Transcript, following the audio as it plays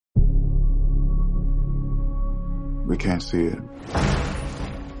We can't see it.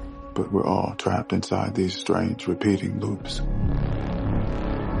 But we're all trapped inside these strange repeating loops.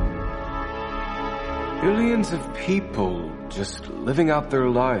 Billions of people just living out their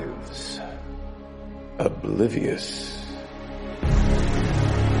lives. Oblivious.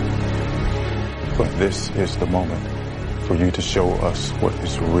 But this is the moment for you to show us what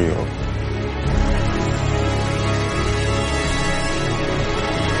is real.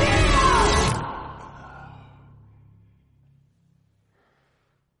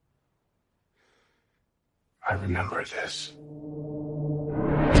 I remember this.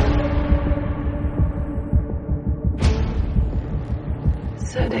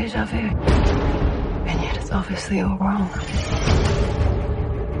 It's a deja vu. And yet it's obviously all wrong.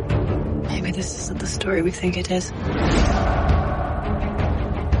 Maybe this isn't the story we think it is.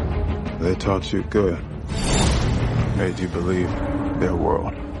 They taught you good. Made you believe their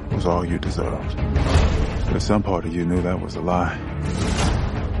world was all you deserved. But some part of you knew that was a lie.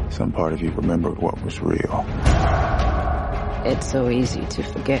 Some part of you remembered what was real. It's so easy to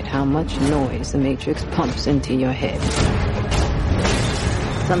forget how much noise the Matrix pumps into your head.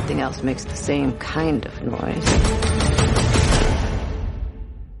 Something else makes the same kind of noise.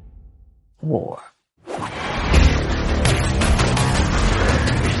 War.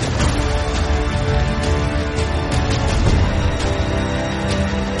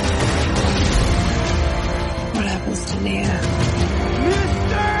 What happens to Neo?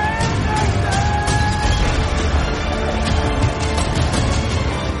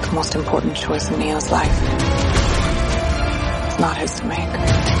 The most important choice in Neo's life. It's not his to make.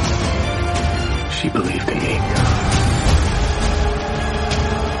 She believed in me.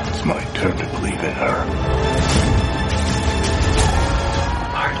 It's my turn to believe in her.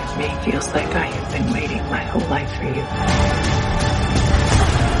 Part of me feels like I have been waiting my whole life for you.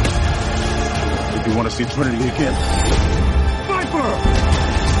 If you want to see Trinity again, fight for her!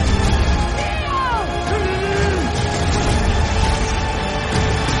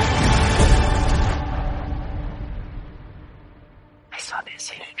 I saw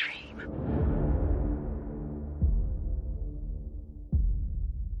this in a dream.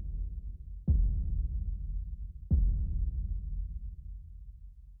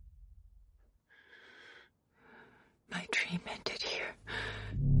 My dream ended here.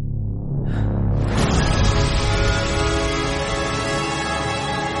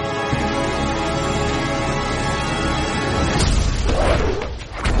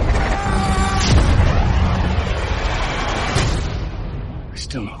 I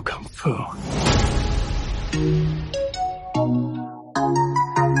still know Kung Fu.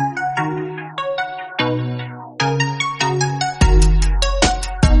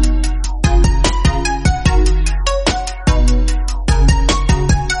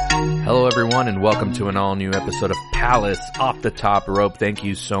 Hello, everyone, and welcome to an all-new episode of Palace Off the Top Rope. Thank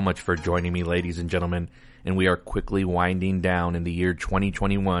you so much for joining me, ladies and gentlemen. And we are quickly winding down in the year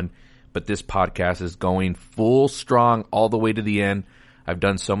 2021, but this podcast is going full strong all the way to the end. I've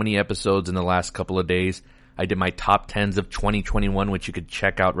done so many episodes in the last couple of days. I did my top 10s of 2021, which you could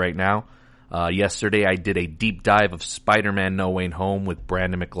check out right now. Yesterday, I did a deep dive of Spider-Man No Way Home with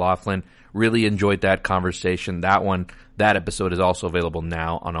Brandon McLaughlin. Really enjoyed that conversation. That episode is also available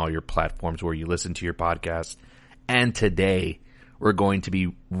now on all your platforms where you listen to your podcasts. And today, we're going to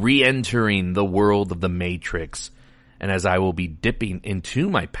be re-entering the world of the Matrix. And as I will be dipping into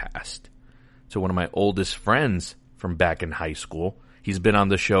my past to one of my oldest friends from back in high school. He's been on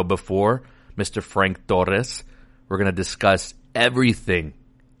the show before, Mr. Frank Torres. We're going to discuss everything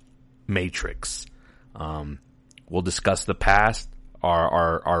Matrix. We'll discuss the past,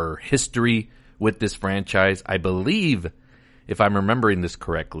 our history with this franchise. I believe, if I'm remembering this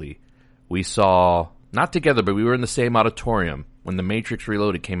correctly, we saw, not together, but we were in the same auditorium when The Matrix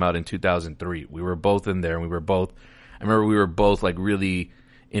Reloaded came out in 2003. We were both in there, and I remember we were both like really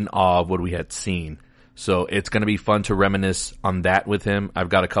in awe of what we had seen. So it's going to be fun to reminisce on that with him. I've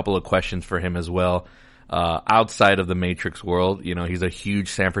got a couple of questions for him as well. Outside of the Matrix world, he's a huge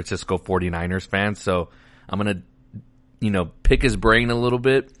San Francisco 49ers fan. So I'm going to, pick his brain a little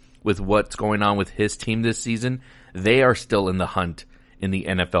bit with what's going on with his team this season. They are still in the hunt in the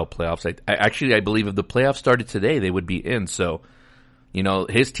NFL playoffs. I believe if the playoffs started today, they would be in. So,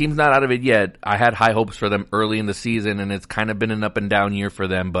 his team's not out of it yet. I had high hopes for them early in the season, and it's kind of been an up and down year for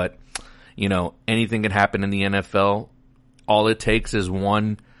them. But, anything can happen in the NFL. All it takes is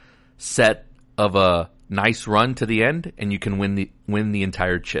one set of a nice run to the end, and you can win the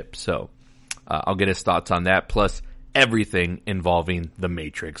entire chip. So, I'll get his thoughts on that, plus everything involving the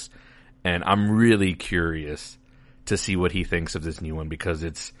Matrix. And I'm really curious to see what he thinks of this new one because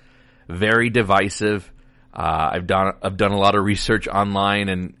it's very divisive. I've done a lot of research online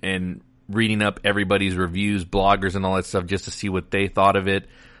and reading up everybody's reviews, bloggers, and all that stuff just to see what they thought of it.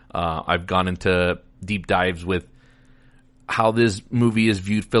 I've gone into deep dives with how this movie is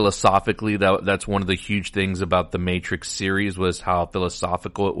viewed philosophically. That's one of the huge things about the Matrix series, was how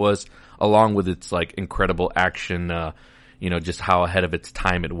philosophical it was, along with its like incredible action, just how ahead of its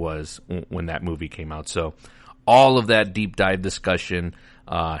time it was when that movie came out. So all of that deep dive discussion,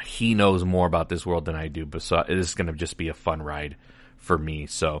 he knows more about this world than I do, but so it is going to just be a fun ride for me.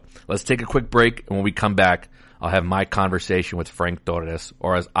 So let's take a quick break, and when we come back, I'll have my conversation with Frank Torres,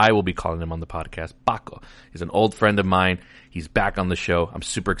 or as I will be calling him on the podcast, Paco. He's an old friend of mine. He's back on the show. I'm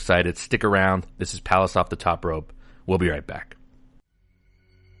super excited. Stick around. This is Palace Off the Top Rope. We'll be right back.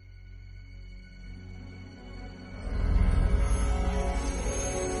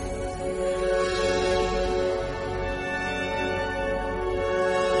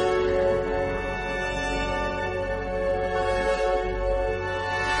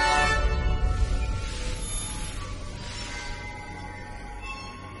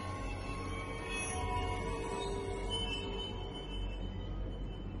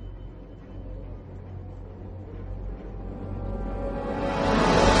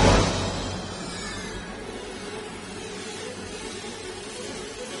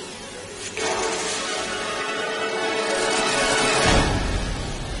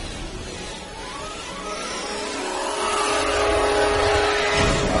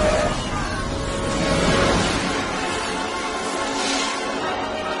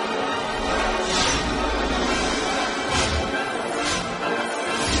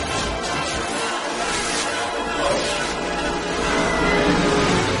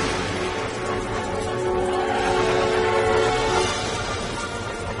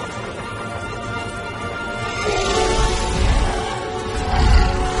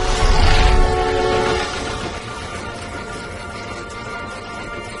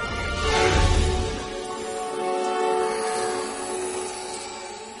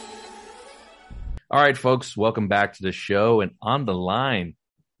 All right, folks, welcome back to the show. And on the line,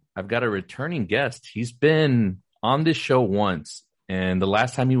 I've got a returning guest. He's been on this show once, and the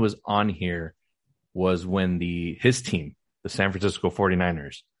last time he was on here was when his team, the San Francisco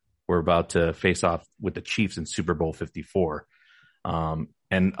 49ers, were about to face off with the Chiefs in Super Bowl 54. And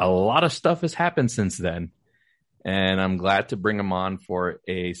a lot of stuff has happened since then. And I'm glad to bring him on for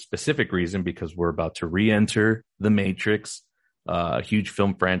a specific reason, because we're about to re-enter The Matrix, a huge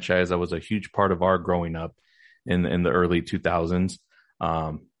film franchise that was a huge part of our growing up in the early 2000s.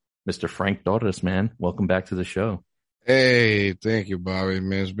 Mr. Frank Torres, man, welcome back to the show. Hey, thank you, Bobby.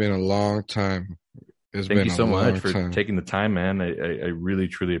 Man, it's been a long time. Thank you so much for taking the time, man. I really,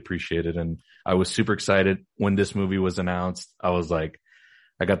 truly appreciate it. And I was super excited when this movie was announced. I was like,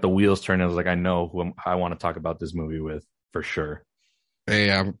 I got the wheels turning. I was like, I know who I want to talk about this movie with for sure.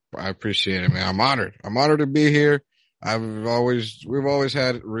 Hey, I appreciate it, man. I'm honored. I'm honored to be here. We've always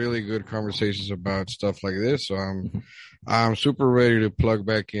had really good conversations about stuff like this. So I'm super ready to plug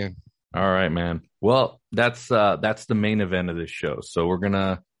back in. All right, man. Well, that's the main event of this show. So we're going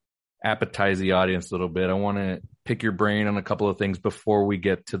to appetize the audience a little bit. I want to pick your brain on a couple of things before we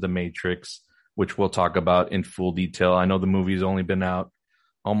get to The Matrix, which we'll talk about in full detail. I know the movie's only been out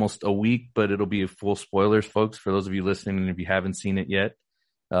almost a week, but it'll be full spoilers, folks, for those of you listening. And if you haven't seen it yet,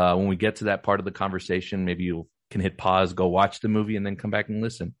 when we get to that part of the conversation, maybe you can hit pause, go watch the movie, and then come back and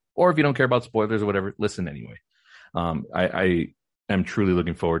listen. Or if you don't care about spoilers or whatever, listen anyway. I am truly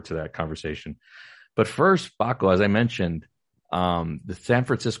looking forward to that conversation. But first, Paco, as I mentioned, the San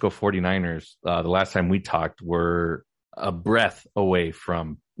Francisco 49ers, the last time we talked, were a breath away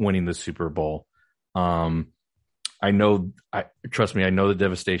from winning the Super Bowl. Trust me, I know the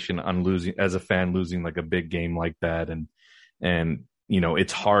devastation on losing, as a fan, losing like a big game like that. And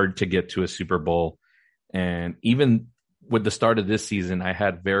it's hard to get to a Super Bowl. And even with the start of this season,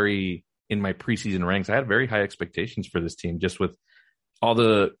 in my preseason ranks, I had very high expectations for this team, just with all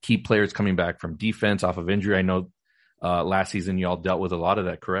the key players coming back from defense off of injury. I know last season y'all dealt with a lot of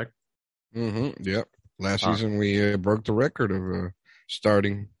that, correct? Mm-hmm. Yep. Last season we broke the record of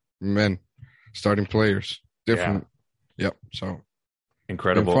starting players. Different. Yeah. Yep. So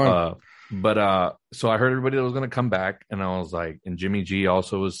incredible. So I heard everybody that was going to come back, and I was like, and Jimmy G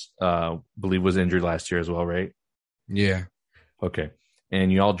also was, believe was injured last year as well, right? Yeah. Okay. And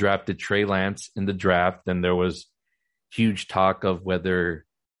you all drafted Trey Lance in the draft, and there was huge talk of whether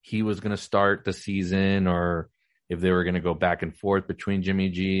he was going to start the season or if they were going to go back and forth between Jimmy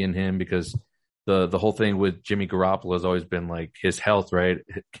G and him, because the whole thing with Jimmy Garoppolo has always been like his health, right?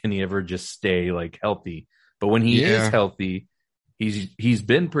 Can he ever just stay like healthy? But when he is healthy, he's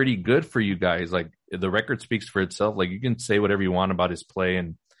been pretty good for you guys. Like, the record speaks for itself. Like, you can say whatever you want about his play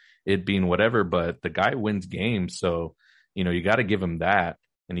and it being whatever, but the guy wins games. So, you got to give him that.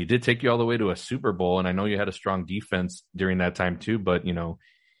 And he did take you all the way to a Super Bowl. And I know you had a strong defense during that time too, but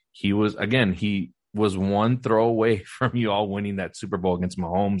he was one throw away from you all winning that Super Bowl against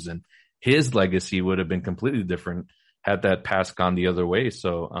Mahomes, and his legacy would have been completely different had that pass gone the other way.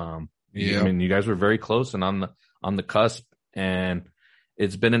 So, you guys were very close and on the cusp, and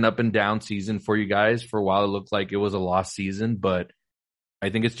it's been an up and down season for you guys. For a while, it looked like it was a lost season, but I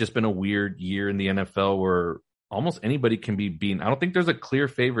think it's just been a weird year in the NFL where almost anybody can be beaten. I don't think there's a clear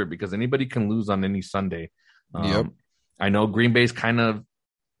favorite because anybody can lose on any Sunday. I know Green Bay's kind of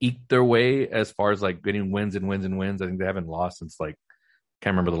eked their way as far as like getting wins and wins and wins. I think they haven't lost since can't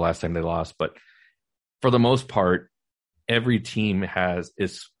remember the last time they lost, but for the most part, every team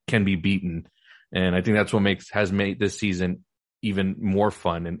can be beaten. And I think that's what has made this season even more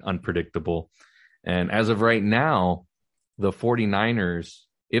fun and unpredictable. And as of right now, the 49ers,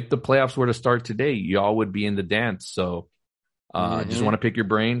 if the playoffs were to start today, y'all would be in the dance. So just want to pick your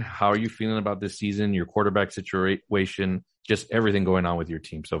brain. How are you feeling about this season, your quarterback situation, just everything going on with your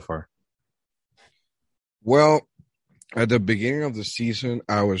team so far? Well, at the beginning of the season,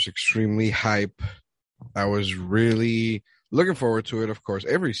 I was extremely hype. I was really looking forward to it, of course,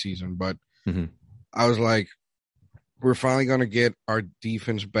 every season. But I was like, we're finally going to get our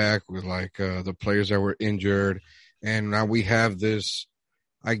defense back with the players that were injured. And now we have this,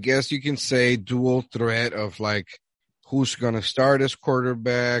 I guess you can say, dual threat of who's going to start as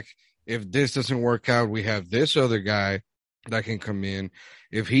quarterback. If this doesn't work out, we have this other guy that can come in.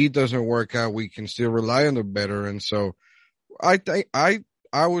 If he doesn't work out, we can still rely on the veteran. So I think I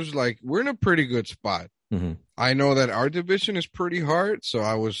was like, we're in a pretty good spot. I know that our division is pretty hard. So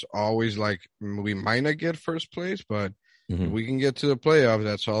I was always like, we might not get first place, but if we can get to the playoffs,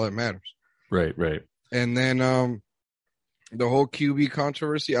 that's all that matters. Right. And then the whole QB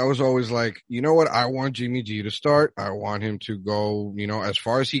controversy, I was always like, you know what? I want Jimmy G to start. I want him to go, as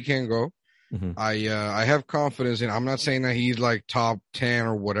far as he can go. I have confidence in. I'm not saying that he's top 10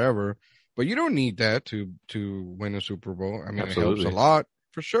 or whatever, but you don't need that to win a Super Bowl. I mean, Absolutely. It helps a lot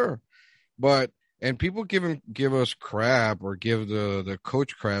for sure. But and people give us crap or give the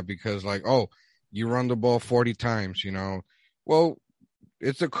coach crap because you run the ball 40 times, Well,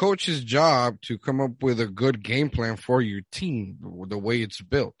 it's the coach's job to come up with a good game plan for your team, the way it's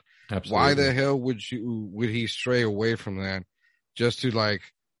built. Absolutely. Why the hell would he stray away from that just to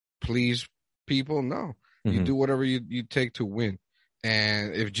please people? No, you do whatever you take to win.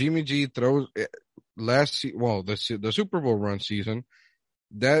 And if Jimmy G throws the Super Bowl run season,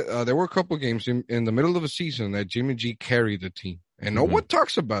 that there were a couple games in the middle of the season that Jimmy G carried the team, and no one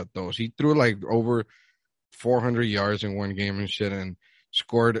talks about those. He threw over 400 yards in one game and shit, and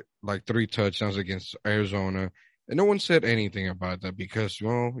scored 3 touchdowns against Arizona, and no one said anything about that because,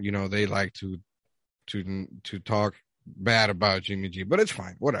 they like to talk bad about Jimmy G, but it's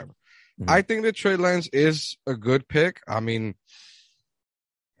fine, whatever. I think that Trey Lance is a good pick. I mean,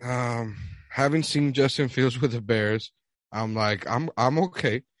 having seen Justin Fields with the Bears, I'm like, I'm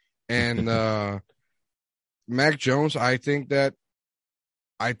okay. And Mac Jones, I think that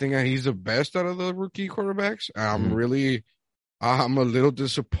he's the best out of the rookie quarterbacks. I'm a little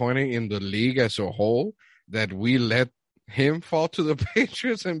disappointed in the league as a whole that we let him fall to the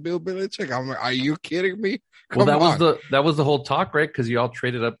Patriots and Bill Belichick. I'm like, are you kidding me? That was the whole talk, right? Because you all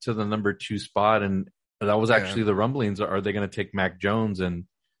traded up to the number 2 spot, and that was actually the rumblings. Are they going to take Mac Jones? And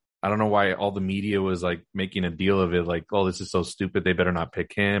I don't know why all the media was making a deal of it, oh, this is so stupid, they better not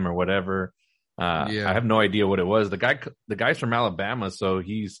pick him or whatever. I have no idea what it was. The guy's from Alabama, so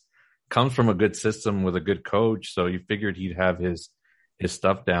he's comes from a good system with a good coach, so you figured he'd have his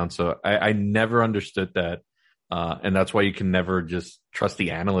stuff down. So I never understood that, and that's why you can never just trust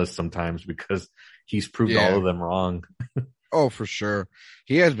the analysts sometimes because he's proved all of them wrong. Oh, for sure.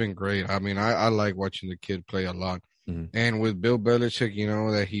 He has been great. I mean, I like watching the kid play a lot. And with Bill Belichick,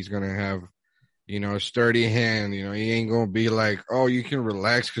 that he's going to have, a sturdy hand. He ain't going to be like, oh, you can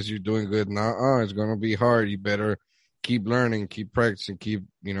relax because you're doing good. No, it's going to be hard. You better keep learning, keep practicing, keep,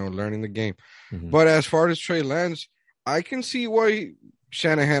 learning the game. But as far as Trey Lance, I can see why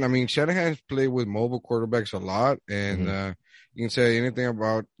Shanahan's played with mobile quarterbacks a lot. And you can say anything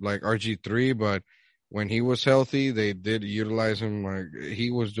about RG3, but when he was healthy, they did utilize him.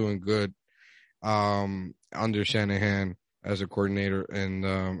 He was doing good under Shanahan as a coordinator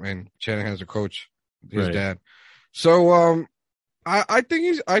and Shanahan as a coach, his dad. So I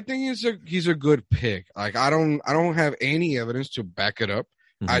think he's a good pick. I don't have any evidence to back it up.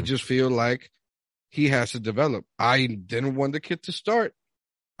 I just feel like he has to develop. I didn't want the kid to start.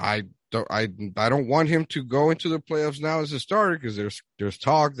 I don't want him to go into the playoffs now as a starter because there's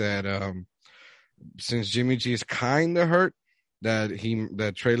talk that since Jimmy G is kind of hurt,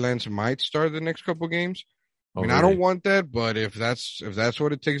 that Trey Lance might start the next couple games. I mean, really? I don't want that, but if that's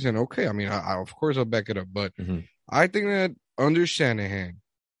what it takes, then okay. I mean, of course I'll back it up, but I think that under Shanahan,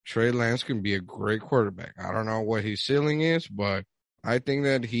 Trey Lance can be a great quarterback. I don't know what his ceiling is, but I think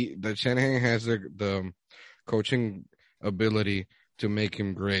that Shanahan has the coaching ability to make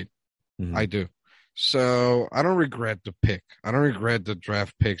him great. I do. So I don't regret the pick. I don't regret the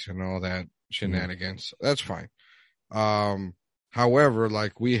draft picks and all that shenanigans. That's fine. However,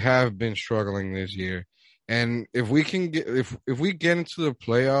 like, we have been struggling this year, and if we get into the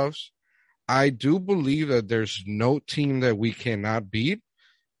playoffs, I do believe that there's no team that we cannot beat.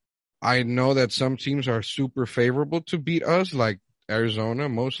 I know that some teams are super favorable to beat us, like Arizona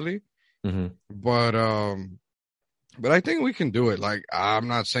mostly, but I think we can do it. Like, I'm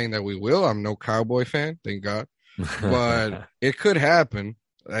not saying that we will. I'm no Cowboy fan, thank God, but it could happen.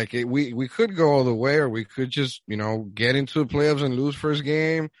 Like, we could go all the way, or we could just, get into the playoffs and lose first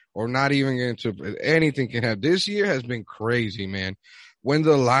game, or not even get into anything can happen. This year has been crazy, man. When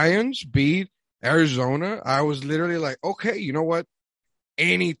the Lions beat Arizona, I was literally like, okay, you know what?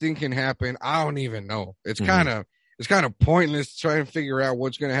 Anything can happen. I don't even know. It's kind of pointless to try and figure out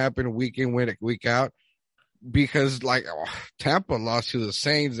what's going to happen week in, week out, because Tampa lost to the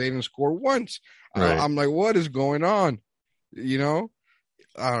Saints. They didn't score once. Right. I'm like, what is going on?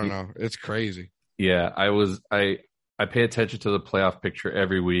 I don't know. It's crazy. Yeah, I pay attention to the playoff picture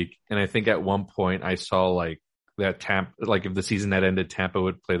every week, and I think at one point I saw that Tampa, if the season had ended, Tampa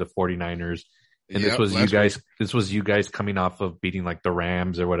would play the 49ers. And this was you guys coming off of beating the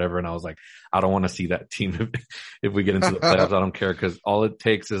Rams or whatever. And I was like, I don't want to see that team if we get into the playoffs. I don't care, because all it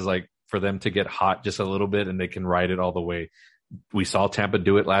takes is for them to get hot just a little bit and they can ride it all the way. We saw Tampa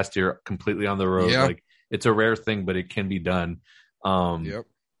do it last year completely on the road. Yeah. It's a rare thing, but it can be done.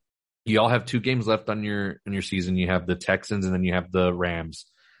 You all have 2 games left on your season. You have the Texans and then you have the Rams.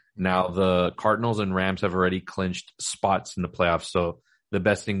 Now the Cardinals and Rams have already clinched spots in the playoffs. So the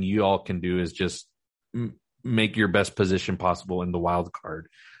best thing you all can do is just make your best position possible in the wild card.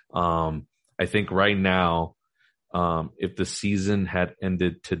 I think right now, if the season had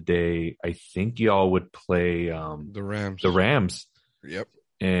ended today, I think y'all would play the Rams. The Rams. Yep.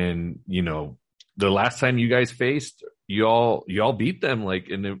 And the last time you guys faced, you all beat them.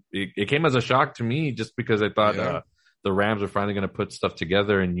 And it came as a shock to me, just because I thought the Rams were finally going to put stuff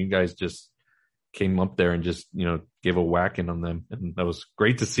together, and you guys just came up there and just, gave a whacking on them. And that was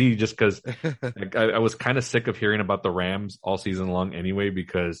great to see, just because I was kind of sick of hearing about the Rams all season long anyway,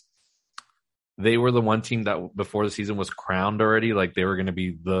 because they were the one team that before the season was crowned already. They were going to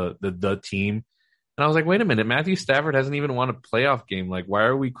be the team. And I was like, wait a minute, Matthew Stafford hasn't even won a playoff game. Why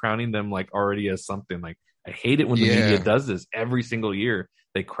are we crowning them already as something? I hate it when the media does this every single year.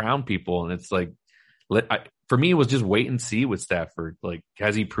 They crown people, and it's for me, it was just wait and see with Stafford.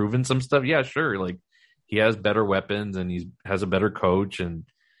 Has he proven some stuff? Yeah, sure. He has better weapons and he has a better coach, and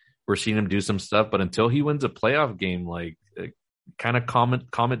we're seeing him do some stuff. But until he wins a playoff game, kind of calm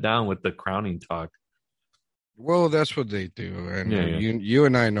it down with the crowning talk. Well, that's what they do, and you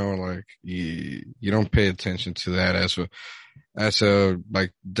and I know, you don't pay attention to that as a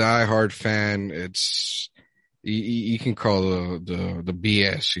diehard fan. It's you can call the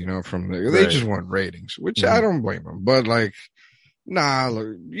BS, from they just want ratings, which I don't blame them. But nah,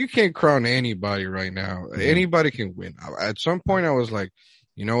 look, you can't crown anybody right now. Anybody can win. At some point, I was like,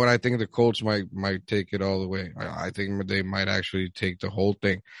 you know what? I think the Colts might take it all the way. I think they might actually take the whole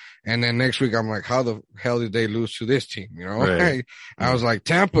thing. And then next week, I'm like, how the hell did they lose to this team? Right. I was like,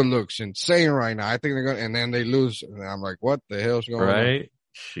 Tampa looks insane right now. I think they're going to, and then they lose. And I'm like, what the hell's going on? Right.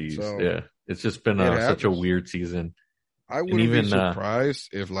 Jeez. So, yeah. It's just been such a weird season. I wouldn't be surprised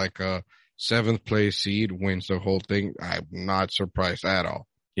if a 7th place seed wins the whole thing. I'm not surprised at all.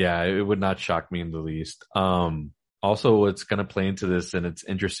 Yeah, it would not shock me in the least. Also, what's going to play into this, and it's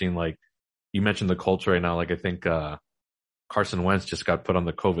interesting, you mentioned the Colts right now. I think Carson Wentz just got put on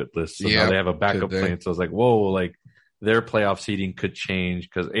the COVID list. So now they have a backup plan. So I was like, whoa, their playoff seeding could change,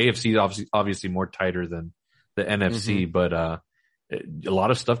 because AFC is obviously more tighter than the NFC, but a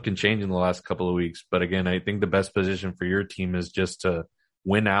lot of stuff can change in the last couple of weeks. But again, I think the best position for your team is just to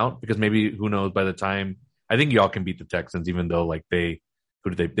win out, because maybe, who knows, by the time, I think y'all can beat the Texans, even though they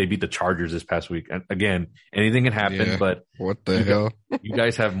beat the Chargers this past week. And again, anything can happen, but what the hell? You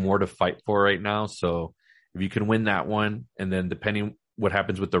guys have more to fight for right now. So if you can win that one, and then depending what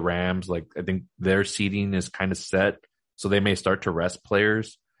happens with the Rams, I think their seeding is kind of set, so they may start to rest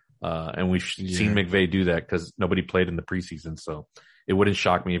players. And we've seen McVay do that because nobody played in the preseason. So it wouldn't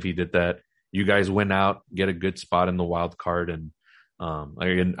shock me if he did that. You guys win out, get a good spot in the wild card. And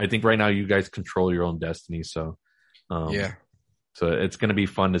I think right now you guys control your own destiny. So, so it's going to be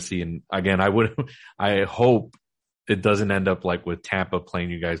fun to see. And again, I hope it doesn't end up like with Tampa playing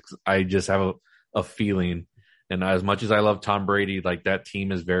you guys. 'Cause I just have a feeling. And as much as I love Tom Brady, like that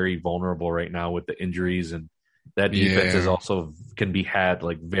team is very vulnerable right now with the injuries, and that defense is also can be had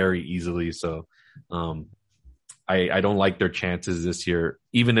like very easily. So, I don't like their chances this year,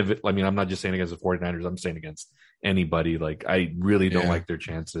 even if I'm not just saying against the 49ers, I'm saying against anybody. Like I really don't like their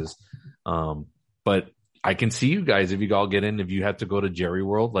chances. But I can see you guys, if you all get in, if you had to go to Jerry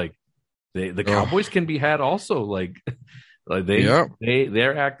World, like the Cowboys can be had also. Like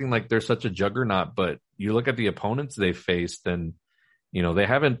they're acting like they're such a juggernaut, but you look at the opponents they faced, and they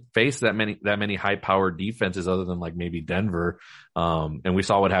haven't faced that many high powered defenses other than like maybe Denver. And we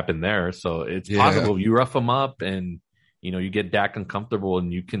saw what happened there. So it's possible you rough them up and, you get Dak uncomfortable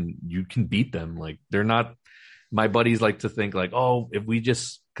and you can beat them. Like they're not, my buddies like to think like, oh, if we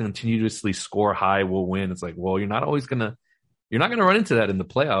just continuously score high, we'll win. It's like, well, you're not going to run into that in the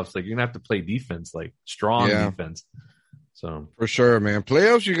playoffs. Like you're going to have to play defense, like strong defense. So for sure, man,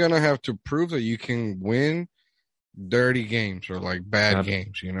 playoffs, you're going to have to prove that you can win dirty games or like bad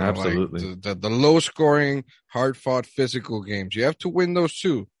games, absolutely. Like the low scoring, hard fought physical games. You have to win those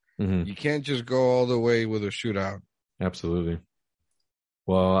too. Mm-hmm. You can't just go all the way with a shootout. Absolutely.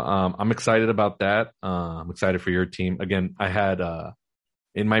 Well, I'm excited about that. I'm excited for your team. Again, I had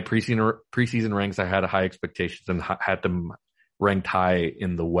in my preseason ranks, I had high expectations and had them ranked high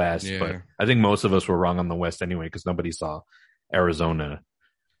in the West, but I think most of us were wrong on the West anyway, because nobody saw Arizona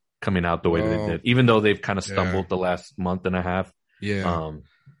coming out the way they did, even though they've kind of stumbled the last month and a half.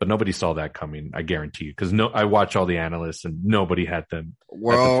 But nobody saw that coming, I guarantee you, because I watch all the analysts and nobody had them at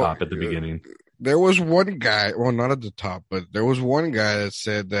the top at the beginning. There was one guy, well, not at the top, but there was one guy that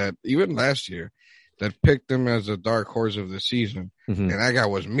said that even last year that picked them as a dark horse of the season, and that guy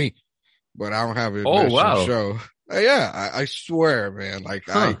was me. But I don't have it. Show. I swear, man. Like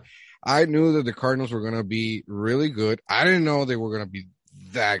I knew that the Cardinals were going to be really good. I didn't know they were going to be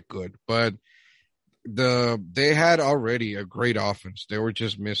that good, but they had already a great offense. They were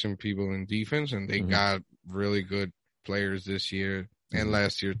just missing people in defense, and they got really good players this year and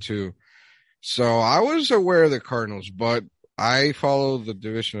last year too. So I was aware of the Cardinals, but I follow the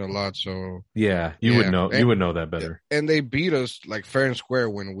division a lot. So you would know. You would know that better. And they beat us like fair and square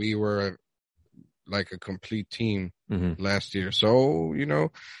when we were like a complete team last year. So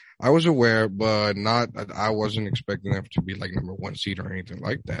I was aware, but I wasn't expecting them to be like number 1 seed or anything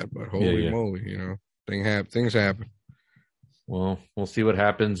like that. But holy moly, things happen. Well, we'll see what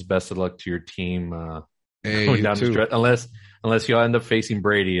happens. Best of luck to your team. Going down the stretch, unless y'all end up facing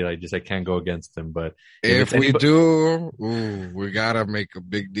Brady, I can't go against him. But if we do, we gotta make a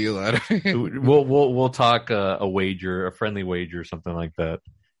big deal out of it. We'll talk a friendly wager, or something like that.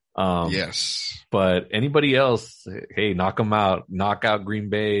 Yes. But anybody else, hey, knock them out. Knock out Green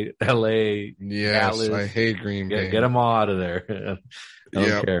Bay, LA. Yes, Dallas. I hate Green Bay. Get them all out of there. I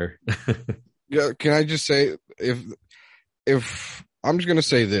don't care. Can I just say, if I'm just gonna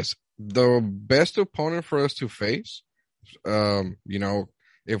say this, the best opponent for us to face,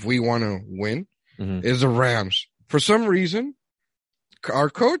 if we want to win, is the Rams. For some reason, our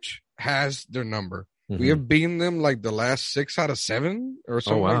coach has their number. We have beaten them like the last 6 out of 7 or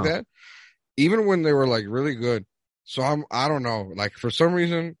something like that, even when they were like really good. So I don't know. Like for some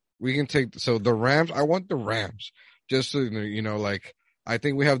reason we can take. So the Rams, I want the Rams just so like I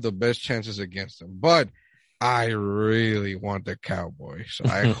think we have the best chances against them. But I really want the Cowboys.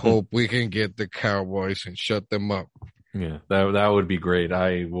 I hope we can get the Cowboys and shut them up. Yeah, that would be great.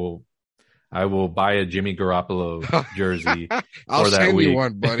 I will buy a Jimmy Garoppolo jersey I'll for that send week. You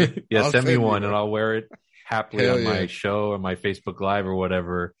one, buddy. Send me one, and I'll wear it happily on my show or my Facebook Live or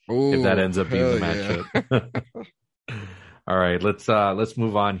whatever. Ooh, if that ends up being the matchup. All right, let's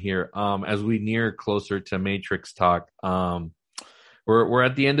move on here. As we near closer to Matrix talk, we're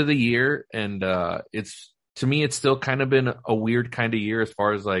at the end of the year, and to me it's still kind of been a weird kind of year as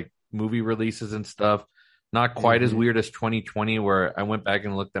far as like movie releases and stuff. Not quite as weird as 2020, where I went back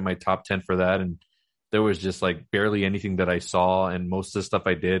and looked at my top 10 for that, and there was just like barely anything that I saw, and most of the stuff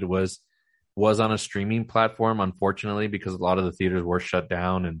I did was on a streaming platform, unfortunately, because a lot of the theaters were shut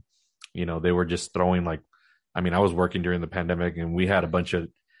down, and they were just throwing like, I was working during the pandemic, and we had a bunch of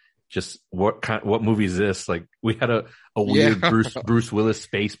just what movie is this? Like we had a weird Bruce Willis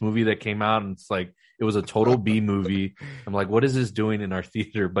space movie that came out, and it's like it was a total B movie. I'm like, what is this doing in our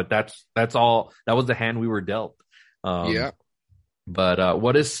theater? But that's all. That was the hand we were dealt. But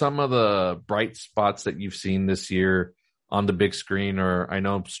what is some of the bright spots that you've seen this year on the big screen? Or I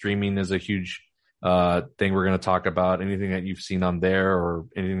know streaming is a huge thing we're going to talk about. Anything that you've seen on there or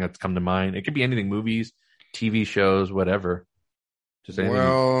anything that's come to mind? It could be anything, movies, TV shows, whatever. Just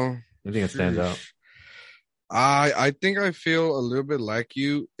anything, anything that stands out. I think I feel a little bit like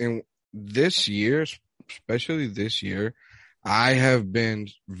you in this year, especially this year. I have been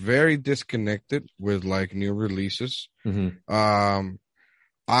very disconnected with like new releases. Mm-hmm.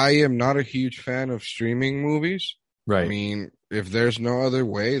 I am not a huge fan of streaming movies. Right. I mean, if there's no other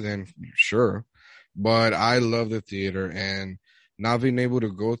way, then sure. But I love the theater, and not being able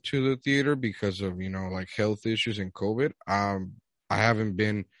to go to the theater because of, like health issues and COVID. I haven't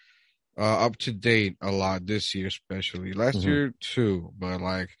been up to date a lot this year, especially last year too. But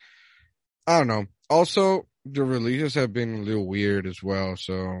like, I don't know. Also, the releases have been a little weird as well.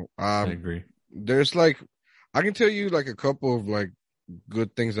 So I agree. There's like, I can tell you like a couple of like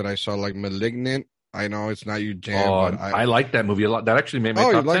good things that I saw, like Malignant. I know it's not your jam. Oh, but I like that movie a lot. That actually made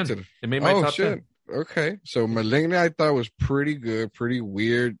my top 10. It made my top 10. Okay, so Malignant I thought was pretty good, pretty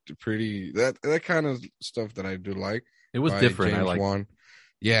weird, pretty that kind of stuff that I do like. It was different. James I like Wan.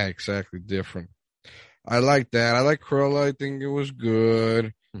 Yeah, exactly, different. I like that. I like Cruella. I think it was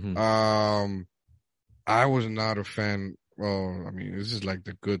good. Mm-hmm. I was not a fan. Well, I mean, this is like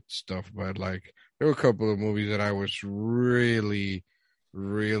the good stuff, but like there were a couple of movies that I was really,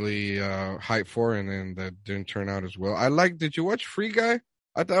 really hyped for, and then that didn't turn out as well. Did you watch Free Guy?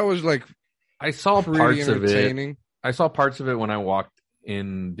 I thought it was like I saw parts of it. I saw parts of it when I walked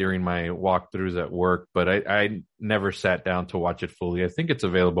in during my walkthroughs at work, but I never sat down to watch it fully. I think it's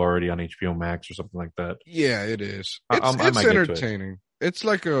available already on HBO Max or something like that. Yeah, it is. It's entertaining. It's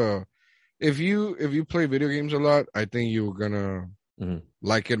like if you play video games a lot, I think you're gonna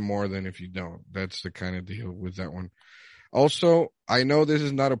like it more than if you don't. That's the kind of deal with that one. Also, I know this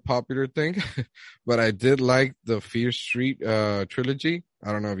is not a popular thing, but I did like the Fear Street trilogy.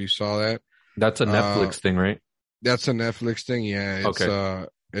 I don't know if you saw that. That's a Netflix thing, right? That's a Netflix thing. Yeah.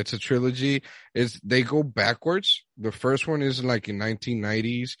 It's a trilogy. They go backwards. The first one is like in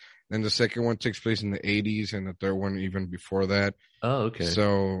 1990s. Then the second one takes place in the 80s, and the third one even before that. Oh, okay.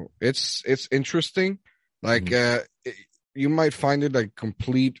 So it's interesting. Like, you might find it like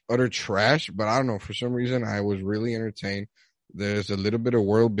complete, utter trash, but I don't know. For some reason, I was really entertained. There's a little bit of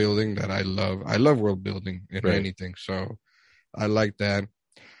world building that I love. I love world building in anything. So I like that.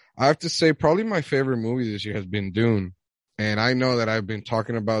 I have to say, probably my favorite movie this year has been Dune. And I know that I've been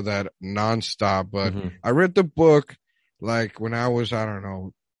talking about that nonstop, but I read the book like when I was, I don't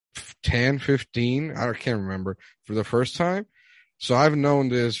know, 10, 15. I can't remember, for the first time. So I've known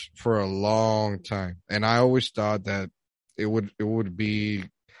this for a long time. And I always thought that it would be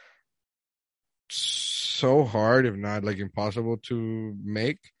so hard, if not like impossible to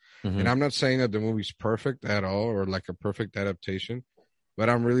make. And I'm not saying that the movie's perfect at all or like a perfect adaptation, but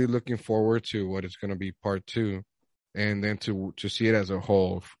I'm really looking forward to what it's going to be part 2, and then to see it as a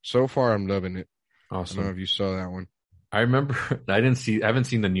whole. So far, I'm loving it. Awesome. I don't know if you saw that one. I remember I haven't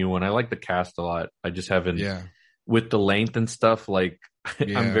seen the new one. I like the cast a lot. I just haven't. Yeah. With the length and stuff, like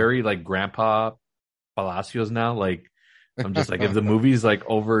I'm very like Grandpa Palacios now. Like I'm just like, if the movie's like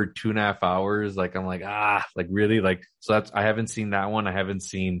over 2.5 hours, like I'm like, like really, like, so I haven't seen that one.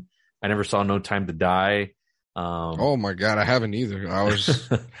 I never saw No Time to Die. Oh my God, I haven't either. I was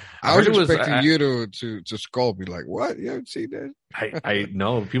expecting you to scold me like, what? You haven't seen that? I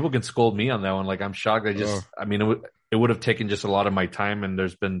know people can scold me on that one. Like I'm shocked. I mean, it would have taken just a lot of my time, and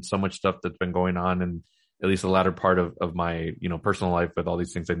there's been so much stuff that's been going on, and at least the latter part of my, personal life with all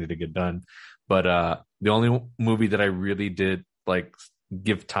these things I need to get done. But the only movie that I really did like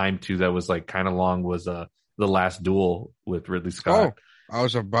give time to that was like kind of long was The Last Duel with Ridley Scott. Oh,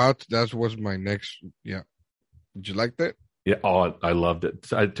 that was my next. Yeah. Did you like that? Yeah. Oh, I loved it.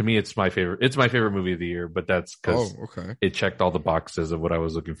 To me, it's my favorite. It's my favorite movie of the year, but that's because it checked all the boxes of what I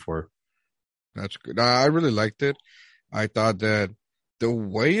was looking for. That's good. I really liked it. I thought that the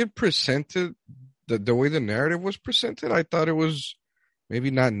way it presented, the way the narrative was presented, I thought it was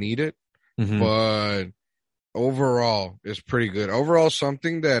maybe not needed, but overall, it's pretty good. Overall,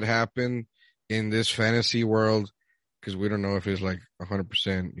 something that happened in this fantasy world, because we don't know if it's like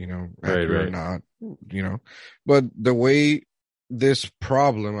 100%, accurate or not, but the way this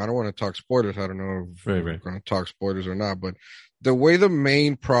problem, I don't want to talk spoilers. I don't know if we're going to talk spoilers or not, but the way the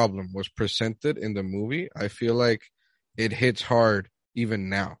main problem was presented in the movie, I feel like it hits hard even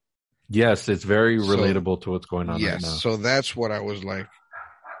now. Yes, it's very relatable to what's going on right now. So that's what I was like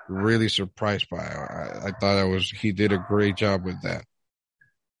really surprised by. I thought he did a great job with that.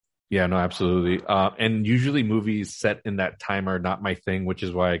 Yeah, no, absolutely. And usually movies set in that time are not my thing, which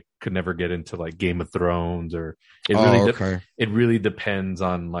is why I could never get into like Game of Thrones or Okay. it really depends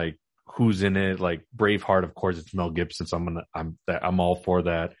on like who's in it. Like Braveheart, of course, it's Mel Gibson, so I'm all for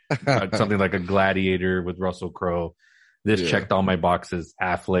that. Something like a Gladiator with Russell Crowe. This Yeah. checked all my boxes: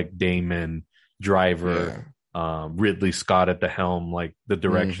 Affleck, Damon, Driver, Ridley Scott at the helm. Like the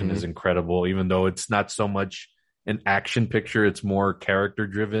direction is incredible, even though it's not so much an action picture; it's more character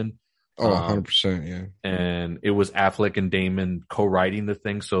driven. Oh, 100%, yeah. And it was Affleck and Damon co-writing the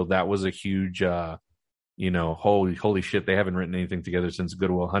thing, so that was a huge, holy shit, they haven't written anything together since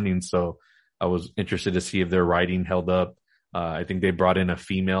Good Will Hunting. So I was interested to see if their writing held up. I think they brought in a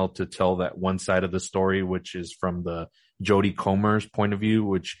female to tell that one side of the story, which is from the Jodie Comer's point of view,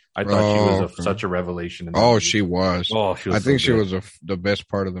 which I thought she was such a revelation. In that movie. She was. Oh, she was. I think so she good. was the best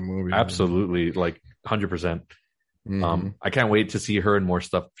part of the movie. Absolutely, like 100%. I can't wait to see her in more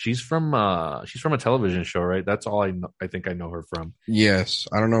stuff. She's from a television show, right? That's all I know. I think I know her from. Yes,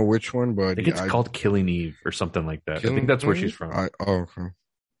 I don't know which one, but I think it's called Killing Eve or something like that. I think that's where she's from. Okay.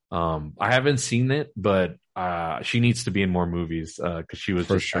 I haven't seen it, but she needs to be in more movies because she was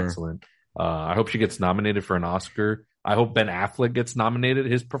just excellent. I hope she gets nominated for an Oscar. I hope Ben Affleck gets nominated.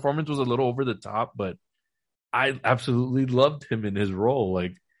 His performance was a little over the top, but I absolutely loved him in his role.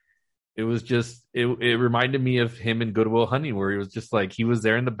 Like, it was just, it reminded me of him in Good Will Hunting, where he was just like, he was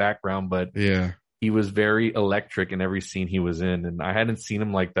there in the background, but he was very electric in every scene he was in. And I hadn't seen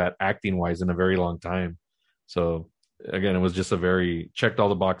him like that acting wise in a very long time. So again, it was just checked all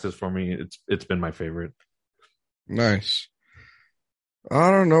the boxes for me. It's been my favorite. Nice.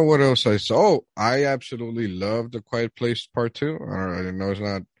 I don't know what else I saw. Oh, I absolutely loved The Quiet Place Part 2. I know it's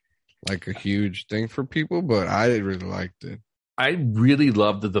not like a huge thing for people, but I really liked it. I really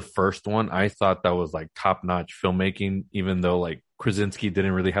loved the first one. I thought that was like top-notch filmmaking, even though like Krasinski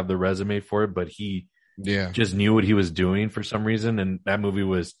didn't really have the resume for it, but he just knew what he was doing for some reason. And that movie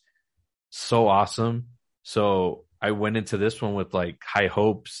was so awesome. So I went into this one with like high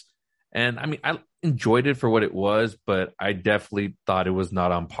hopes. And I mean, I enjoyed it for what it was, but I definitely thought it was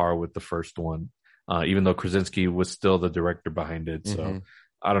not on par with the first one, even though Krasinski was still the director behind it. So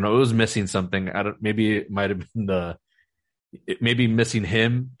I don't know. It was missing something. Maybe it might have been maybe missing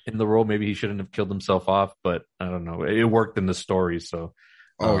him in the role. Maybe he shouldn't have killed himself off, but I don't know. It worked in the story. So,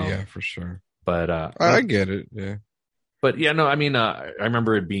 yeah, for sure. But I get it. Yeah. But yeah, no, I mean, I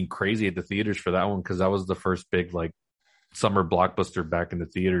remember it being crazy at the theaters for that one because that was the first big like summer blockbuster back in the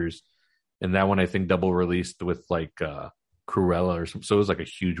theaters, and that one I think double released with like Cruella or something. So it was like a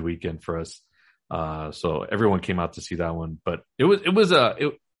huge weekend for us. So everyone came out to see that one, but it was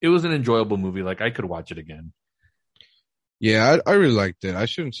an enjoyable movie. Like I could watch it again. Yeah, I really liked it. I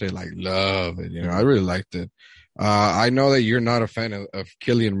shouldn't say like love it, I really liked it. I know that you're not a fan of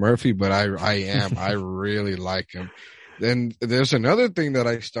Cillian Murphy, but I am. I really like him. Then there's another thing that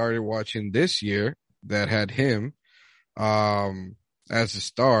I started watching this year that had him as a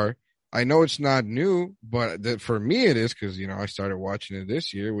star. I know it's not new, but for me it is because, I started watching it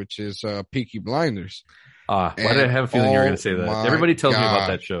this year, which is Peaky Blinders. Why did I have a feeling you were going to say that? Everybody tells me about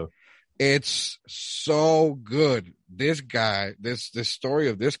that show. It's so good. This guy, this story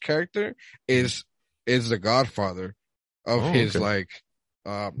of this character is the godfather of his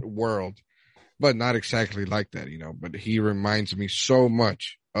world, but not exactly like that, but he reminds me so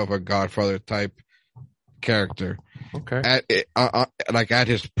much of a Godfather type character. Okay. At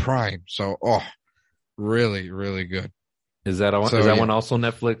his prime. So, really, really good. Is that one also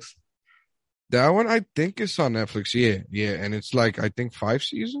Netflix? That one I think is on Netflix. Yeah. And it's like, I think 5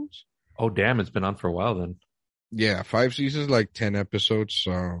 seasons. Oh, damn. It's been on for a while then. Yeah. 5 seasons, like 10 episodes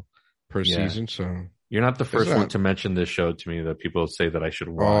per season. So you're not the first one to mention this show to me that people say that I should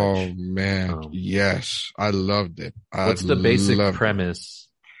watch. Oh, man. Yes. I loved it. What's the basic premise?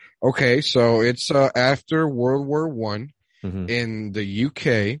 Okay. So it's after World War I in the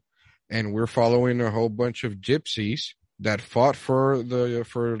UK, and we're following a whole bunch of gypsies that fought for the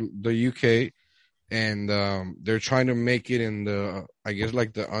UK. And they're trying to make it in the, I guess,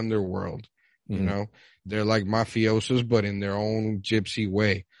 like the underworld. They're like mafiosos, but in their own gypsy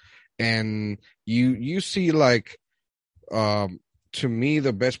way. And you see, like, to me,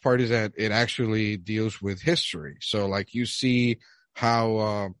 the best part is that it actually deals with history. So, like, you see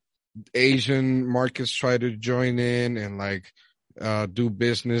how Asian markets try to join in and like do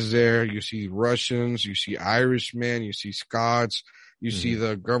business there. You see Russians, you see Irishmen, you see Scots. You see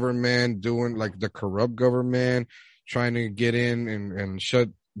the government doing, like, the corrupt government trying to get in and shut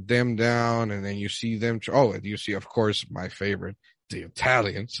them down. And then you see them. You see, of course, my favorite, the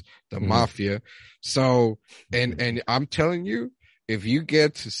Italians, the mafia. So, and I'm telling you, if you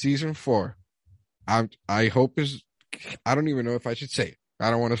get to season 4, I hope I don't even know if I should say it. I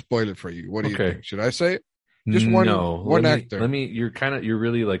don't want to spoil it for you. What do you think? Should I say it? Just one actor. You're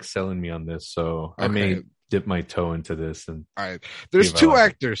really like selling me on this, so okay. I may dip my toe into this. And all right, there's 2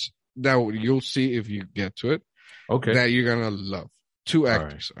 actors that you'll see if you get to it. Okay, that you're gonna love. 2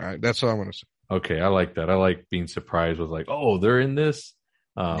 actors. All right, that's all I'm gonna say. Okay, I like that. I like being surprised with like, oh, they're in this.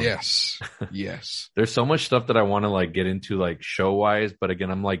 Yes. There's so much stuff that I want to like get into, like show wise, but again,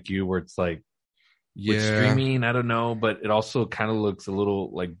 I'm like you, where it's like. With streaming, I don't know, but it also kind of looks a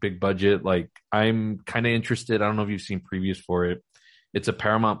little like big budget. Like I'm kind of interested. I don't know if you've seen previews for it. It's a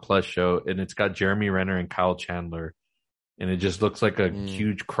Paramount Plus show, and it's got Jeremy Renner and Kyle Chandler, and it just looks like a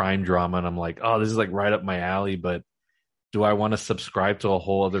huge crime drama. And I'm like, oh, this is like right up my alley. But do I want to subscribe to a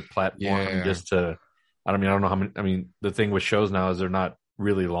whole other platform just to? I don't know how many. I mean, the thing with shows now is they're not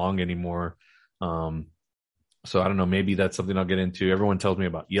really long anymore. So I don't know. Maybe that's something I'll get into. Everyone tells me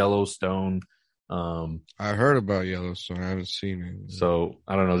about Yellowstone. I heard about Yellowstone. I haven't seen it. So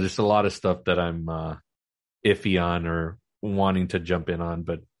I don't know. There's a lot of stuff that I'm iffy on or wanting to jump in on.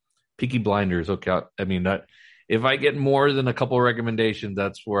 But Peaky Blinders, okay. I mean, that if I get more than a couple of recommendations,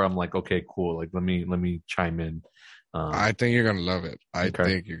 that's where I'm like, okay, cool. Like let me chime in. I think you're gonna love it. I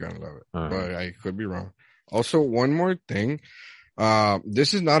think you're gonna love it, but I could be wrong. Also, one more thing.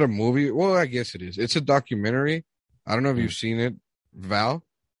 This is not a movie. Well, I guess it is. It's a documentary. I don't know if you've seen it.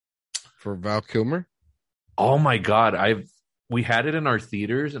 For Val Kilmer. Oh my God. We had it in our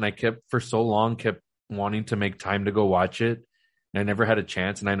theaters, and I kept wanting to make time to go watch it. And I never had a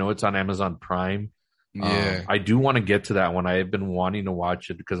chance. And I know it's on Amazon Prime. Yeah. I do want to get to that one. I have been wanting to watch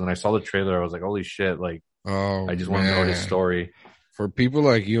it because when I saw the trailer, I was like, holy shit. Like, I just want to know his story. For people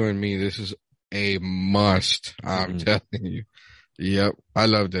like you and me, this is a must. I'm telling you. Yep. I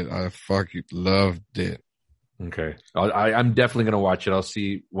loved it. I fucking loved it. Okay. I'm definitely going to watch it. I'll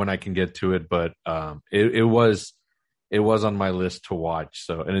see when I can get to it, but it was on my list to watch.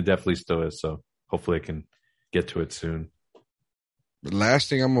 So, and it definitely still is. So hopefully I can get to it soon. The last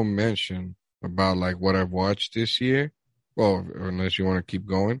thing I'm going to mention about like what I've watched this year, well, unless you want to keep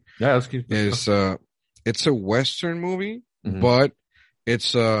going. Yeah, let's keep going. It's a Western movie, but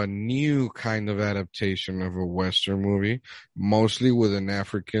it's a new kind of adaptation of a Western movie, mostly with an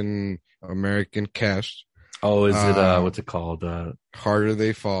African American cast. Oh, is it what's it called? Harder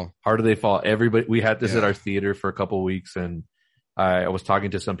They Fall. Harder They Fall. Everybody, we had this at our theater for a couple of weeks, and I was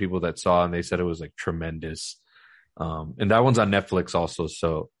talking to some people that saw, and they said it was like tremendous. And that one's on Netflix also.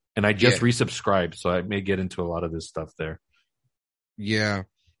 So, and I just resubscribed, so I may get into a lot of this stuff there. Yeah,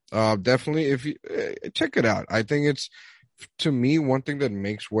 definitely. If you check it out, I think it's, to me, one thing that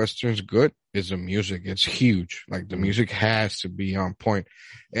makes Westerns good is the music. It's huge. Like the music has to be on point.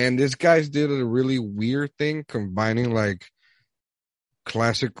 And this guys did a really weird thing, combining like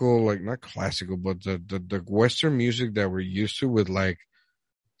classical, like not classical, but the Western music that we're used to with like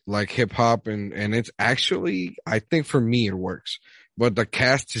hip hop, and it's actually, I think for me it works. But the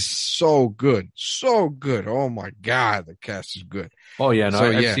cast is so good. So good. Oh my God, the cast is good. Oh yeah, no,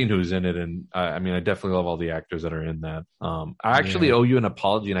 I've seen who's in it, and I mean, I definitely love all the actors that are in that. I actually owe you an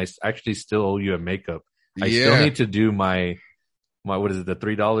apology, and I actually still owe you a makeup. I still need to do my what is it, the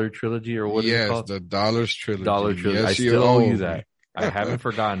 $3 trilogy, or what is it called? Yes, the Dollars trilogy. Dollar trilogy. Yes, I still owe you that. I haven't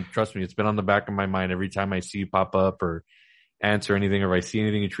forgotten. Trust me, it's been on the back of my mind every time I see you pop up or answer anything, or if I see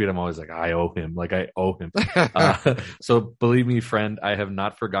anything you tweet, I'm always like, I owe him. Like, I owe him. So believe me, friend, I have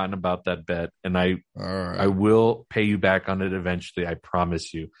not forgotten about that bet, and I will pay you back on it eventually. I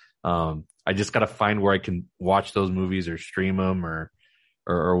promise you. I just got to find where I can watch those movies or stream them or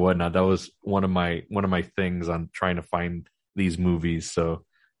whatnot. That was one of my things on trying to find these movies. So,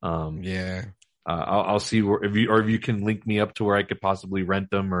 I'll see where, if you can link me up to where I could possibly rent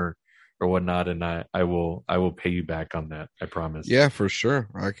them or whatnot, and I will pay you back on that. I promise. Yeah, for sure.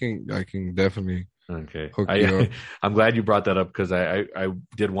 I can definitely. Okay. I'm glad you brought that up, because I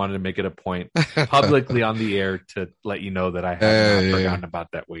did want to make it a point publicly on the air to let you know that I have not forgotten about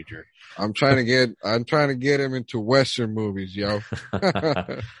that wager. I'm trying to get him into Western movies, yo.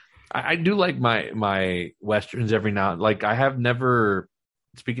 I do like my Westerns every now. Like, I have never,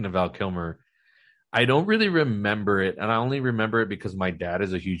 speaking of Val Kilmer, I don't really remember it, and I only remember it because my dad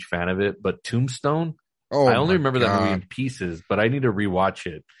is a huge fan of it. But Tombstone, I only remember that movie in pieces, but I need to rewatch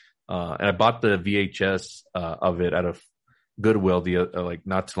it. And I bought the VHS of it out of Goodwill like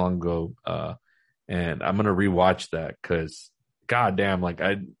not too long ago, and I'm gonna rewatch that because, goddamn, like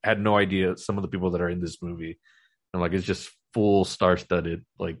I had no idea some of the people that are in this movie, and like it's just full star-studded.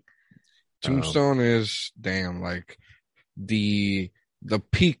 Like Tombstone is like the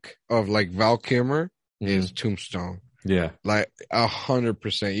peak of like Val Kilmer is Tombstone. Yeah. Like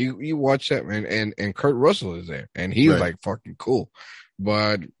 100%. You watch that, man, and Kurt Russell is there, and he's Right. like fucking cool.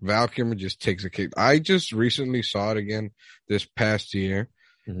 But Val Kilmer just takes a kick. I just recently saw it again this past year,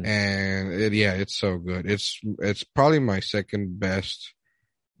 and it's so good. It's probably my second best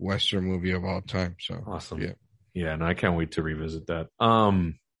Western movie of all time. So Awesome. yeah. Yeah, no, I can't wait to revisit that.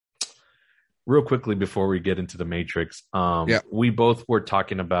 Real quickly before we get into the Matrix, we both were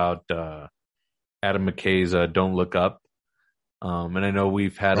talking about Adam McKay's Don't Look Up. And I know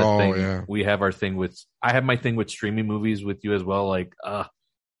we've had a thing. Yeah. We have our thing with. I have my thing with streaming movies with you as well. Like,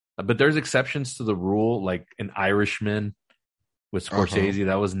 but there's exceptions to the rule, like an Irishman with Scorsese.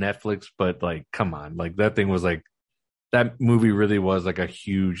 That was Netflix, but like, come on, like that thing was like that movie really was like a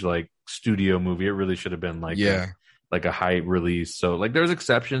huge like studio movie. It really should have been like a high release. So like, there's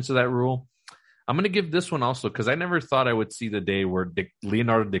exceptions to that rule. I'm gonna give this one also because I never thought I would see the day where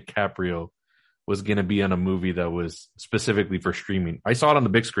Leonardo DiCaprio was going to be on a movie that was specifically for streaming. I saw it on the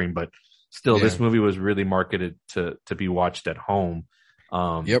big screen, but still, this movie was really marketed to be watched at home.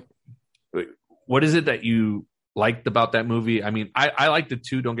 What is it that you liked about that movie? I mean, I liked it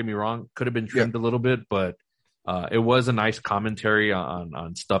too. Don't get me wrong. Could have been trimmed a little bit, but it was a nice commentary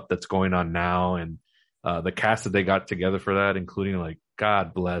on stuff that's going on now. And the cast that they got together for that, including like,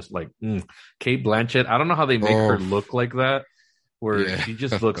 God bless, like Cate Blanchett. I don't know how they make her look like that. Where she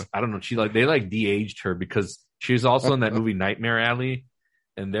just looks, I don't know, they de-aged her because she was also in that movie Nightmare Alley,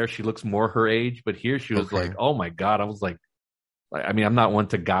 and there she looks more her age, but here she was like, oh my God, I was like, I mean, I'm not one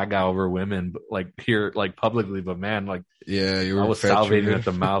to gaga over women, but like here, like publicly, but man, like, you were I was salivating at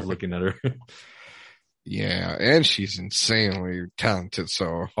the mouth looking at her. Yeah, and she's insanely talented,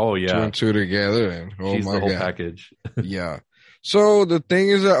 so two and two together, and she's the whole package. Yeah. So the thing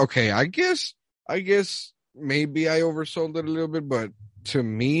is that, okay, I guess maybe I oversold it a little bit, but to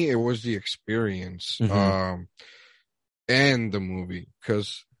me, it was the experience, and the movie,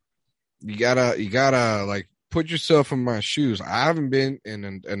 because you gotta like put yourself in my shoes. I haven't been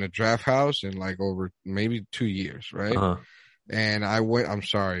in a draft house in like over maybe 2 years, right? And I went. I'm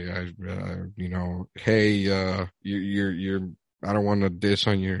sorry, hey, you're. I don't want to diss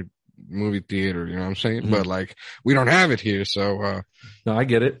on your movie theater, you know what I'm saying? But like, we don't have it here, so no, I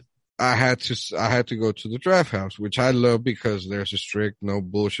get it. I had to go to the draft house, which I love because there's a strict no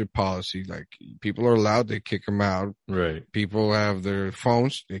bullshit policy. Like, people are allowed, they kick them out. Right. People have their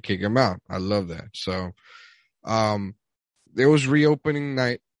phones, they kick them out. I love that. So, there was reopening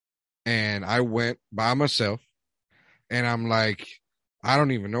night, and I went by myself, and I'm like, I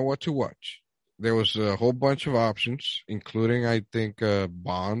don't even know what to watch. There was a whole bunch of options, including, I think,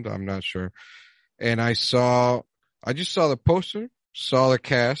 Bond. I'm not sure. And I just saw the poster, saw the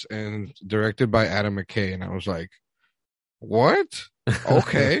cast, and directed by Adam McKay, and I was like, what?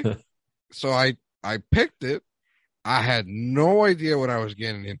 Okay. So I picked it. I had no idea what I was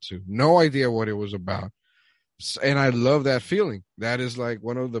getting into, no idea what it was about. And I love that feeling. That is like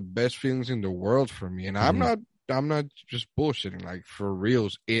one of the best feelings in the world for me. And I'm not just bullshitting. Like, for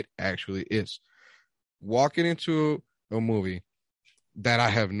reals, it actually is. Walking into a movie that I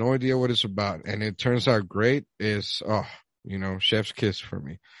have no idea what it's about, and it turns out great, is, chef's kiss for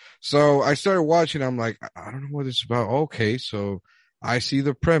me. So I started watching. I'm like, I don't know what it's about. Okay, so I see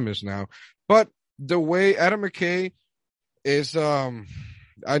the premise now. But the way Adam McKay is, I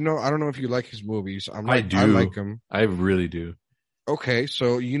don't know if you like his movies. I do. I like him. I really do. Okay,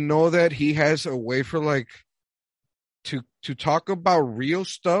 so you know that he has a way for like to talk about real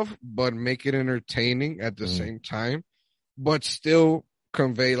stuff, but make it entertaining at the same time, but still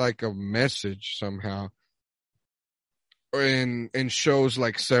convey like a message somehow. And shows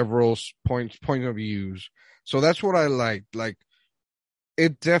like several point of views. So that's what I like. Like,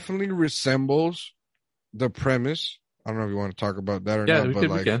 it definitely resembles the premise. I don't know if you want to talk about that or not, but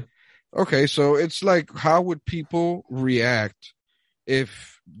we can. Okay, so it's like, how would people react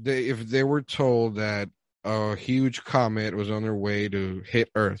if they were told that a huge comet was on their way to hit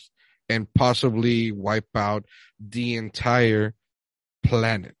Earth and possibly wipe out the entire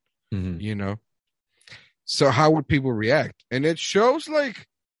planet, you know? So how would people react? And it shows like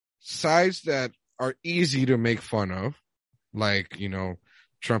sides that are easy to make fun of, like,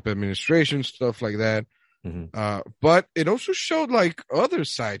 Trump administration, stuff like that. But it also showed like other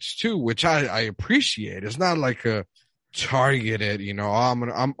sides too, which I appreciate. It's not like a targeted,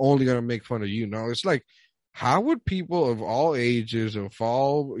 I'm only going to make fun of you. No, it's like, how would people of all ages, of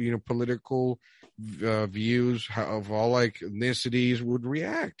all, political views, of all like ethnicities would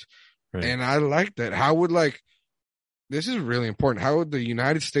react? Right. And I like that. How would this is really important. How would the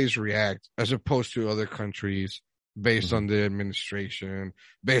United States react as opposed to other countries based on the administration,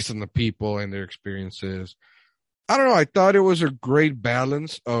 based on the people and their experiences? I don't know. I thought it was a great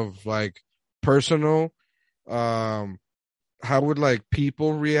balance of like personal, how would like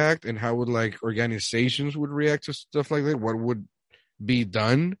people react and how would like organizations would react to stuff like that. What would be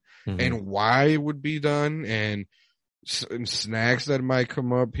done and why it would be done, and snacks that might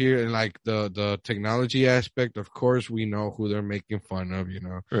come up here, and like the technology aspect. Of course, we know who they're making fun of,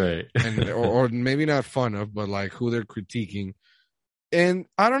 right? And or maybe not fun of, but like who they're critiquing. And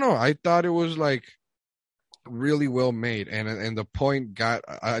I don't know. I thought it was like really well made, and the point got.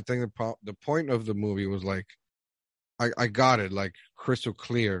 I think the point of the movie was like, I got it like crystal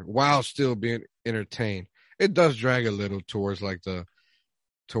clear while still being entertained. It does drag a little towards the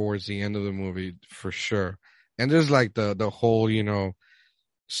end of the movie for sure. And there's like the whole,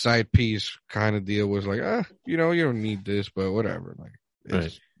 side piece kind of deal was like, you don't need this, but whatever. Like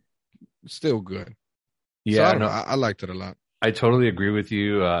it's still good. Yeah, So I liked it a lot. I totally agree with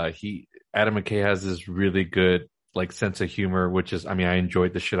you. Adam McKay has this really good like sense of humor, which is, I mean, I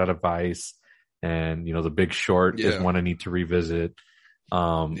enjoyed the shit out of Vice, and The Big Short is one I need to revisit.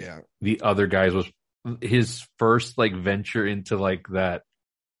 The Other Guys was his first like venture into like that,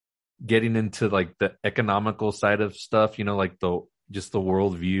 getting into like the economical side of stuff, like the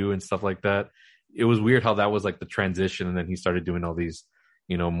world view and stuff like that. It was weird how that was like the transition, and then he started doing all these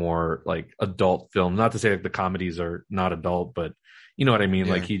more like adult films. Not to say like the comedies are not adult, but you know what I mean?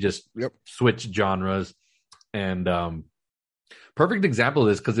 Like he just switched genres. And perfect example of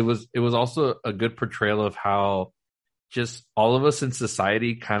this, because it was also a good portrayal of how just all of us in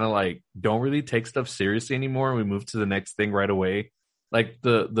society kind of like don't really take stuff seriously anymore, and we move to the next thing right away. Like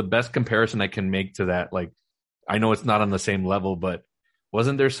the best comparison I can make to that, like I know it's not on the same level, but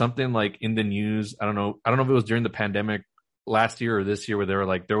wasn't there something like in the news? I don't know if it was during the pandemic last year or this year, where they were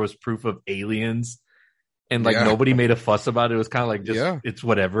like, there was proof of aliens, and like nobody made a fuss about it. It was kind of like just it's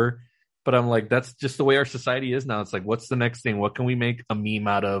whatever. But I'm like, that's just the way our society is now. It's like, what's the next thing? What can we make a meme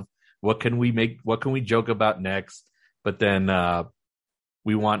out of? What can we joke about next? But then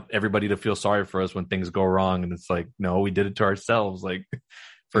we want everybody to feel sorry for us when things go wrong. And it's like, no, we did it to ourselves, like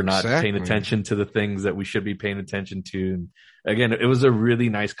for not paying attention to the things that we should be paying attention to. And again, it was a really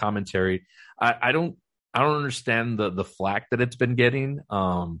nice commentary. I don't understand the flack that it's been getting.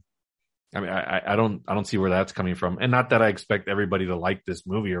 I mean, I don't see where that's coming from. And not that I expect everybody to like this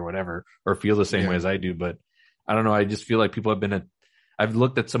movie or whatever, or feel the same way as I do, but I don't know. I just feel like people have I've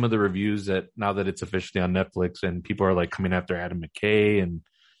looked at some of the reviews that now that it's officially on Netflix, and people are like coming after Adam McKay, and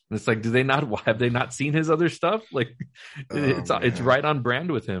it's like, have they not seen his other stuff? Like it's right on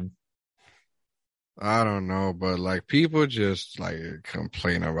brand with him. I don't know, but like people just like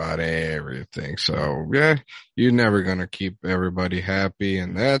complain about everything. So yeah, you're never going to keep everybody happy,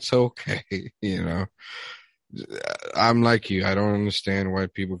 and that's okay. I'm like you. I don't understand why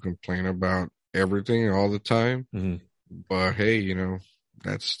people complain about everything all the time. Mm-hmm. But hey,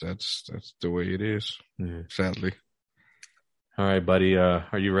 that's the way it is. Yeah. Sadly. All right, buddy.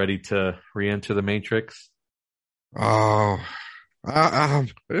 Are you ready to re-enter the Matrix? Oh,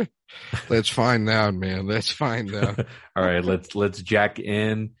 let's find out, man. Let's find out. All right, let's jack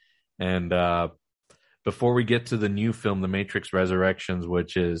in. And before we get to the new film, The Matrix Resurrections,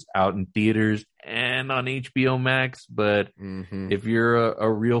 which is out in theaters and on HBO Max, but if you're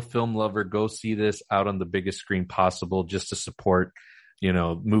a real film lover, go see this out on the biggest screen possible, just to support,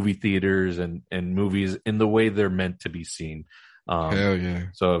 movie theaters and movies in the way they're meant to be seen. Hell yeah!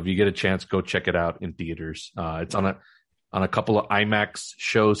 So if you get a chance, go check it out in theaters. It's on a couple of IMAX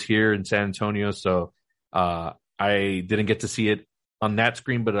shows here in San Antonio. So I didn't get to see it on that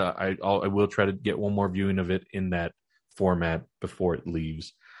screen, but I will try to get one more viewing of it in that format before it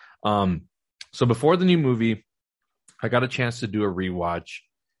leaves. So before the new movie, I got a chance to do a rewatch,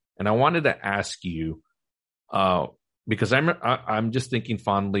 and I wanted to ask you, because I'm just thinking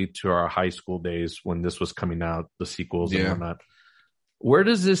fondly to our high school days when this was coming out, the sequels and whatnot. Where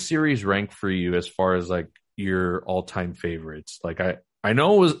does this series rank for you as far as like your all-time favorites? Like I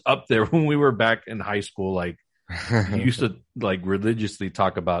know it was up there when we were back in high school. Like you used to like religiously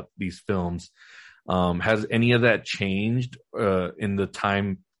talk about these films. Has any of that changed in the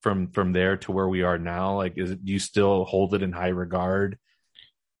time from there to where we are now? Like, do you still hold it in high regard?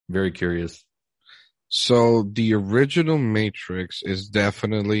 Very curious. So the original Matrix is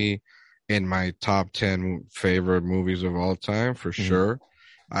definitely in my top 10 favorite movies of all time for sure.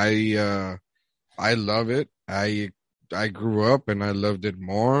 I love it. I grew up and I loved it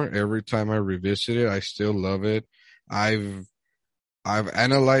more. Every time I revisit it, I still love it. I've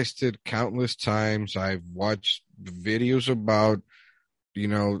analyzed it countless times. I've watched videos about,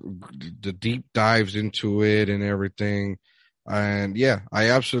 the deep dives into it and everything. And yeah,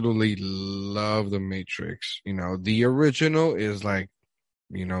 I absolutely love The Matrix. You know, the original is like,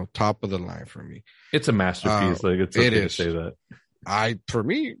 you know, top of the line for me. It's a masterpiece. Like it's okay to say that. For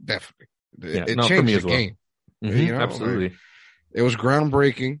me, definitely. Yeah, It no, changed for me the as well. game. Mm-hmm, You know, absolutely. like, it was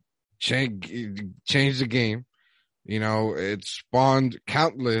groundbreaking. Changed the game. You know, it spawned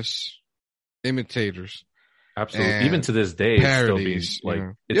countless imitators. Absolutely. Even to this day, parodies,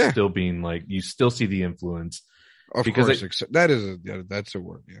 it's still being like, you still see the influence. Of course, that's a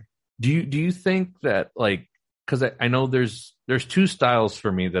word. Yeah. Do you think that, like, because I know there's two styles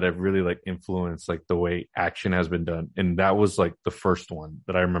for me that have really like influenced like the way action has been done, and that was like the first one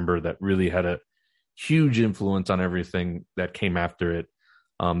that I remember that really had a huge influence on everything that came after it.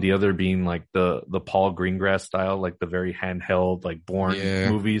 The other being like the Paul Greengrass style, like the very handheld, like Bourne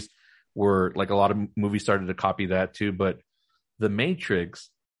movies, where like a lot of movies started to copy that too. But The Matrix,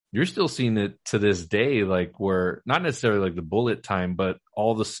 you're still seeing it to this day, like where not necessarily like the bullet time, but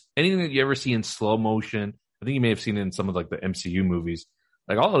all this, anything that you ever see in slow motion. I think you may have seen it in some of like the MCU movies.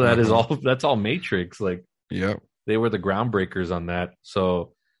 Like all of that is that's all Matrix. Like, they were the groundbreakers on that.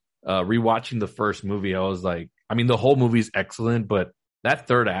 So, rewatching the first movie, I was like, I mean, the whole movie's excellent, but that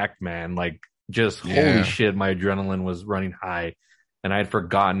third act, man, like just holy shit, my adrenaline was running high, and I had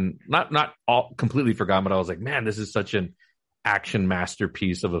forgotten, not all completely forgotten, but I was like, man, this is such an action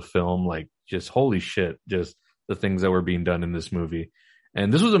masterpiece of a film. Like, just holy shit, just the things that were being done in this movie.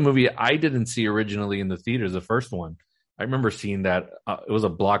 And this was a movie I didn't see originally in the theaters, the first one. I remember seeing that. It was a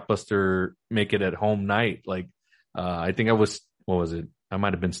blockbuster, make it at home night. Like, I think I was, what was it? I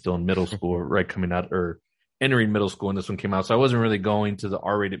might have been still in middle school, right, coming out or entering middle school when this one came out. So I wasn't really going to the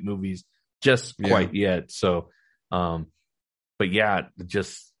R-rated movies just quite yet. So, but yeah,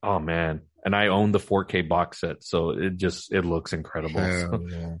 just, oh man. And I own the 4K box set. So it looks incredible.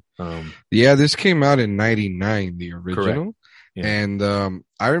 This came out in 99, the original. Correct. Yeah. And,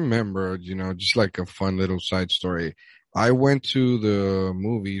 I remember, you know, just like a fun little side story. I went to the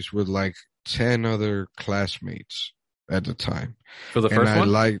movies with like 10 other classmates at the time. For the first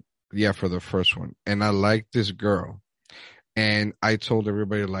one? For the first one. And I liked this girl. And I told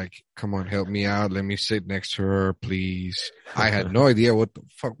everybody, like, come on, help me out. Let me sit next to her, please. I had no idea what the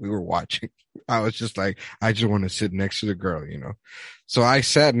fuck we were watching. I was just like, I just want to sit next to the girl, you know. So I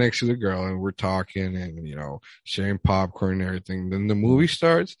sat next to the girl and we're talking and, you know, sharing popcorn and everything. Then the movie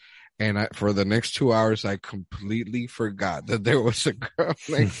starts. And for the next 2 hours, I completely forgot that there was a girl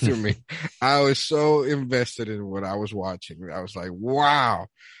next to me. I was so invested in what I was watching. I was like, wow,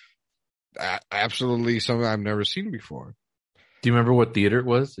 absolutely something I've never seen before. Do you remember what theater it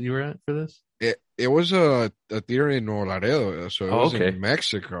was that you were at for this? It was a theater in Nuevo Laredo, so it was in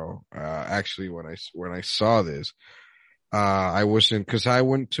Mexico. Actually, when I saw this, I was in, because I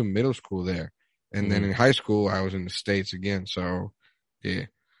went to middle school there, and then in high school I was in the States again. So yeah.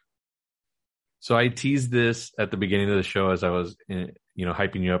 So I teased this at the beginning of the show as I was,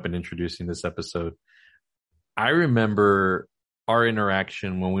 hyping you up and introducing this episode. I remember our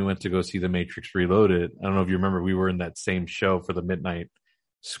interaction when we went to go see The Matrix Reloaded. I don't know if you remember, we were in that same show for the midnight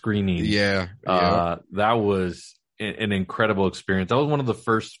screening. Yeah. That was an incredible experience. That was one of the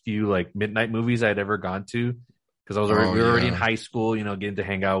first few like midnight movies I'd ever gone to, because we were already in high school, getting to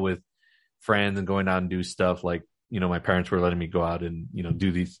hang out with friends and going out and do stuff like, my parents were letting me go out and,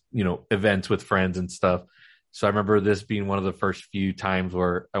 do these, events with friends and stuff. So I remember this being one of the first few times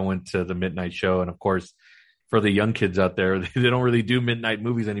where I went to the midnight show. And of course, for the young kids out there, they don't really do midnight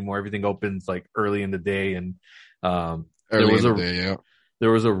movies anymore. Everything opens like early in the day. And there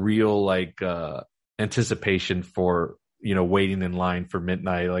was a real like anticipation for, waiting in line for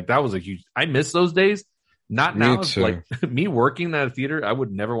midnight. Like that was I miss those days. Not now. Like me working at a theater, I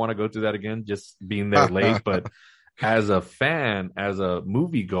would never want to go through that again, just being there late. But as a fan, as a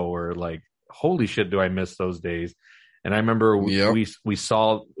moviegoer, like, holy shit, do I miss those days. And I remember we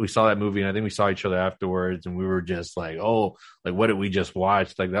saw that movie, and I think we saw each other afterwards, and we were just like, oh, like, what did we just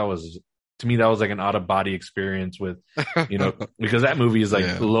watch? Like, that was, to me, that was like an out of body experience with, because that movie is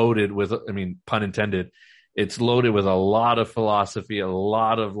like loaded with, I mean, pun intended, it's loaded with a lot of philosophy, a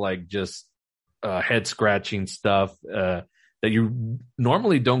lot of like just head scratching stuff that you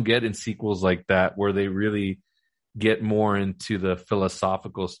normally don't get in sequels like that, where they really get more into the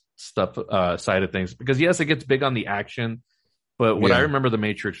philosophical stuff side of things. Because yes, it gets big on the action, but what I remember The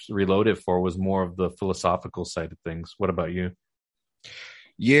Matrix Reloaded for was more of the philosophical side of things. What about you?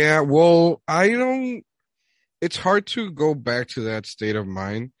 Yeah, well, it's hard to go back to that state of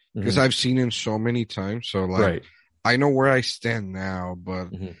mind because I've seen it so many times. So like, I know where I stand now, but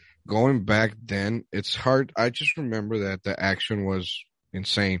going back then, it's hard. I just remember that the action was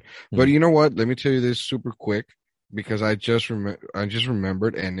insane. But you know what? Let me tell you this super quick. because I just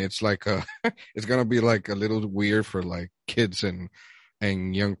remembered, and it's like it's gonna be like a little weird for like kids and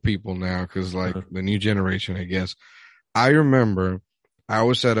young people now, because like the new generation, I guess. I remember I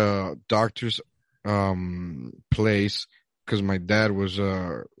was at a doctor's place because my dad was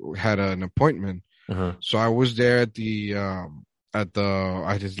had an appointment. So I was there at his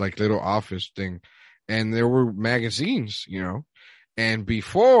like little office thing, and there were magazines, you know, and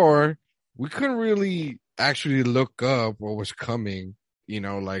before we couldn't really actually look up what was coming, you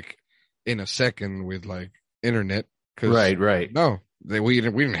know, like in a second with like internet. Right. No, we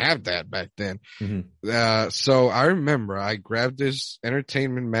didn't have that back then. So I remember I grabbed this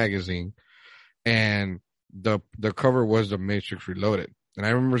entertainment magazine, and the cover was The Matrix Reloaded, and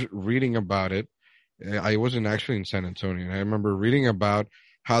I remember reading about it. I wasn't actually in San Antonio, and I remember reading about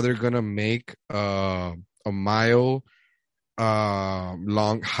how they're gonna make a mile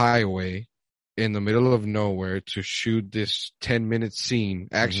long highway in the middle of nowhere to shoot this 10-minute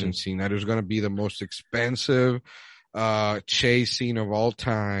action scene that was gonna be the most expensive chase scene of all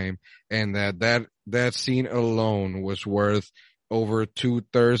time, and that scene alone was worth over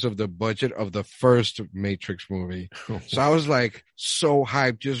 2/3 of the budget of the first Matrix movie. So I was like so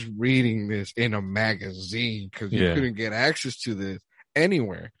hyped just reading this in a magazine, because you couldn't get access to this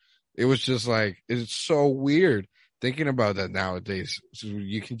anywhere. It was just like, it's so weird thinking about that nowadays. So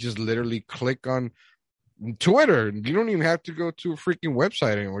you can just literally click on Twitter. You don't even have to go to a freaking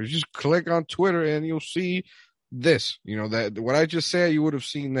website anymore. You just click on Twitter and you'll see this. You know, that what I just said, you would have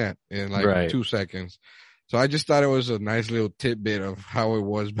seen that in like 2 seconds. So I just thought it was a nice little tidbit of how it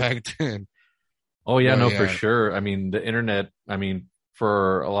was back then. Oh, yeah, for sure. I mean, the internet,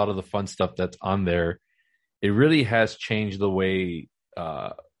 for a lot of the fun stuff that's on there, it really has changed the way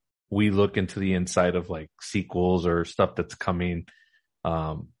we look into the inside of like sequels or stuff that's coming.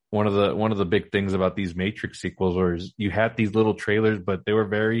 One of the big things about these Matrix sequels was you had these little trailers, but they were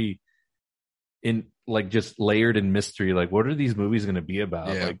very just layered in mystery. Like, what are these movies going to be about?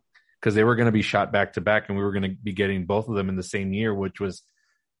 Like, because they were going to be shot back to back, and we were going to be getting both of them in the same year, which was,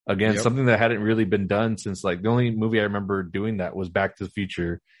 again, something that hadn't really been done since, like, the only movie I remember doing that was Back to the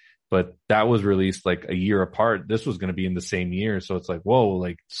Future, but that was released like a year apart. This was going to be in the same year. So it's like, whoa,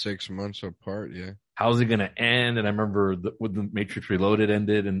 like 6 months apart. Yeah. How's it going to end? And I remember when the Matrix Reloaded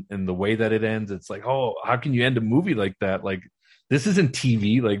ended, and the way that it ends, it's like, oh, how can you end a movie like that? Like, this isn't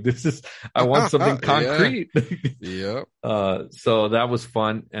TV. Like, this is, I want something concrete. So that was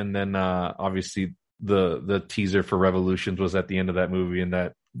fun. And then, obviously the teaser for Revolutions was at the end of that movie, and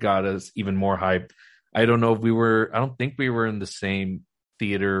that got us even more hyped. I don't think we were in the same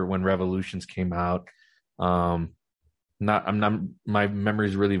theater when Revolutions came out. My memory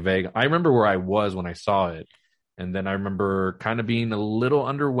is really vague. I remember where I was when I saw it. And then I remember kind of being a little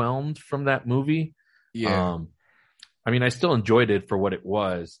underwhelmed from that movie. I still enjoyed it for what it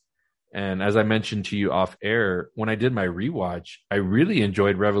was. And as I mentioned to you off air, when I did my rewatch, I really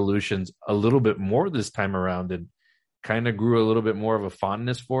enjoyed Revolutions a little bit more this time around, and kind of grew a little bit more of a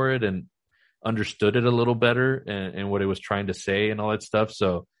fondness for it, and understood it a little better, and what it was trying to say and all that stuff.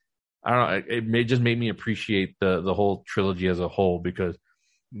 So I don't know, it just made me appreciate the whole trilogy as a whole, because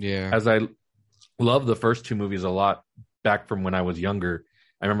as I love the first two movies a lot back from when I was younger,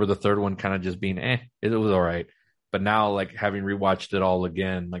 I remember the third one kind of just being it was all right. But now, like, having rewatched it all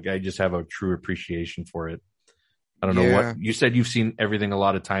again, like, I just have a true appreciation for it. I don't know what you said. You've seen everything a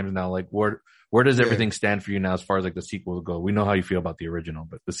lot of times now. Like, where does everything stand for you now as far as like the sequels go? We know how you feel about the original,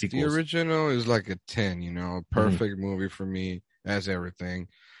 but the sequels. The original is like a 10. You know, a perfect movie for me as everything.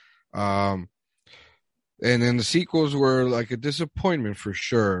 And then the sequels were like a disappointment for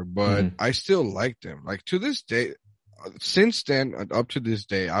sure, but I still liked them. Like, to this day, since then, up to this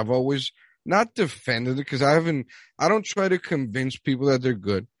day, I've always not defended it, because I don't try to convince people that they're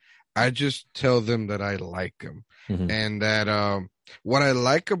good. I just tell them that I like them, and that what I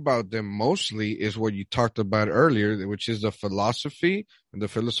like about them mostly is what you talked about earlier, which is the philosophy and the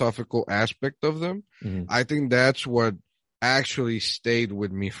philosophical aspect of them. I think that's what actually stayed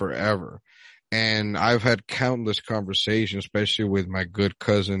with me forever. And I've had countless conversations, especially with my good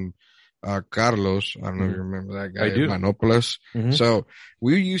cousin, Carlos. I don't know if you remember that guy. I do. Manopoulos. So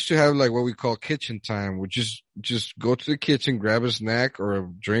we used to have like what we call kitchen time. We just go to the kitchen, grab a snack or a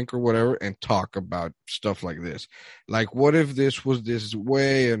drink or whatever, and talk about stuff like this. Like, what if this was this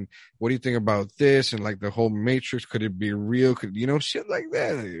way? And what do you think about this? And like the whole Matrix, could it be real? Could, shit like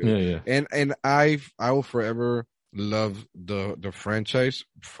that. And I will forever love the franchise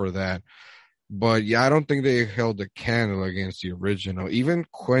for that. But I don't think they held a candle against the original. Even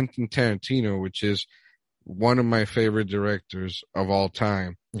Quentin Tarantino, which is one of my favorite directors of all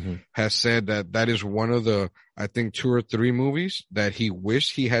time, has said that is one of the, I think, 2 or 3 movies that he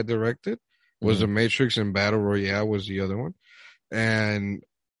wished he had directed. Was The Matrix and Battle Royale was the other one. And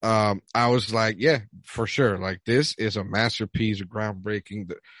I was like, yeah, for sure. Like, this is a masterpiece, groundbreaking.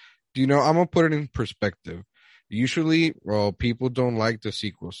 Do you know, I'm going to put it in perspective. Usually, well, people don't like the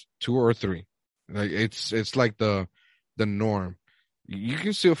sequels, 2 or 3. Like, it's like the norm. You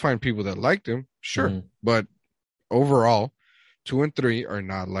can still find people that like them, sure. But overall, 2 and 3 are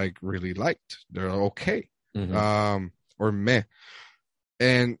not like really liked. They're okay. Or meh.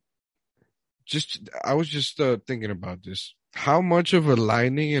 And I was just thinking about this. How much of a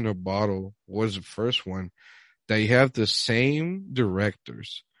lightning in a bottle was the first one, that you have the same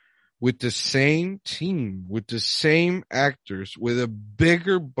directors with the same team, with the same actors, with a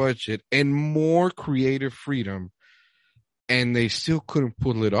bigger budget and more creative freedom, and they still couldn't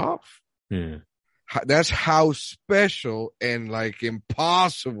pull it off? Yeah. That's how special and like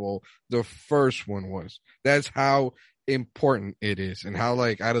impossible the first one was. That's how important it is, and how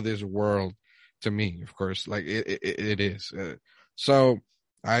like out of this world to me, of course, like it is. So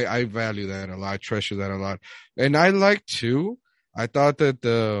I value that a lot. I treasure that a lot. And I like too, I thought that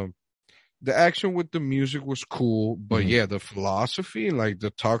the action with the music was cool, but yeah, the philosophy, like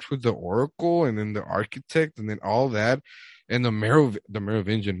the talks with the Oracle and then the architect and then all that, and the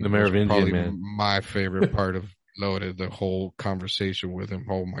Merovingian, probably man, my favorite part of Loaded, the whole conversation with him.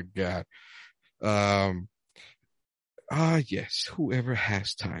 Oh my God. Yes, whoever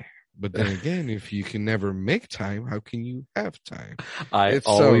has time. But then again, if you can never make time, how can you have time? I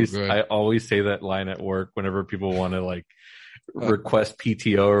always say that line at work whenever people want to like request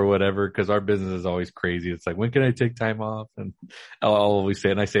PTO or whatever, because our business is always crazy. It's like, when can I take time off? And I'll always say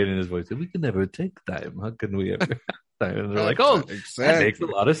it, and I say it in his voice, we can never take time. How can we ever have time? And they're like, oh, exactly. That makes a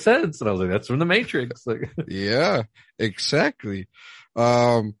lot of sense. And I was like, that's from the Matrix. Like, yeah, exactly.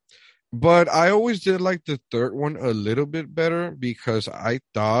 But I always did like the third one a little bit better, because I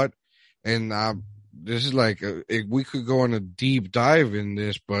thought, and this is like, we could go on a deep dive in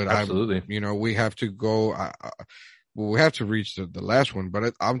this, but absolutely, we have to go, we have to reach the last one,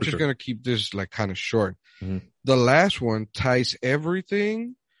 but I'm just going to keep this like kind of short. The last one ties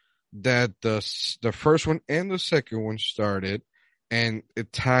everything that the first one and the second one started, and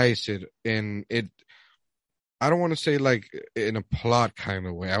it ties it, and I don't want to say like in a plot kind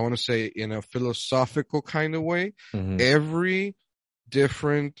of way. I want to say in a philosophical kind of way. Every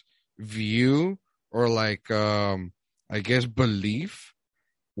different view or like, I guess belief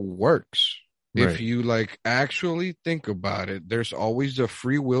works. Right. If you like actually think about it, there's always the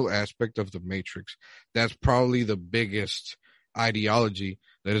free will aspect of the Matrix. That's probably the biggest ideology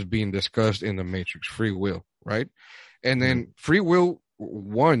that is being discussed in the Matrix, free will, right? And then free will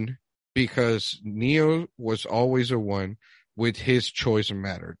won because Neo was always a one with his choice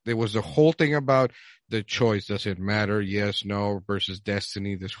mattered. There was the whole thing about the choice. Does it matter? Yes, no, versus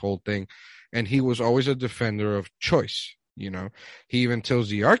destiny, this whole thing. And he was always a defender of choice. He even tells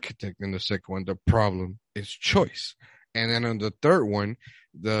the architect in the second one, the problem is choice. And then on the third one,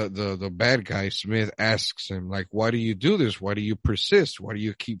 the bad guy, Smith, asks him, like, why do you do this? Why do you persist? Why do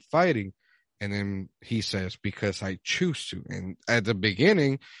you keep fighting? And then he says, because I choose to. And at the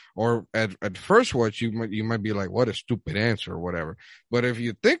beginning, or at first watch, you might be like, what a stupid answer or whatever. But if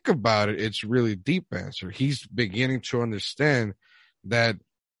you think about it, it's really deep answer. He's beginning to understand that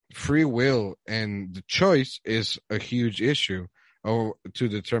free will and the choice is a huge issue to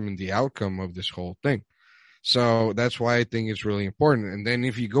determine the outcome of this whole thing. So that's why I think it's really important. And then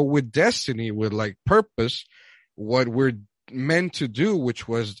if you go with destiny, with like purpose, what we're meant to do, which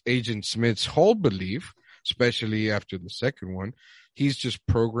was Agent Smith's whole belief, especially after the second one, he's just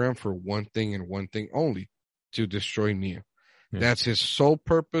programmed for one thing and one thing only, to destroy Neo. That's his sole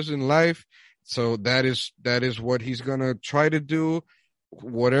purpose in life. So that is what he's gonna try to do,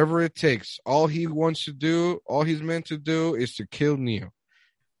 whatever it takes. All he wants to do, all he's meant to do, is to kill Neo.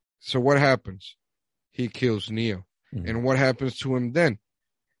 So what happens? He kills Neo. And what happens to him then?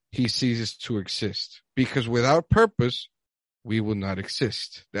 He ceases to exist, because without purpose, we will not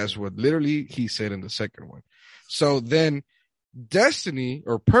exist. That's what literally he said in the second one. So then destiny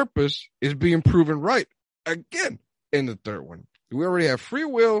or purpose is being proven right again in the third one. We already have free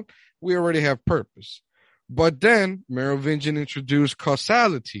will. We already have purpose. But then Merovingian introduced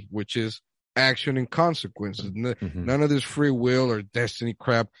causality, which is action and consequences. None of this free will or destiny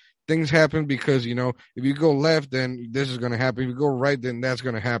crap. Things happen because, if you go left, then this is going to happen. If you go right, then that's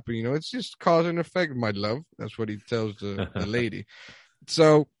going to happen. It's just cause and effect, my love. That's what he tells the lady.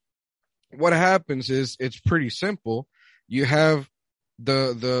 So what happens is, it's pretty simple. You have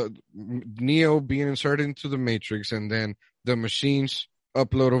the Neo being inserted into the Matrix, and then the machines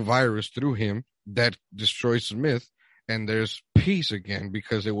upload a virus through him that destroys Smith, and there's peace again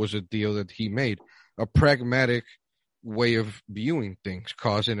because it was a deal that he made, a pragmatic way of viewing things,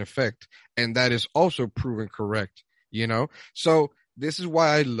 cause and effect, and that is also proven correct, you know. So this is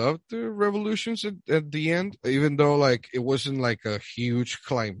why I loved the Revolutions at the end, even though like it wasn't like a huge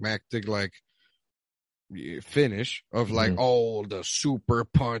climactic like finish of like, oh, the super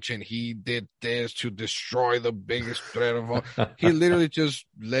punch and he did this to destroy the biggest threat of all. He literally just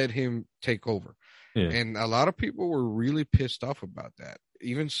let him take over. Yeah. And a lot of people were really pissed off about that.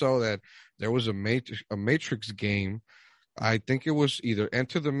 Even so that there was a Matrix game. I think it was either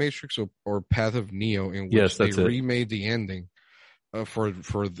Enter the Matrix or Path of Neo, in which they remade the ending for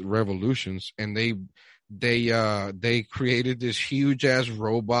the Revolutions, and they created this huge ass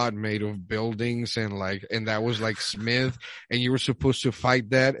robot made of buildings and that was like Smith, and you were supposed to fight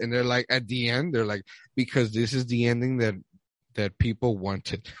that, and they're like at the end they're like, because this is the ending that people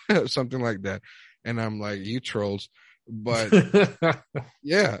wanted, something like that. And I'm like, you trolls. But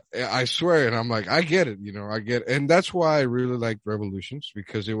yeah, I swear. And I'm like, I get it, you know, I get it. And that's why I really liked Revolutions,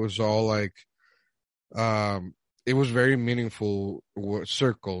 because it was all like, it was very meaningful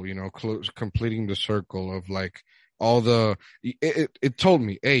circle, you know, completing the circle of like all it told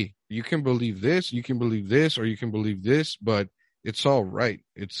me, hey, you can believe this, or you can believe this, but it's all right.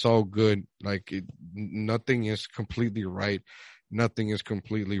 It's all good. Like nothing is completely right. Nothing is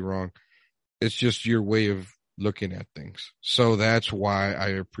completely wrong. It's just your way of looking at things. So that's why I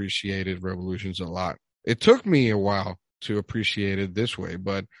appreciated Revolutions a lot. It took me a while to appreciate it this way,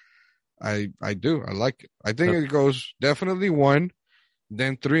 but I do. I like it. I think it goes definitely 1,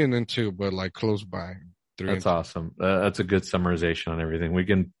 then 3, and then 2, but like close by 3. That's awesome. That's a good summarization on everything. We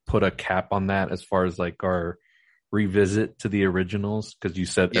can put a cap on that as far as like our revisit to the originals, because you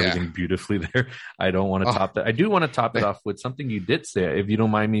said everything beautifully there. I don't want to top that. I do want to top it off with something you did say, if you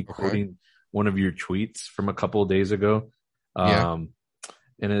don't mind me quoting one of your tweets from a couple of days ago. And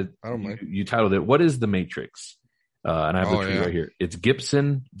you titled it, "What is the Matrix?" And I have the tweet right here. It's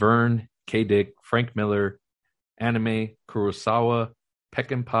Gibson, Verne, K. Dick, Frank Miller, Anime, Kurosawa,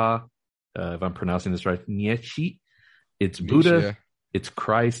 Peckinpah, if I'm pronouncing this right, Nietzsche. It's Buddha, it's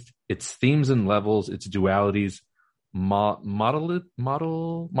Christ, it's themes and levels, it's dualities, modalities,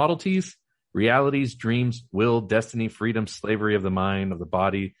 realities, dreams, will, destiny, freedom, slavery of the mind, of the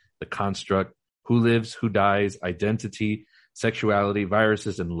body, the construct, who lives, who dies, identity, sexuality,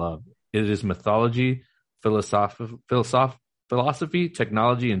 viruses, and love. It is mythology, philosophy,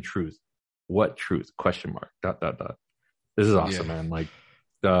 technology, and truth. What truth? ? This is awesome, man. Like,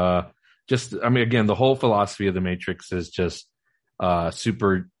 again, the whole philosophy of the Matrix is just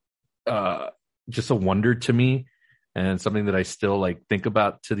super, just a wonder to me, and something that I still like think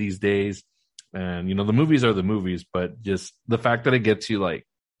about to these days. And you know, the movies are the movies, but just the fact that it gets you like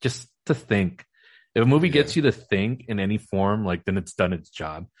just to think. If a movie gets you to think in any form, like, then it's done its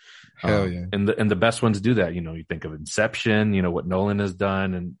job. Hell yeah. And the best ones do that. You know, you think of Inception, you know, what Nolan has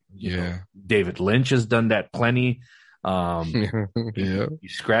done, and you know, David Lynch has done that plenty. You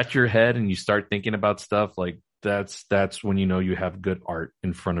scratch your head and you start thinking about stuff like that's when you know you have good art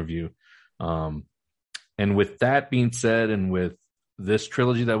in front of you. And with that being said, and with this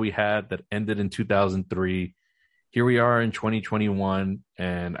trilogy that we had that ended in 2003, here we are in 2021,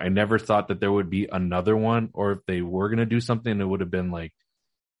 and I never thought that there would be another one, or if they were going to do something, it would have been like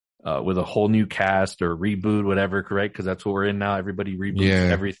with a whole new cast or reboot, whatever, correct? Because that's what we're in now. Everybody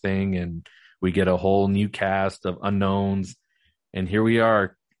reboots everything, and we get a whole new cast of unknowns. And here we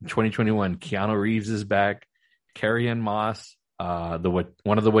are, 2021. Keanu Reeves is back. Carrie-Anne Moss, one of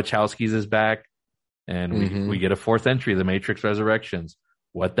the Wachowskis is back, and we get a fourth entry, The Matrix Resurrections.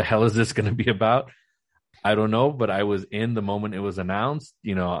 What the hell is this going to be about? I don't know, but I was in the moment it was announced.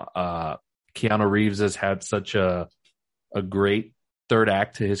 You know, Keanu Reeves has had such a great third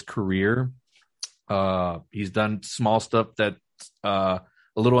act to his career. He's done small stuff that's a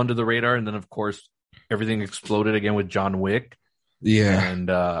little under the radar, and then of course everything exploded again with John Wick. Yeah, and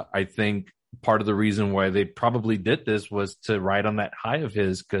I think part of the reason why they probably did this was to ride on that high of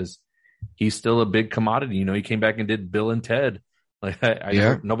his, because he's still a big commodity. You know, he came back and did Bill and Ted. Like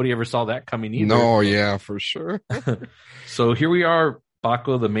nobody ever saw that coming either. No, yeah, for sure. So here we are,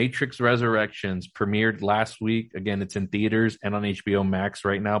 Baco, The Matrix Resurrections premiered last week. Again, it's in theaters and on HBO Max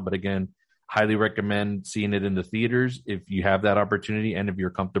right now. But again, highly recommend seeing it in the theaters if you have that opportunity, and if you're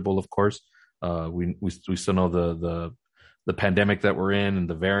comfortable, of course. We still know the pandemic that we're in and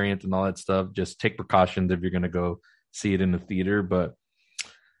the variant and all that stuff. Just take precautions if you're going to go see it in the theater. But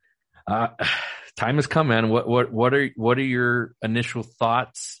time has come, man. What are your initial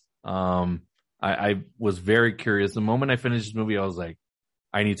thoughts? I was very curious. The moment I finished this movie, I was like,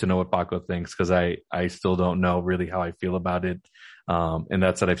 I need to know what Paco thinks, because I still don't know really how I feel about it. And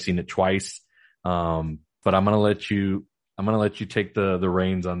that's that I've seen it twice. But I'm gonna let you take the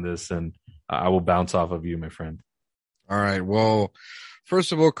reins on this, and I will bounce off of you, my friend. All right. Well,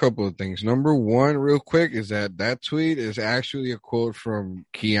 first of all, a couple of things. Number one, real quick, is that tweet is actually a quote from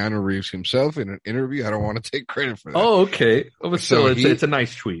Keanu Reeves himself in an interview. I don't want to take credit for that. Oh, okay. But still, it's a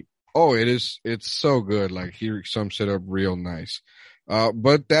nice tweet. Oh, it is. It's so good. Like, he sums it up real nice.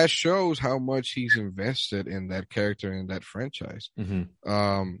 But that shows how much he's invested in that character and that franchise.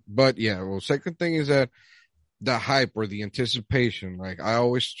 Mm-hmm. But yeah, well, second thing is that the hype or the anticipation. Like, I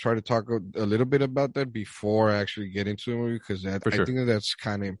always try to talk a little bit about that before I actually get into the movie, because I think that's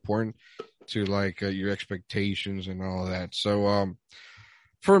kind of important to like your expectations and all that. So,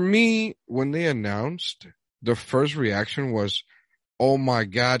 for me, when they announced, the first reaction was, "Oh my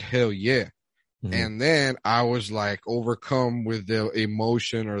God, hell yeah!" Mm-hmm. And then I was like overcome with the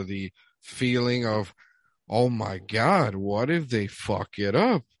emotion or the feeling of, "Oh my God, what if they fuck it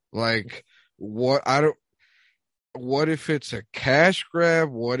up? Like, what if it's a cash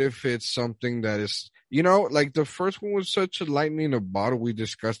grab? What if it's something that is, like the first one was such a lightning in a bottle. We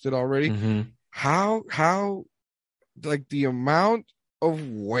discussed it already. Mm-hmm. How, like, the amount of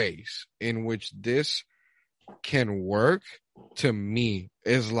ways in which this can work, to me,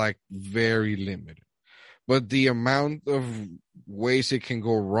 is like very limited. But the amount of ways it can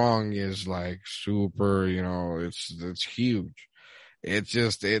go wrong is like super, it's huge. It's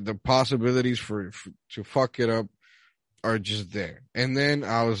just the possibilities to fuck it up are just there. And then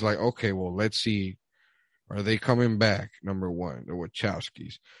I was like, okay, well, let's see. Are they coming back? Number one, the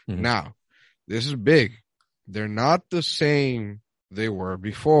Wachowskis. Mm-hmm. Now, this is big. They're not the same they were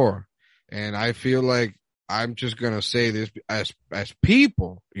before. And I feel like I'm just going to say this as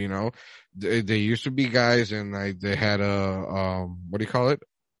people, they used to be guys, and they had a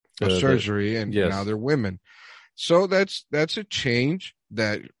surgery, and now they're women. So that's a change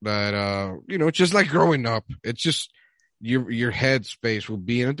that just like growing up, it's just your head space will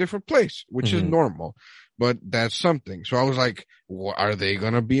be in a different place, which is normal, but that's something. So I was like, are they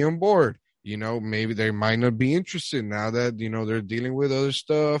going to be on board? Maybe they might not be interested now that, they're dealing with other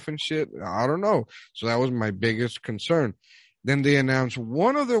stuff and shit. I don't know. So that was my biggest concern. Then they announced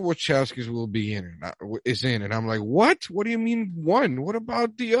one of the Wachowskis will be is in it. I'm like, what? What do you mean one? What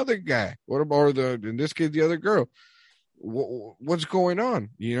about the other guy? What about in this case, the other girl? What's going on?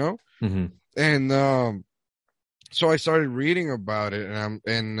 Mm-hmm. And, so I started reading about it,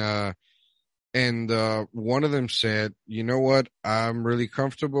 and one of them said, "You know what? I'm really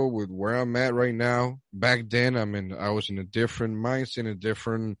comfortable with where I'm at right now. Back then, I was in a different mindset, a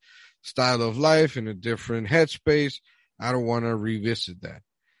different style of life, in a different headspace. I don't want to revisit that."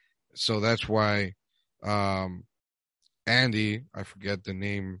 So that's why, Andy, I forget the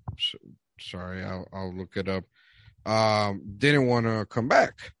name. Sorry, I'll look it up. Didn't want to come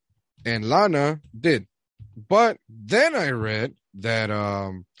back, and Lana did. But then I read that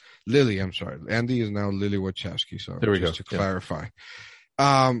Lily, I'm sorry, Andy is now Lily Wachowski. So there we go. To clarify,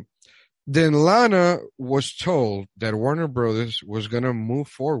 then Lana was told that Warner Brothers was going to move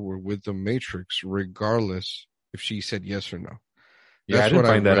forward with The Matrix, regardless if she said yes or no. Yeah, I didn't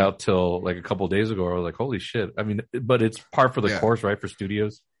find that out till like a couple of days ago. I was like, holy shit. I mean, but it's par for the course, right? For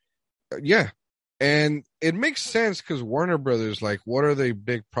studios. Yeah. And it makes sense because Warner Brothers, like, what are their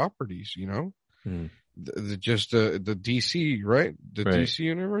big properties, Just the DC, right? The DC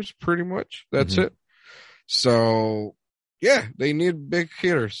universe, pretty much. That's it. So, yeah, they need big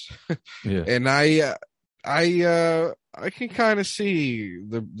hitters. Yeah. And I can kind of see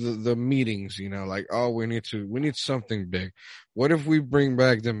the meetings, like, oh, we need something big. What if we bring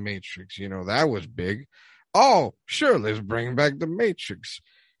back The Matrix? That was big. Oh, sure, let's bring back The Matrix.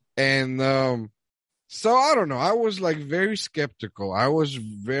 And so I don't know. I was like very skeptical. I was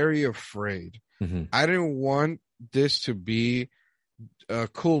very afraid. Mm-hmm. I didn't want this to be a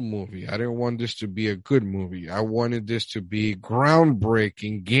cool movie. I didn't want this to be a good movie. I wanted this to be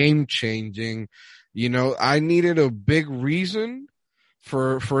groundbreaking, game-changing. I needed a big reason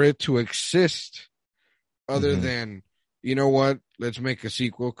for it to exist other than, you know what, let's make a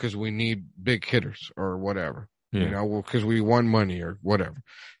sequel because we need big hitters or whatever, because we won money or whatever.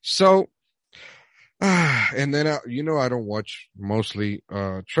 So, and then, I don't watch mostly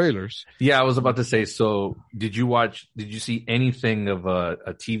trailers. Yeah, I was about to say, so did you see anything of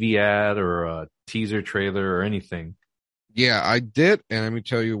a TV ad or a teaser trailer or anything? Yeah, I did. And let me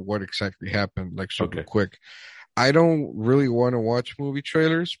tell you what exactly happened, like super quick. I don't really want to watch movie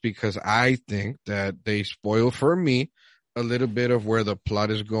trailers because I think that they spoil for me a little bit of where the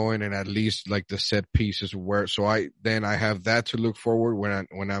plot is going and at least like the set pieces where, so I have that to look forward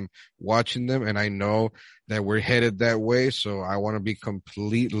when I'm watching them, and I know that we're headed that way. So I want to be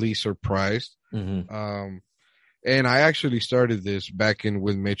completely surprised. Mm-hmm. And I actually started this back in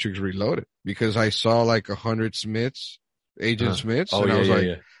with Matrix Reloaded because I saw like 100 Agent Smiths, and I was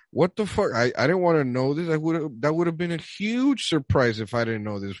like, what the fuck? I didn't want to know this. That would have been a huge surprise if I didn't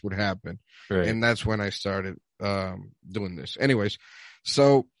know this would happen. Right. And that's when I started doing this. Anyways,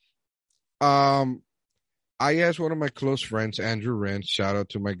 so I asked one of my close friends, Andrew Wren, shout out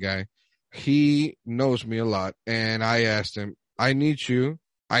to my guy. He knows me a lot, and I asked him, I need you.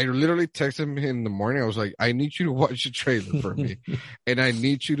 I literally texted him in the morning. I was like, I need you to watch the trailer for me, and I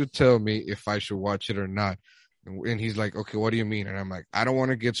need you to tell me if I should watch it or not. And he's like, okay, what do you mean? And I'm like, I don't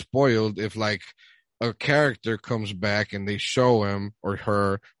want to get spoiled if like a character comes back and they show him or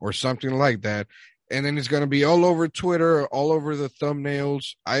her or something like that. And then it's going to be all over Twitter, all over the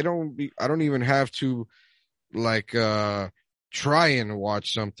thumbnails. I don't even have to like, try and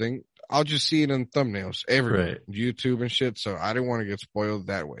watch something. I'll just see it in thumbnails everywhere, right. YouTube and shit. So I didn't want to get spoiled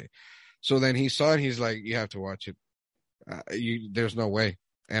that way. So then he saw it. He's like, you have to watch it. There's no way.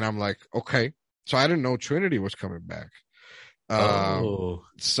 And I'm like, okay. So I didn't know Trinity was coming back.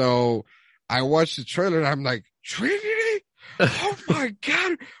 So I watched the trailer and I'm like, Trinity? Oh my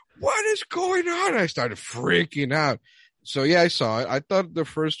God, what is going on? I started freaking out. So yeah, I saw it. I thought the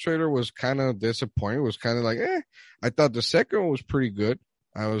first trailer was kind of disappointing. It was kind of like, I thought the second one was pretty good.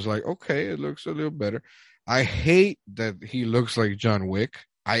 I was like, okay, it looks a little better. I hate that he looks like John Wick.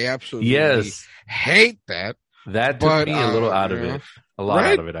 I absolutely hate that. That took me a little out of it. A lot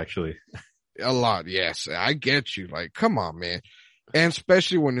out of it, actually. A lot, yes. I get you. Like, come on, man. And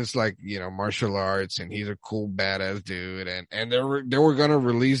especially when it's like, martial arts and he's a cool badass dude. And they were gonna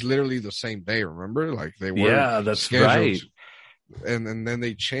release literally the same day, remember? Like they were. Yeah, that's scheduled. Right. And then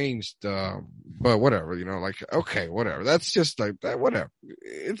they changed, but whatever, like, okay, whatever. That's just like that, whatever.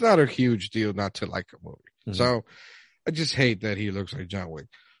 It's not a huge deal not to like a movie. Mm-hmm. So I just hate that he looks like John Wick.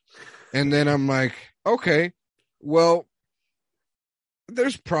 And then I'm like, okay, well,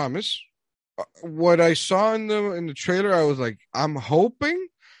 there's promise. What I saw in the trailer, I was like, I'm hoping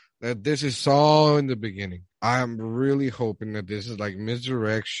that this is all in the beginning. I'm really hoping that this is like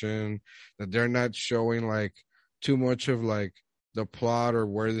misdirection, that they're not showing like too much of like the plot or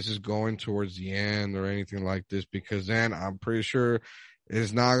where this is going towards the end or anything like this, because then I'm pretty sure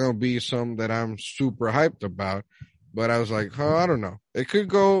it's not going to be something that I'm super hyped about. But I was like, I don't know. It could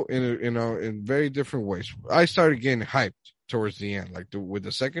go in very different ways. I started getting hyped towards the end, like with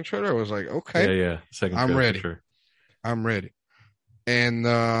the second trailer. I was like, okay, second I'm ready. Sure. I'm ready. And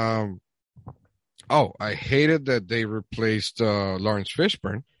I hated that they replaced Lawrence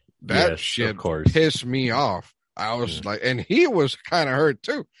Fishburne. That shit pissed me off. I was like, and he was kind of hurt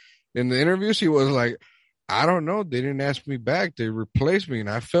too. In the interviews, he was like, I don't know. They didn't ask me back. They replaced me. And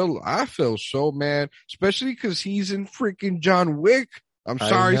I felt so mad, especially because he's in freaking John Wick. I'm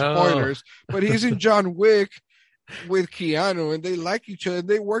sorry, spoilers, but he's in John Wick with Keanu and they like each other.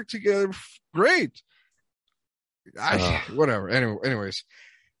 They work together. Great. Whatever. Anyways.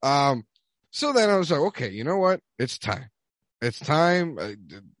 So then I was like, okay, you know what? It's time.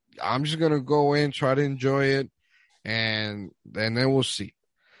 I'm just going to go in, try to enjoy it. And then we'll see.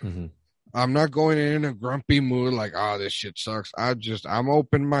 Mm-hmm. I'm not going in a grumpy mood like, this shit sucks. I'm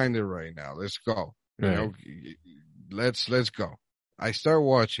open-minded right now. Let's go. Right. Let's go. I start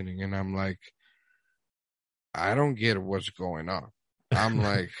watching it and I'm like, I don't get what's going on. I'm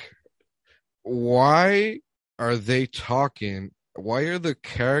like, why are they talking? Why are the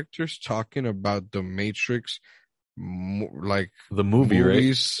characters talking about the Matrix, like the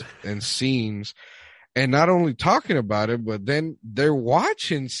movies, right? And scenes? And not only talking about it, but then they're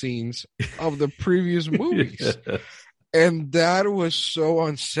watching scenes of the previous movies. Yes. And that was so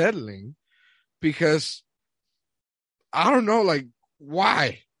unsettling because I don't know, like,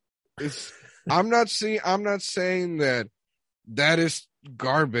 why? I'm not saying that is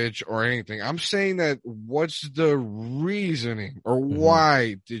garbage or anything. I'm saying that what's the reasoning or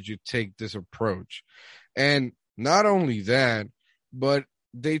why did you take this approach? And not only that, but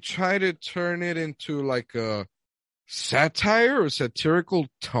they try to turn it into like a satire or satirical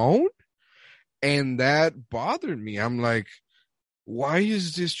tone. And that bothered me. I'm like, why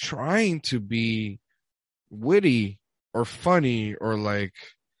is this trying to be witty or funny or like,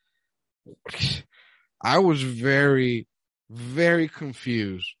 I was very, very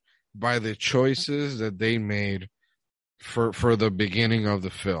confused by the choices that they made for the beginning of the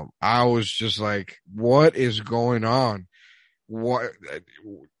film. I was just like, what is going on? What,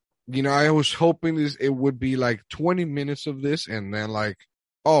 I was hoping it would be like 20 minutes of this and then like,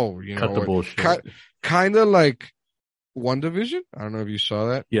 cut the bullshit. Kind of like WandaVision. I don't know if you saw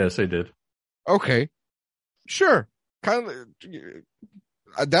that. Yes, I did. Okay. Sure. Kind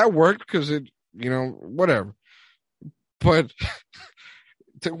of that worked because it, whatever. But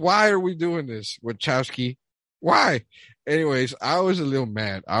why are we doing this, Wachowski? Why? Anyways, I was a little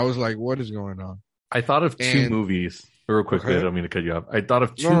mad. I was like, what is going on? I thought of two movies real quickly. I don't mean to cut you off. I thought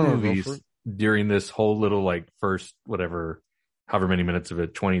of two movies during this whole little like first, whatever, however many minutes of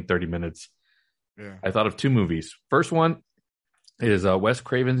it, 20, 30 minutes. Yeah. I thought of two movies. First one is Wes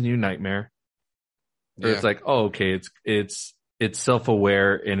Craven's New Nightmare. Where it's like, oh, okay, it's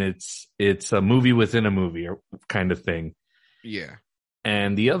self-aware and it's a movie within a movie or kind of thing. Yeah.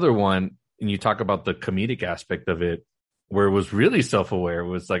 And the other one, and you talk about the comedic aspect of it, where it was really self-aware,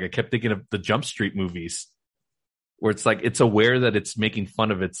 was like I kept thinking of the Jump Street movies, where it's like it's aware that it's making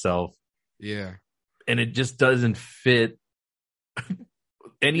fun of itself. Yeah. And it just doesn't fit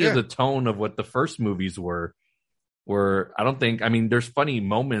any of the tone of what the first movies were. Where I don't think, I mean, there's funny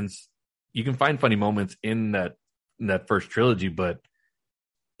moments. You can find funny moments in that first trilogy, but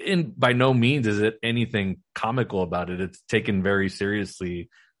by no means is it anything comical about it. It's taken very seriously,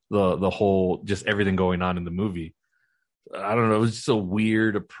 the whole, just everything going on in the movie. I don't know. It was just a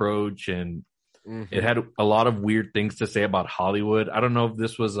weird approach, and it had a lot of weird things to say about Hollywood. I don't know if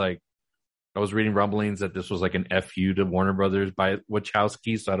this was like, I was reading rumblings that this was like an FU to Warner Brothers by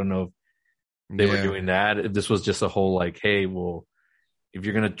Wachowski. So I don't know if they were doing that. If this was just a whole like, hey, well, if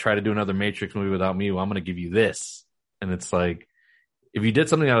you're going to try to do another Matrix movie without me, well, I'm going to give you this. And it's like, if you did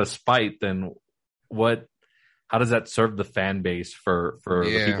something out of spite, then how does that serve the fan base for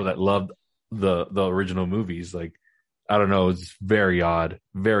the people that loved the original movies? Like, I don't know. It's very odd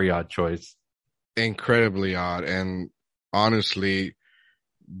choice. Incredibly odd. And honestly,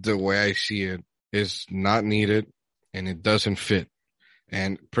 the way I see it is not needed and it doesn't fit.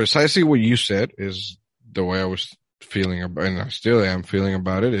 And precisely what you said is the way I was feeling about, and I still am feeling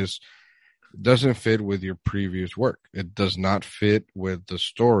about it, is it doesn't fit with your previous work. It does not fit with the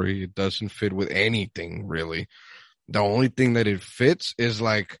story. It doesn't fit with anything, really. The only thing that it fits is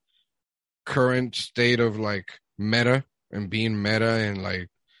like current state of like meta and being meta and like,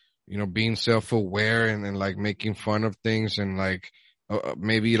 being self-aware and like making fun of things and like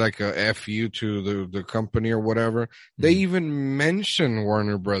maybe like a FU to the company or whatever. They even mention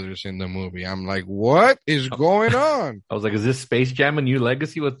Warner Brothers in the movie. I'm like, what is going on? I was like, is this Space Jam a new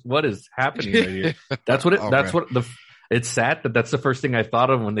legacy? What is happening right here? That's what it's sad that that's the first thing I thought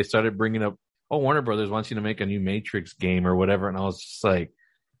of when they started bringing up, oh, Warner Brothers wants you to make a new Matrix game or whatever. And I was just like,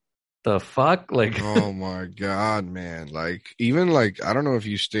 the fuck? Like, oh my God, man. Like, even like, I don't know if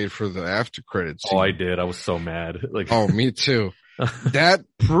you stayed for the after credits scene. Oh, I did. I was so mad. Like, oh, me too. That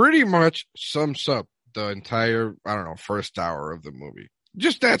pretty much sums up the entire, I don't know, first hour of the movie.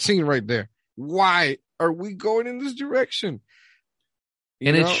 Just that scene right there. Why are we going in this direction?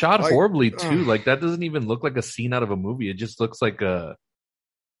 It's shot like, horribly too. Like, that doesn't even look like a scene out of a movie. It just looks like a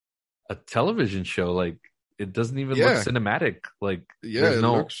television show. Like, it doesn't even look cinematic. Like, there's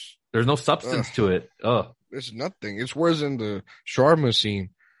no substance to it. There's nothing. It's worse than the shawarma scene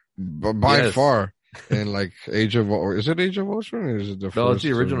by far. And like is it Age of Ultron or is it the first? No, it's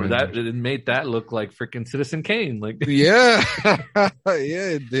the original. That it made that look like freaking Citizen Kane. Like, yeah,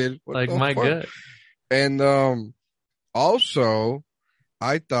 it did. What like, my God. And also,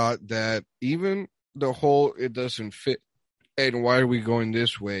 I thought that even the whole it doesn't fit, and why are we going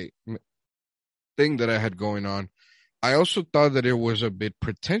this way thing that I had going on, I also thought that it was a bit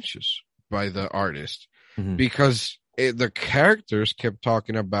pretentious by the artist because the characters kept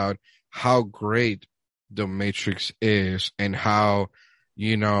talking about how great the Matrix is and how,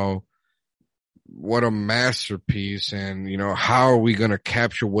 what a masterpiece and, how are we going to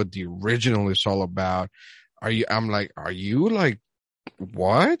capture what the original is all about? I'm like, are you like,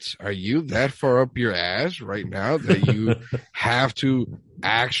 what? Are you that far up your ass right now that you have to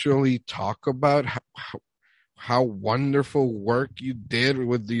actually talk about how wonderful work you did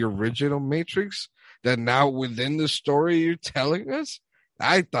with the original Matrix that now within the story you're telling us?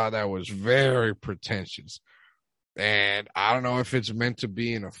 I thought that was very pretentious. And I don't know if it's meant to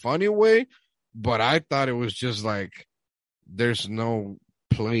be in a funny way, but I thought it was just like, there's no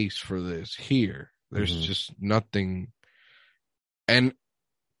place for this here. There's just nothing. And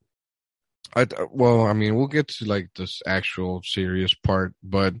we'll get to like this actual serious part,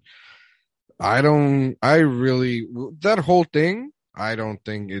 but that whole thing I don't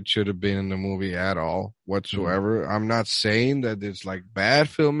think it should have been in the movie at all whatsoever. I'm not saying that it's like bad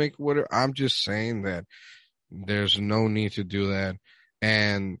filmmaking, whatever. I'm just saying that there's no need to do that.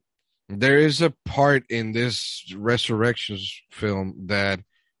 And there is a part in this Resurrections film that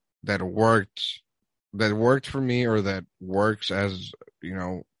worked for me, or that works as, you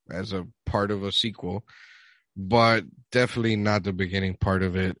know, as a part of a sequel, but definitely not the beginning part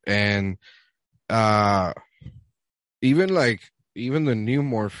of it. And even the new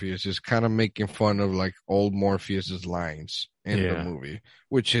Morpheus is kind of making fun of like old Morpheus's lines in the movie,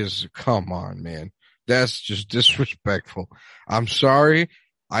 which is, come on, man. That's just disrespectful. I'm sorry.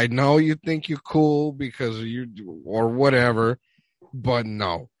 I know you think you're cool because or whatever, but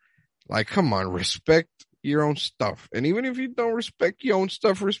no. Like, come on, respect your own stuff. And even if you don't respect your own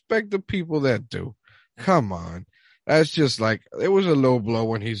stuff, respect the people that do. Come on. That's just like, it was a low blow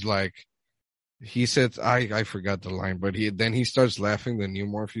when he's like, he said, I forgot the line, but he starts laughing. The new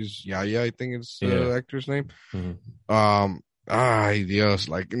Morpheus, Yaya, I think it's the actor's name. Mm-hmm. Dios,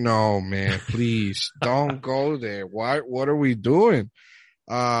 like, no, man, please don't go there. What are we doing?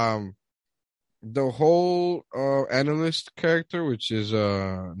 The whole analyst character, which is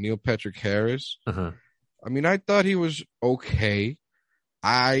Neil Patrick Harris. Uh-huh. I mean, I thought he was okay.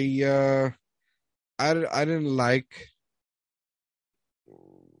 I didn't like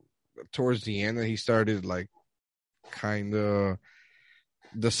towards the end that he started like kind of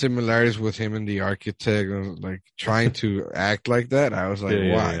the similarities with him and the architect, like trying to act like that. I was like,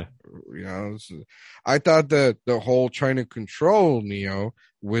 why? You know, I thought that the whole trying to control Neo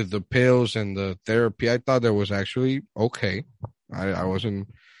with the pills and the therapy, I thought that was actually okay. I wasn't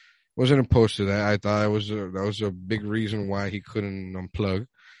opposed to that. I thought that was a big reason why he couldn't unplug,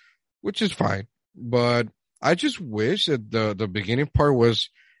 which is fine. But I just wish that the beginning part was,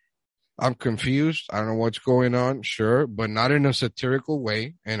 I'm confused. I don't know what's going on. Sure. But not in a satirical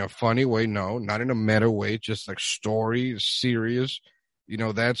way, in a funny way. No, not in a meta way. Just like story, serious. You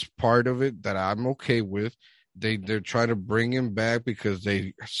know, that's part of it that I'm okay with. They're trying to bring him back because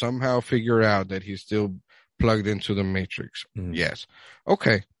they somehow figure out that he's still plugged into the Matrix. Mm. Yes.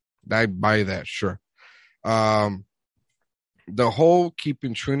 Okay. I buy that. Sure. The whole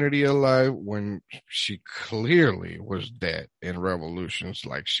keeping Trinity alive when she clearly was dead in Revolutions,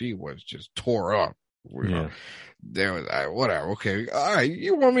 like she was just tore up. You know? There was whatever. Okay, all right.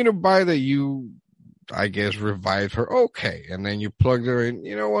 You want me to buy that? You, I guess, revived her. Okay, and then you plugged her in.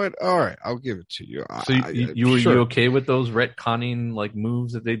 You know what? All right, I'll give it to you. So you were you okay with those retconning like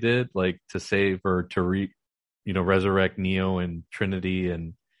moves that they did, like to save or to resurrect Neo and Trinity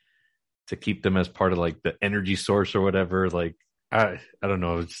and to keep them as part of like the energy source or whatever? Like, I don't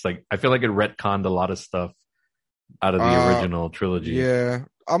know. It's just like, I feel like it retconned a lot of stuff out of the original trilogy. Yeah.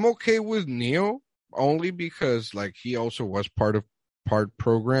 I'm okay with Neo only because like he also was part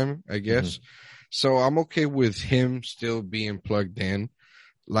program, I guess. Mm-hmm. So I'm okay with him still being plugged in.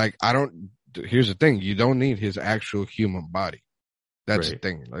 Like, here's the thing. You don't need his actual human body. That's the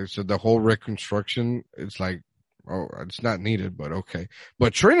thing. Like, so the whole reconstruction, it's like, oh, it's not needed, but okay.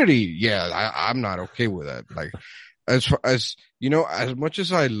 But Trinity, yeah, I'm not okay with that. Like, as far as, you know, as much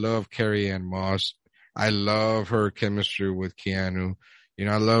as I love Carrie-Anne Moss, I love her chemistry with Keanu. You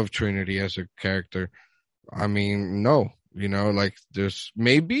know, I love Trinity as a character. I mean, no, you know, like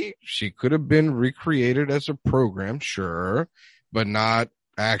maybe she could have been recreated as a program, sure, but not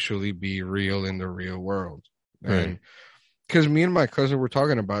actually be real in the real world. Right. And because me and my cousin were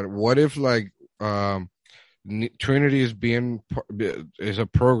talking about it. What if like, Trinity is a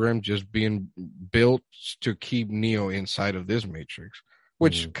program just being built to keep Neo inside of this Matrix,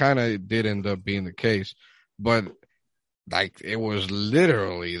 which kind of did end up being the case, but like it was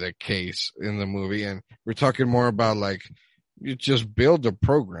literally the case in the movie. And we're talking more about like, you just build a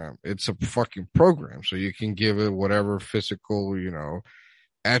program. It's a fucking program. So you can give it whatever physical, you know,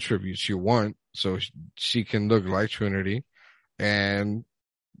 attributes you want. So she can look like Trinity and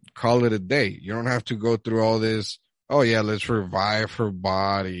call it a day. You don't have to go through all this. Oh yeah, let's revive her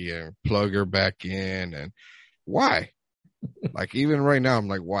body and plug her back in. And why? Like even right now, I'm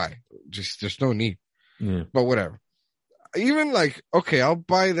like, why? Just there's no need. Yeah. But whatever. Even like, okay, I'll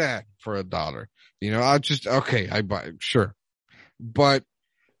buy that for $1. You know, I buy it, sure. But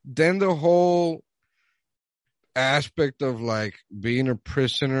then the whole aspect of like being a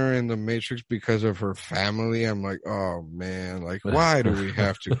prisoner in the Matrix because of her family, I'm like, oh man, like why do we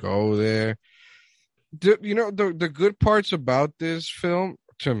have to go there? You know, the good parts about this film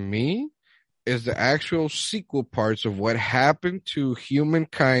to me is the actual sequel parts of what happened to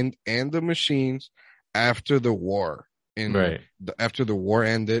humankind and the machines after the war. After the war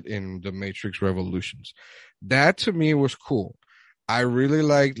ended in the Matrix Revolutions. That to me was cool. I really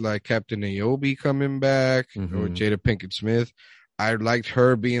liked like Captain Niobe coming back or Jada Pinkett Smith. I liked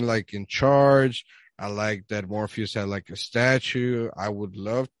her being like in charge. I liked that Morpheus had like a statue. I would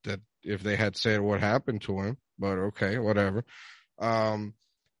love that if they had said what happened to him, but okay, whatever.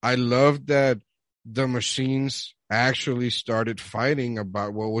 I loved that the machines actually started fighting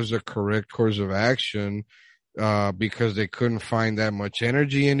about what was the correct course of action, because they couldn't find that much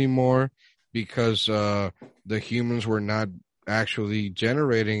energy anymore, because the humans were not actually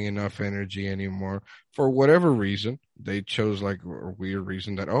generating enough energy anymore for whatever reason. They chose like a weird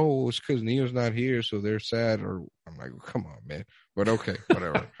reason that, oh, it's because Neo's not here, so they're sad. Or I'm like, come on, man. But okay,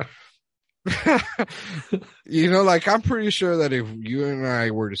 whatever. Like I'm pretty sure that if you and I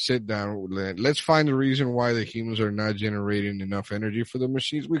were to sit down, let's find the reason why the humans are not generating enough energy for the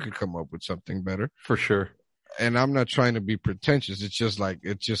machines, we could come up with something better. For sure. And I'm not trying to be pretentious. It's just like,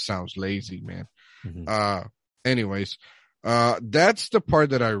 it just sounds lazy, man. Anyways, that's the part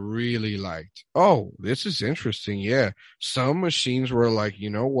that I really liked. Oh, this is interesting. Yeah. Some machines were like,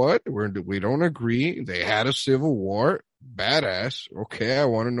 you know what? We don't agree. They had a civil war. Badass. Okay. I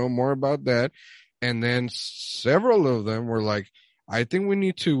want to know more about that. And then several of them were like, I think we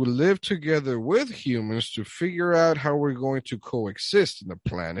need to live together with humans to figure out how we're going to coexist in the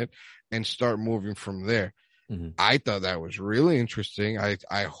planet and start moving from there. I thought that was really interesting.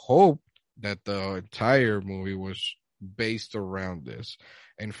 I hope that the entire movie was based around this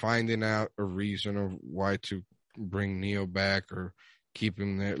and finding out a reason of why to bring Neo back or keep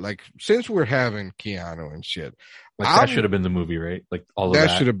him there. Like, since we're having Keanu and shit, like that should have been the movie, right? Like all of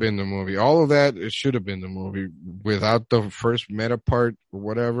that should have been the movie. All of that, it should have been the movie without the first meta part or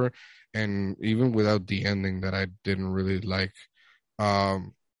whatever, and even without the ending that I didn't really like.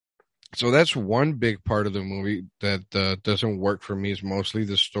 So that's one big part of the movie that doesn't work for me, is mostly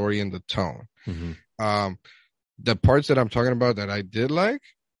the story and the tone. The parts that I'm talking about that I did like,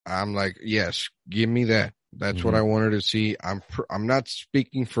 I'm like, yes, give me that. That's what I wanted to see. I'm not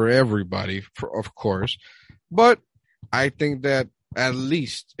speaking for everybody, of course, but I think that at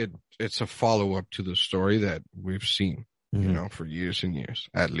least it's a follow up to the story that we've seen, for years and years.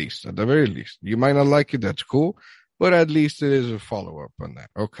 At least, at the very least, you might not like it. That's cool, but at least it is a follow up on that.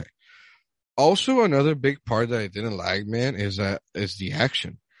 Okay. Also, another big part that I didn't like, man, is the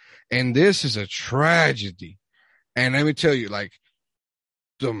action, and this is a tragedy. And let me tell you, like,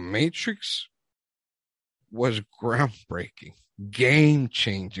 The Matrix was groundbreaking, game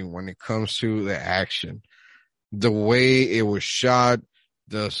changing when it comes to the action. The way it was shot,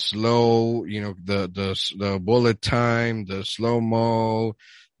 the slow, the bullet time, the slow-mo,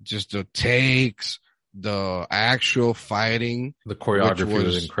 just the takes, the actual fighting. The choreography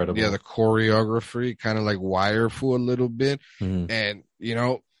was incredible. Yeah, the choreography, kind of like Wirefu a little bit. And,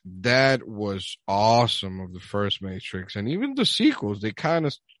 that was awesome of the first Matrix. And even the sequels, they kind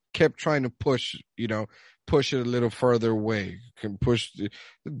of kept trying to push it a little further away. Didn't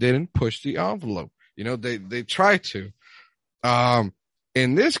push the envelope. They tried to.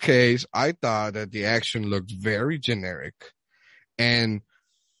 In this case, I thought that the action looked very generic. And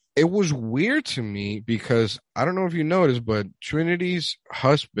it was weird to me because I don't know if you noticed, but Trinity's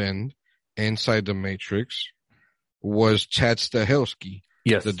husband inside the Matrix was Chad Stahelski.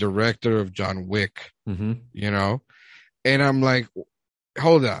 Yes. The director of John Wick, and I'm like,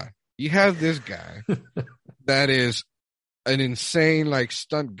 hold on. You have this guy that is an insane, like,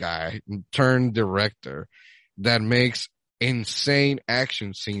 stunt guy turned director that makes insane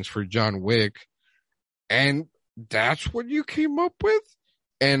action scenes for John Wick. And that's what you came up with?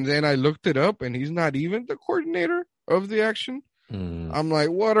 And then I looked it up and he's not even the coordinator of the action. I'm like,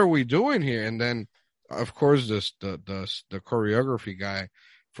 what are we doing here? And then, of course, the choreography guy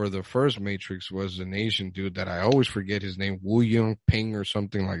for the first Matrix was an Asian dude that I always forget his name, Wu Yun Ping or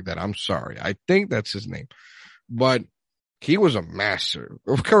something like that. I'm sorry. I think that's his name. But he was a master.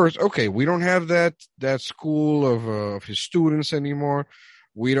 Of course, okay, we don't have that school of his students anymore.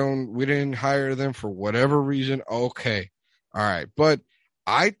 We didn't hire them for whatever reason. Okay. All right. But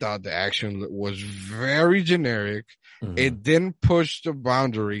I thought the action was very generic. It didn't push the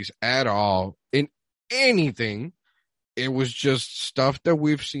boundaries at all in anything. It was just stuff that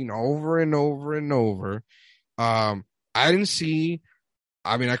we've seen over and over and over. I didn't see,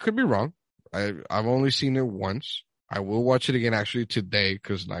 I mean, I could be wrong. I've only seen it once. I will watch it again actually today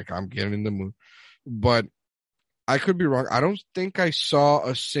because, like, I'm getting in the mood. But I could be wrong. I don't think I saw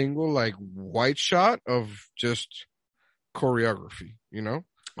a single, like, white shot of just choreography, Like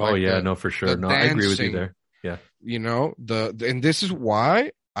oh, yeah, no, for sure. No, I agree with you there. Yeah. And this is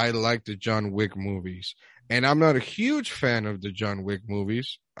why I like the John Wick movies. And I'm not a huge fan of the John Wick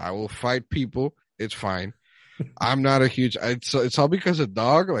movies. I will fight people. It's fine. I'm not a huge. It's all because of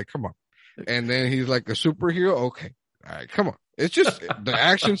dog. Like, come on. And then he's like a superhero. Okay, all right, come on. It's just the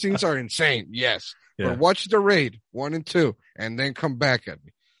action scenes are insane. Yes, but watch The Raid 1 and 2, and then come back at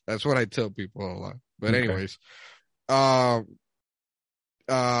me. That's what I tell people a lot. But anyways, so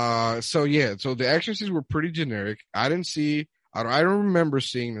the action scenes were pretty generic. I don't remember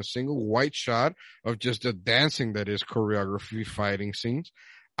seeing a single white shot of just the dancing that is choreography fighting scenes.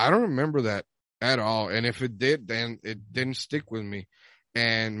 I don't remember that at all. And if it did, then it didn't stick with me.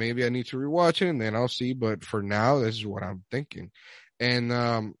 And maybe I need to rewatch it and then I'll see. But for now, this is what I'm thinking.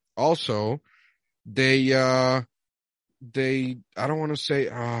 And also, they I don't want to say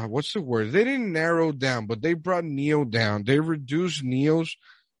what's the word? They didn't narrow down, but they brought Neo down. They reduced Neo's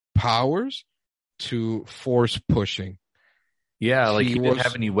powers to force pushing. Yeah, like he didn't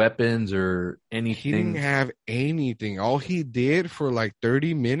have any weapons or anything. He didn't have anything. All he did for like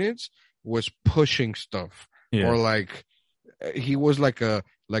 30 minutes was pushing stuff. Yeah. Or like he was like a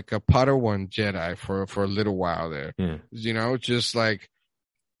Padawan Jedi for a little while there. Yeah. You know, just like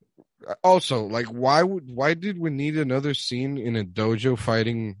also like why did we need another scene in a dojo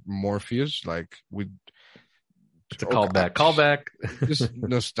fighting Morpheus? Like it's a callback. Just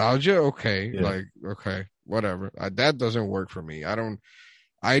nostalgia, okay. Yeah. Like okay, whatever. That doesn't work for me.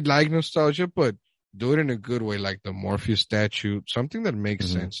 I like nostalgia, but do it in a good way, like the Morpheus statue, something that makes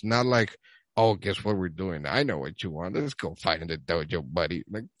sense. Not like, oh, guess what we're doing? I know what you want. Let's go fight in the dojo, buddy.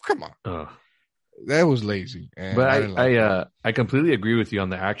 Like, come on. That was lazy. But I completely agree with you on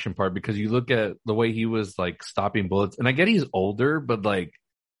the action part, because you look at the way he was like stopping bullets, and I get he's older, but like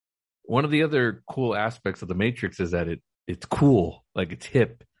one of the other cool aspects of the Matrix is that it's cool, like it's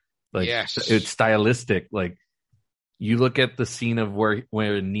hip, like it's stylistic. Like you look at the scene of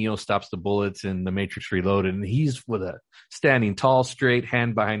where Neo stops the bullets in the Matrix Reloaded, and he's with a standing tall, straight,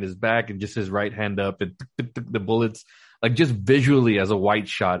 hand behind his back, and just his right hand up, and the bullets, like just visually as a white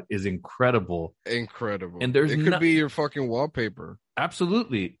shot, is incredible. Incredible. And it could be your fucking wallpaper.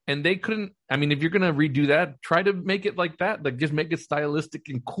 Absolutely. And they couldn't. I mean, if you're gonna redo that, try to make it like that. Like just make it stylistic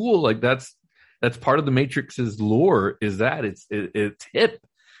and cool. Like that's part of the Matrix's lore. Is that it's hip.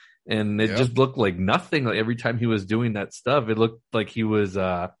 And it just looked like nothing. Like every time he was doing that stuff, it looked like he was,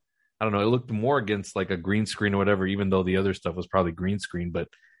 I don't know, it looked more against like a green screen or whatever, even though the other stuff was probably green screen, but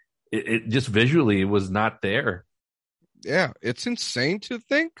it just visually was not there. Yeah, it's insane to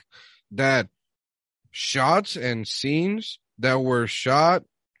think that shots and scenes that were shot,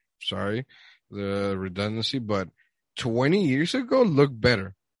 sorry, the redundancy, but 20 years ago look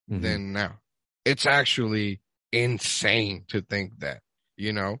better than now. It's actually insane to think that.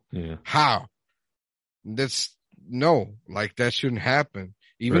 You know, how that shouldn't happen.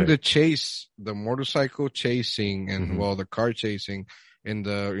 Even the motorcycle chasing and the car chasing in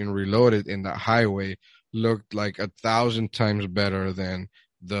Reloaded in the highway looked like 1,000 times better than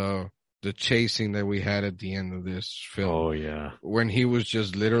the chasing that we had at the end of this film. Oh yeah. When he was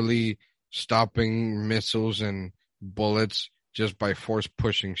just literally stopping missiles and bullets just by force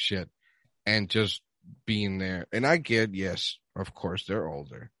pushing shit and just being there. And I get, yes, of course they're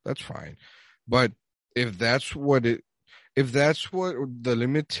older. That's fine. But if that's what the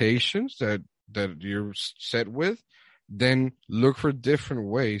limitations that you're set with, then look for different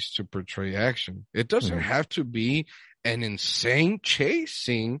ways to portray action. It doesn't have to be an insane chase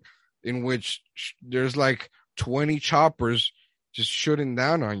scene in which there's like 20 choppers just shooting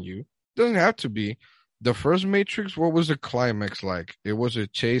down on you. It doesn't have to be. The first Matrix, what was the climax like? It was a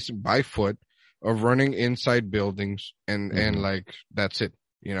chase by foot of running inside buildings and like, that's it,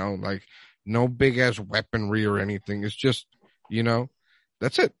 you know, like no big ass weaponry or anything. It's just, you know,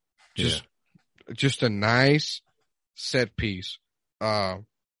 that's it. Just a nice set piece,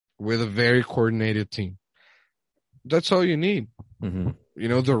 with a very coordinated team. That's all you need. You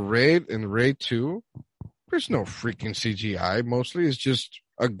know, the Raid and Raid 2, there's no freaking CGI. Mostly it's just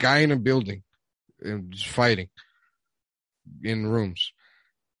a guy in a building and just fighting in rooms.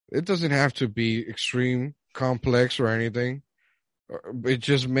 It doesn't have to be extreme, complex, or anything. It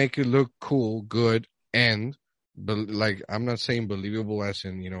just make it look cool, good, and like I'm not saying believable as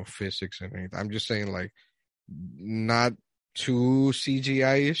in, you know, physics and anything. I'm just saying like not too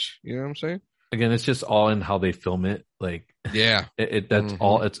CGI-ish. You know what I'm saying? Again, it's just all in how they film it. Like that's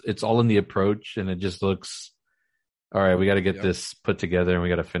all. It's all in the approach, and it just looks. All right, we got to get this put together, and we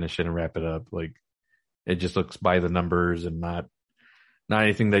got to finish it and wrap it up. Like it just looks by the numbers and not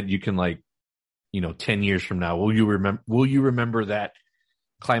anything that you can, like, you know, 10 years from now, will you remember that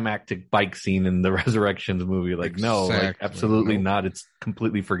climactic bike scene in the Resurrections movie? Like, no, like absolutely not. It's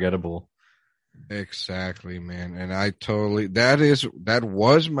completely forgettable. Exactly, man. And I totally, that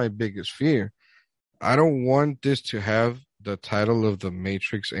was my biggest fear. I don't want this to have the title of the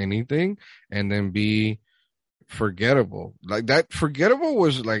Matrix anything and then be forgettable. Like that forgettable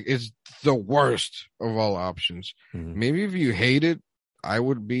was like, it's the worst of all options. Maybe if you hate it, I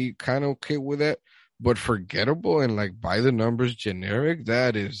would be kind of okay with that. But forgettable and like by the numbers generic,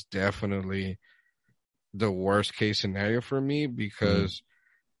 that is definitely the worst case scenario for me, because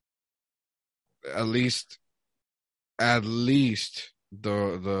at least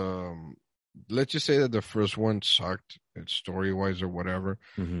the let's just say that the first one sucked, story wise or whatever,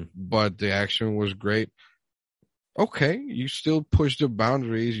 but the action was great. Okay, you still push the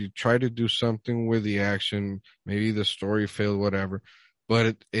boundaries. You try to do something with the action. Maybe the story failed, whatever.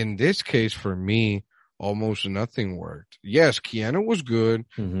 But in this case, for me, almost nothing worked. Yes, Keanu was good.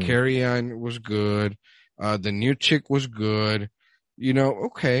 Carrie Ann was good. The new chick was good. You know,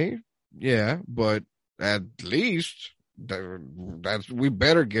 okay, yeah, but at least we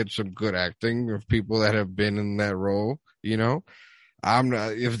better get some good acting of people that have been in that role. You know, I'm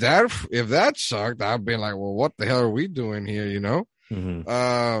not, if that sucked, I've been like, well, what the hell are we doing here? You know,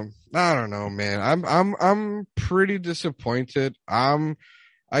 I don't know, man. I'm pretty disappointed. I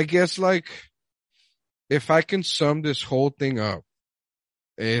guess like if I can sum this whole thing up,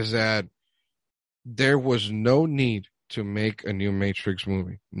 is that there was no need to make a new Matrix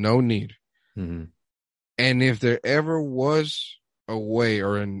movie. No need. And if there ever was a way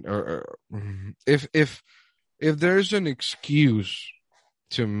if there's an excuse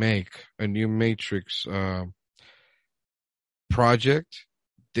to make a new Matrix project,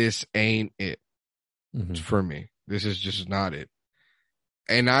 this ain't it for me. This is just not it.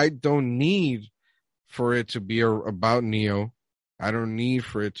 And I don't need for it to be about Neo. I don't need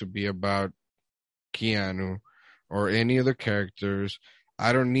for it to be about Keanu or any of the characters.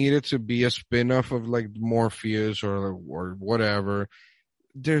 I don't need it to be a spin-off of like Morpheus or whatever.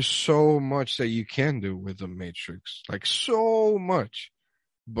 There's so much that you can do with the Matrix, like so much,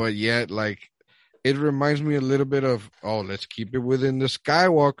 but yet like it reminds me a little bit of, let's keep it within the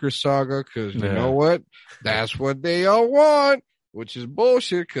Skywalker saga, because you know what, that's what they all want, which is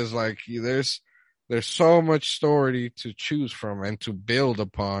bullshit, because like there's so much story to choose from and to build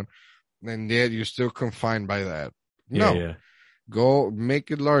upon, and yet you're still confined by that. Go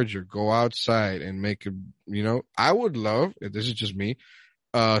make it larger, go outside and make it, you know. I would love, if this is just me,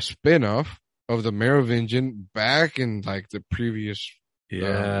 a spin-off of the Merovingian back in like the previous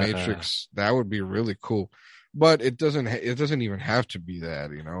Matrix. That would be really cool. But it doesn't even have to be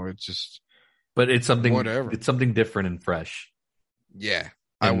that, you know. It's just, but it's something, whatever. It's something different and fresh. Yeah.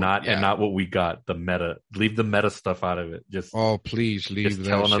 And not what we got, the meta. Leave the meta stuff out of it. Just please leave just that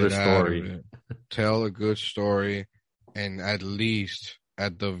tell another shit story. Out of it. Tell a good story, and at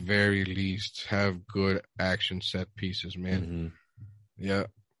the very least, have good action set pieces, man. Yeah,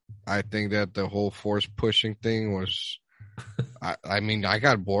 I think that the whole force pushing thing was. I mean, I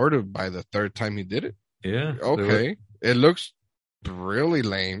got bored by the third time he did it. Yeah. Okay, it looks really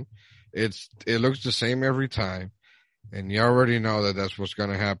lame. It looks the same every time. And you already know that that's what's going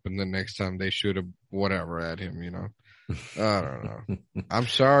to happen the next time they shoot a whatever at him, you know? I don't know. I'm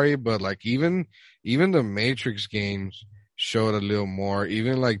sorry, but like even the Matrix games showed a little more.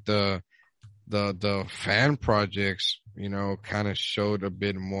 Even like the fan projects, you know, kind of showed a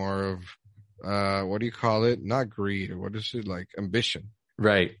bit more of, what do you call it? Not greed. What is it? Like ambition.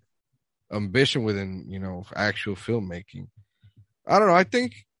 Right. Ambition within, you know, actual filmmaking. I don't know. I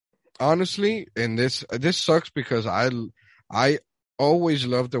think, honestly, and this sucks because I always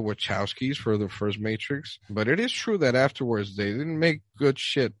loved the Wachowskis for the first Matrix, but it is true that afterwards they didn't make good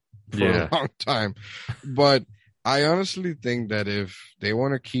shit for a long time. But I honestly think that if they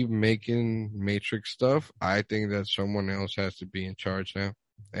want to keep making Matrix stuff, I think that someone else has to be in charge now,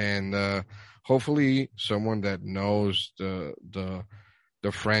 and hopefully someone that knows the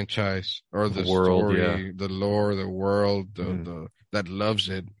franchise or the world, story, the lore, the world, that loves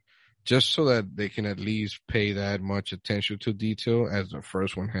it. Just so that they can at least pay that much attention to detail as the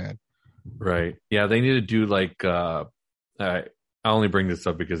first one had. Right. Yeah, they need to do like, I only bring this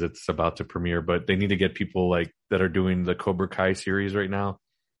up because it's about to premiere, but they need to get people like that are doing the Cobra Kai series right now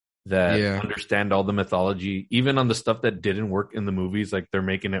that understand all the mythology, even on the stuff that didn't work in the movies. Like they're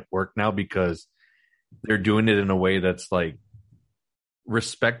making it work now because they're doing it in a way that's like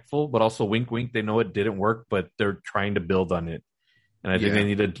respectful, but also wink, wink. They know it didn't work, but they're trying to build on it. And I think they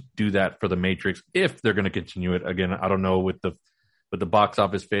need to do that for the Matrix if they're going to continue it. Again, I don't know with the box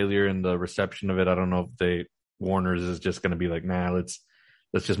office failure and the reception of it. I don't know if Warner's is just going to be like, nah, let's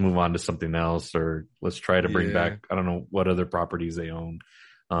just move on to something else, or let's try to bring back. I don't know what other properties they own.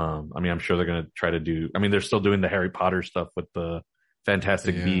 I mean, I'm sure they're going to try to do. I mean, they're still doing the Harry Potter stuff with the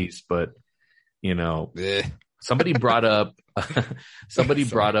Fantastic Beasts, but You know, Eh. somebody brought up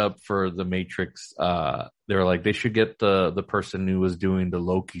for the Matrix. They were like, they should get the person who was doing the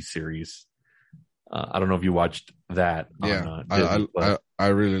Loki series. I don't know if you watched that. Yeah, On, Disney, I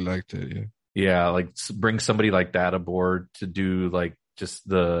really liked it. Yeah. Yeah, like bring somebody like that aboard to do like just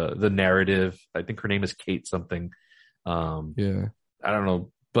the narrative. I think her name is Kate something. Yeah. I don't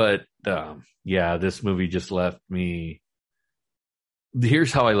know, but yeah, this movie just left me.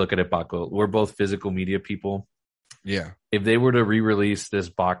 Here's how I look at it, Paco. We're both physical media people. Yeah. If they were to re-release this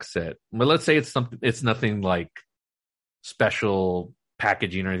box set, but let's say it's nothing like special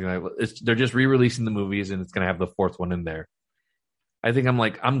packaging or anything like that. They're just re-releasing the movies and it's going to have the fourth one in there. I think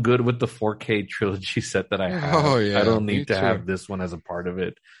I'm good with the 4K trilogy set that I have. Oh, yeah, I don't need to too. have this one as a part of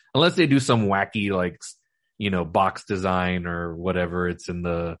it. Unless they do some wacky, like, box design or whatever. It's in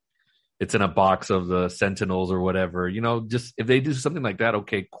a box of the Sentinels or whatever. Just if they do something like that,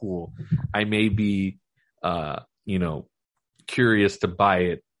 okay, cool. I may be, curious to buy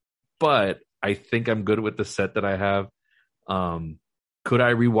it. But I think I'm good with the set that I have. Could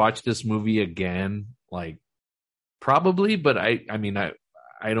I rewatch this movie again? Like, probably, but I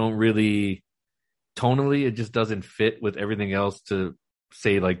don't really tonally. It just doesn't fit with everything else to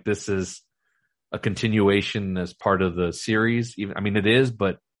say like this is a continuation as part of the series. It is,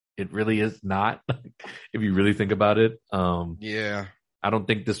 but it really is not. If you really think about it, Yeah. I don't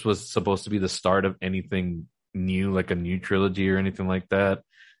think this was supposed to be the start of anything new, like a new trilogy or anything like that.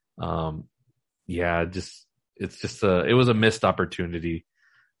 It was a missed opportunity.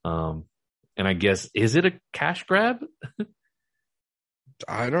 And I guess, is it a cash grab?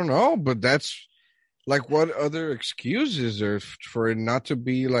 I don't know, but that's like, what other excuse is there for it not to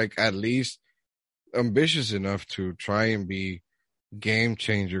be like at least ambitious enough to try and be game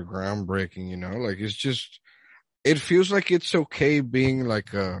changer, groundbreaking, like it's just, it feels like it's okay being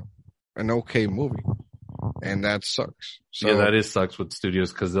like an okay movie, and that sucks. So yeah, that sucks with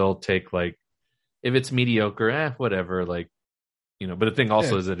studios, because they'll take like, if it's mediocre, whatever, like, but the thing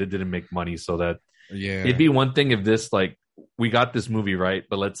also is that it didn't make money, so that it'd be one thing if this, like, we got this movie right,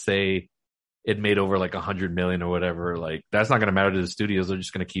 but let's say it made over like 100 million or whatever, like that's not going to matter to the studios. They're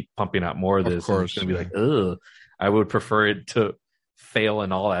just going to keep pumping out more of this. Of course, it's going to be like, ugh. I would prefer it to fail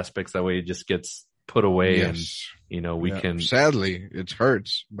in all aspects. That way, it just gets put away, yes. And we can. Sadly, it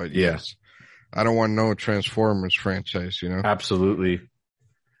hurts, but yes, I don't want no Transformers franchise. Absolutely.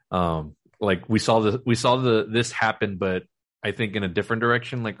 Like we saw this happen, but I think in a different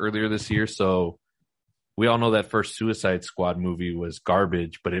direction, like earlier this year. So we all know that first Suicide Squad movie was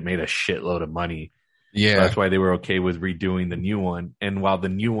garbage, but it made a shitload of money. Yeah. So that's why they were okay with redoing the new one. And while the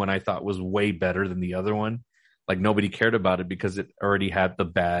new one I thought was way better than the other one, like nobody cared about it because it already had the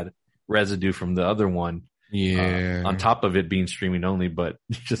bad residue from the other one. Yeah. On top of it being streaming only, but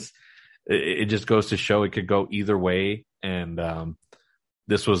it just goes to show it could go either way. And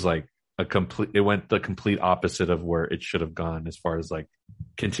this was like, it went the complete opposite of where it should have gone as far as like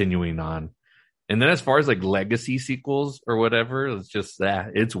continuing on. And then as far as like legacy sequels or whatever, it's just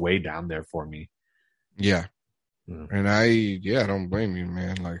that it's way down there for me. Yeah. And I don't blame you,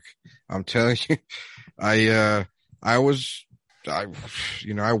 man. Like I'm telling you, I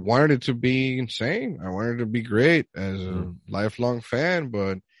wanted it to be insane. I wanted it to be great as a lifelong fan,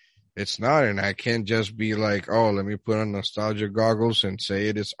 but it's not. And I can't just be like, oh, let me put on nostalgia goggles and say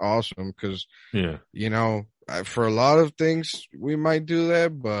it is awesome. Cause for a lot of things we might do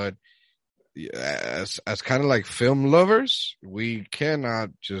that, but as kind of like film lovers, we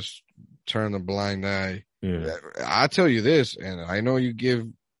cannot just turn a blind eye. Yeah. I tell you this, and I know you give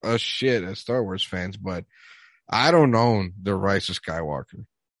us shit as Star Wars fans, but I don't own The Rise of Skywalker.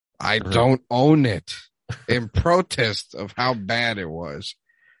 I don't own it in protest of how bad it was.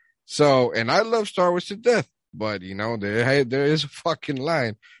 So, and I love Star Wars to death, but there is a fucking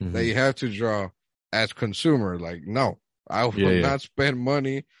line that you have to draw as consumer. Like, no, I will not spend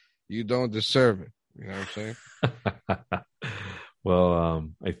money. You don't deserve it. You know what I'm saying? Well,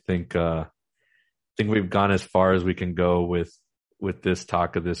 I think we've gone as far as we can go with this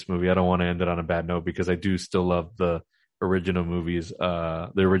talk of this movie. I don't want to end it on a bad note because I do still love the original movies,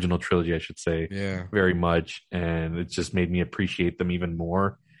 the original trilogy, I should say, very much. And it just made me appreciate them even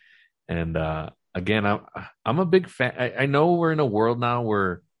more. And again, I'm a big fan. I know we're in a world now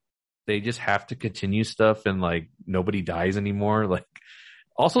where they just have to continue stuff and like nobody dies anymore. Like,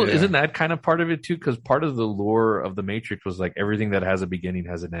 also, isn't that kind of part of it too? Because part of the lure of the Matrix was like everything that has a beginning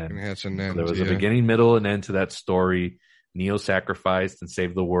has an end. It has an end. So there was a beginning, middle, and end to that story. Neo sacrificed and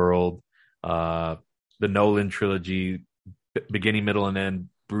saved the world. The Nolan trilogy, beginning, middle, and end.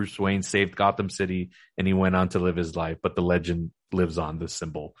 Bruce Wayne saved Gotham City, and he went on to live his life. But the legend lives on. The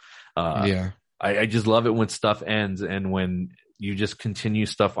symbol. I just love it when stuff ends and when you just continue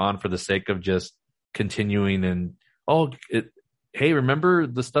stuff on for the sake of just continuing and, hey, remember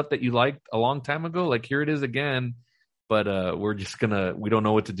the stuff that you liked a long time ago? Like, here it is again. But we don't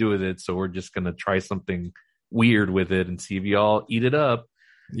know what to do with it. So we're just going to try something weird with it and see if y'all eat it up.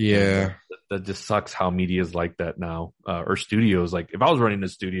 Yeah. That just sucks how media is like that now. Or studios. Like, if I was running a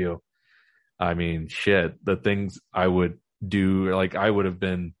studio, I mean, shit, the things I would do, like, I would have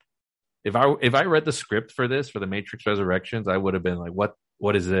been, if I read the script for this, for the Matrix Resurrections, I would have been like,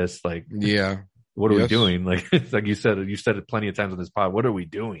 what is this? Like, yeah, what are we doing? Like, like you said it plenty of times on this pod. What are we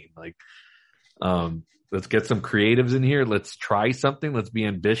doing? Like, let's get some creatives in here. Let's try something. Let's be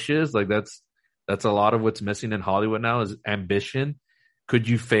ambitious. Like, that's a lot of what's missing in Hollywood now is ambition. Could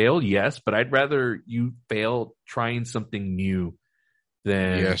you fail? Yes, but I'd rather you fail trying something new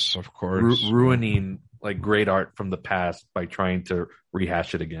than yes, of course, ruining like great art from the past by trying to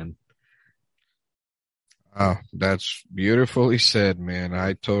rehash it again. Oh, that's beautifully said, man.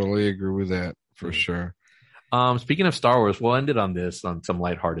 I totally agree with that for sure. Speaking of Star Wars, we'll end it on some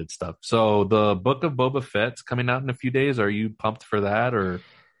lighthearted stuff. So the Book of Boba Fett's coming out in a few days. Are you pumped for that, or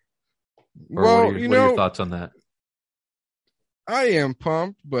well, what are your thoughts on that? I am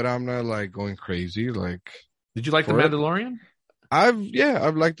pumped, but I'm not like going crazy. Like, did you like The Mandalorian? I've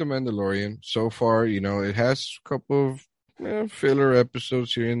liked The Mandalorian so far. It has a couple of filler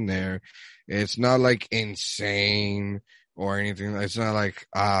episodes here and there. It's not like insane or anything. It's not like,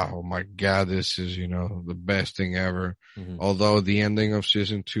 oh my God, this is, the best thing ever. Mm-hmm. Although the ending of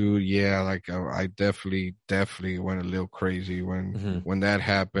season 2, like I definitely went a little crazy when that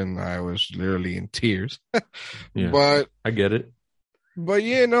happened. I was literally in tears. Yeah, but I get it. But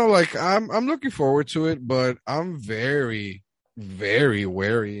like I'm looking forward to it, but I'm very, very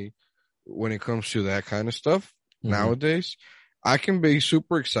wary when it comes to that kind of stuff nowadays. I can be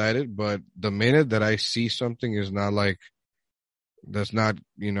super excited, but the minute that I see something is not like, that's not,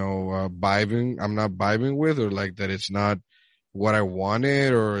 vibing, I'm not vibing with, or like that it's not what I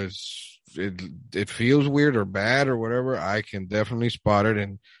wanted, or it feels weird or bad or whatever, I can definitely spot it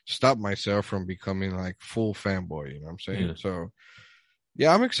and stop myself from becoming like full fanboy, you know what I'm saying? Yeah. So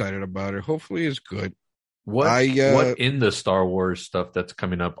yeah, I'm excited about it. Hopefully it's good. What in the Star Wars stuff that's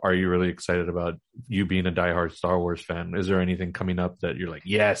coming up are you really excited about, you being a diehard Star Wars fan? Is there anything coming up that you're like,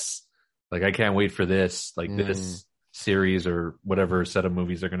 yes, like I can't wait for this, like this series or whatever set of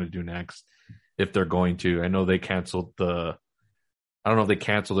movies they're going to do next, if they're going to? I know they canceled I don't know if they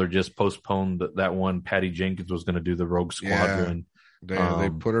canceled or just postponed that one. Patty Jenkins was going to do the Rogue Squadron. They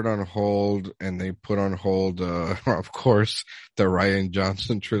put it on hold, and they put on hold, of course, the Rian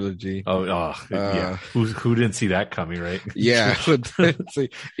Johnson trilogy. Yeah. Who didn't see that coming, right? Yeah.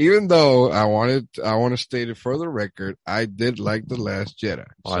 Even though I want to state it for the record, I did like The Last Jedi.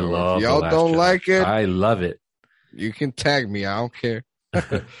 So I love if y'all don't Jedi. Like it, I love it. You can tag me. I don't care.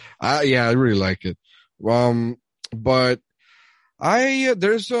 I really like it. But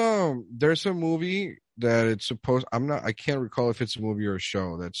there's a movie that it's supposed, I can't recall if it's a movie or a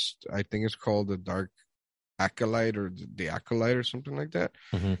show. I think it's called The Dark Acolyte or The Acolyte or something like that.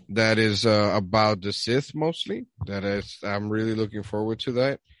 Mm-hmm. That is about the Sith mostly. I'm really looking forward to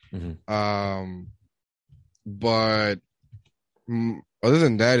that. Mm-hmm. But other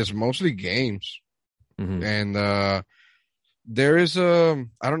than that, it's mostly games. Mm-hmm. And there is I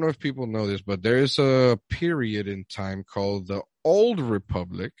don't know if people know this, but there is a period in time called the Old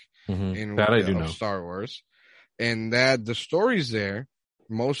Republic. In that I do know. Star Wars, and that the stories there,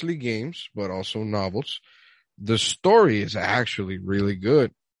 mostly games, but also novels. The story is actually really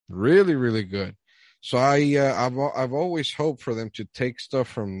good, really, really good. So I've always hoped for them to take stuff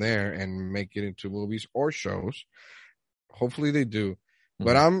from there and make it into movies or shows. Hopefully they do,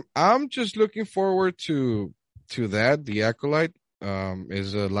 but I'm just looking forward to that. The Acolyte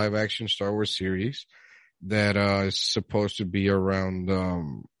is a live action Star Wars series that is supposed to be around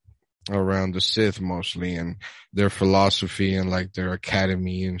the Sith mostly, and their philosophy and like their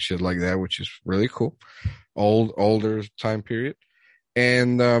academy and shit like that, which is really cool. Older time period.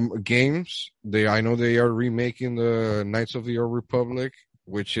 And games, I know they are remaking the Knights of the Old Republic,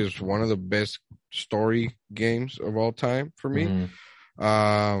 which is one of the best story games of all time for me.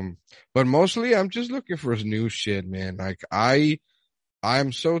 But mostly I'm just looking for new shit, man. Like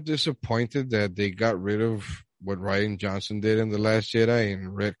I'm so disappointed that they got rid of what Rian Johnson did in The Last Jedi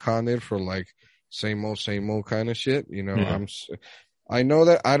and retconned it for like same old kind of shit. I know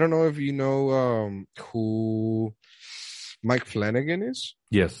that, I don't know if you know who Mike Flanagan is.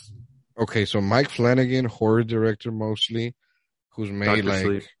 Yes. Okay, so Mike Flanagan, horror director mostly, who's made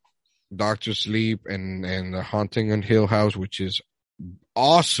Dr. Sleep and The Haunting on Hill House, which is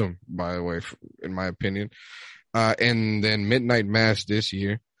awesome, by the way, in my opinion. And then Midnight Mass this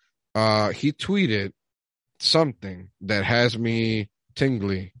year, he tweeted something that has me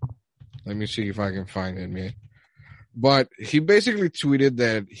tingly. Let me see if I can find it, man. But he basically tweeted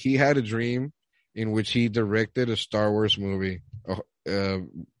that he had a dream in which he directed a Star Wars movie, a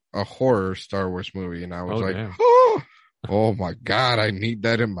horror Star Wars movie. And I was oh my God, I need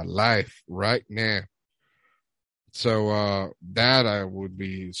that in my life right now. So that I would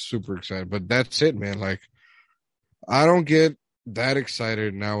be super excited. But that's it, man. Like, I don't get that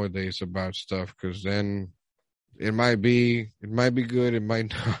excited nowadays about stuff because then it might be good, it might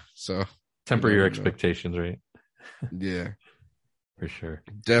not. So temper your expectations, right? Yeah, for sure,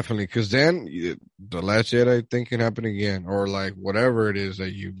 definitely. Because then the Last Jedi thing can happen again, or like whatever it is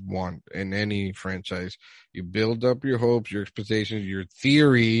that you want in any franchise. You build up your hopes, your expectations, your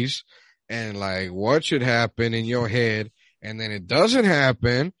theories, and like what should happen in your head, and then it doesn't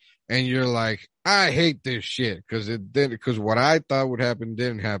happen, and you're like, I hate this shit because what I thought would happen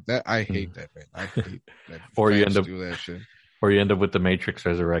didn't happen. That I hate that, man. I hate that. Or you end up do that shit. Or you end up with the Matrix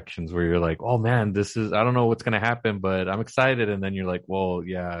Resurrections where you're like, oh man, I don't know what's going to happen, but I'm excited. And then you're like, well,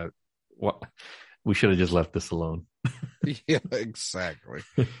 yeah, we should have just left this alone. Yeah, exactly.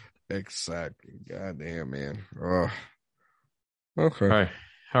 Exactly. Goddamn, man. Oh. Okay.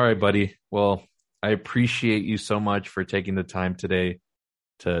 All right, buddy. Well, I appreciate you so much for taking the time today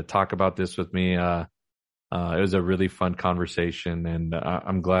to talk about this with me. It was a really fun conversation, and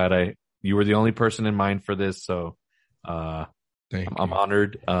I'm glad you were the only person in mind for this. So, I'm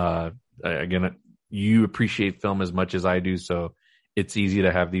honored. Again, you appreciate film as much as I do, so it's easy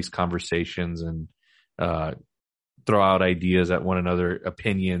to have these conversations and throw out ideas at one another,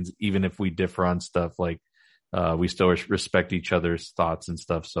 opinions, even if we differ on stuff. Like we still respect each other's thoughts and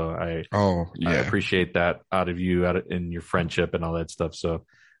stuff. So I appreciate that out of you, in your friendship and all that stuff. So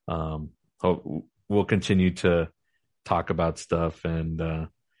hope we'll continue to talk about stuff, and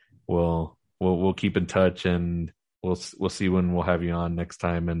we'll keep in touch, and we'll see when we'll have you on next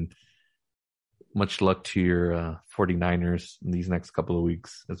time. And much luck to your 49ers in these next couple of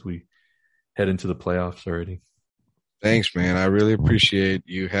weeks as we head into the playoffs already. Thanks, man. I really appreciate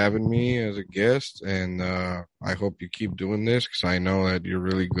you having me as a guest, and I hope you keep doing this because I know that you're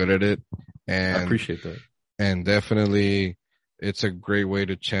really good at it. And I appreciate that. And definitely, it's a great way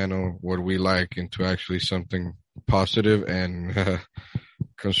to channel what we like into actually something positive and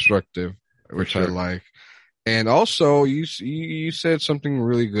constructive, which I like. And also, you said something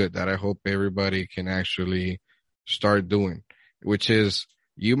really good that I hope everybody can actually start doing, which is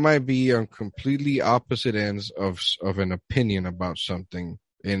you might be on completely opposite ends of an opinion about something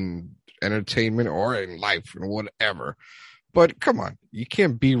in entertainment or in life or whatever. But come on, you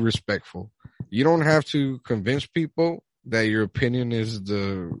can't be respectful. You don't have to convince people that your opinion is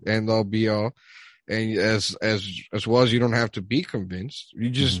the end all be all. And as well as you don't have to be convinced,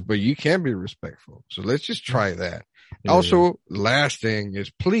 but you can be respectful. So let's just try that. Yeah, also, last thing is,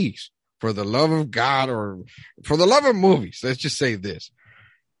 please, for the love of God or for the love of movies, let's just say this.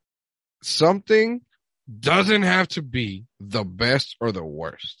 Something doesn't have to be the best or the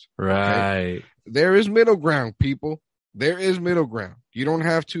worst. Right. Okay? There is middle ground, people. There is middle ground. You don't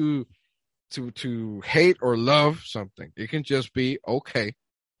have to hate or love something. It can just be, okay,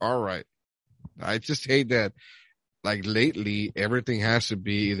 all right. I just hate that, like, lately, everything has to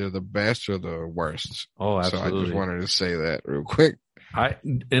be either the best or the worst. Oh, absolutely. So I just wanted to say that real quick. I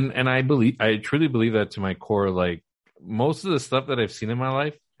truly believe that to my core. Like, most of the stuff that I've seen in my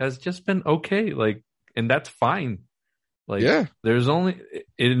life has just been okay. Like, and that's fine. Like, yeah. There's only,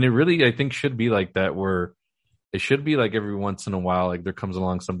 and it really, I think, should be like that, where it should be like every once in a while, like there comes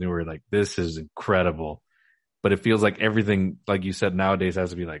along something where like, this is incredible. But it feels like everything, like you said, nowadays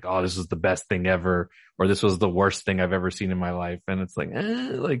has to be like, oh, this is the best thing ever, or this was the worst thing I've ever seen in my life. And it's like,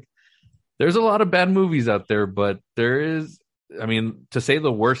 like there's a lot of bad movies out there, but there is, I mean, to say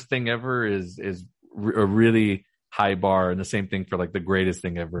the worst thing ever is a really high bar, and the same thing for like the greatest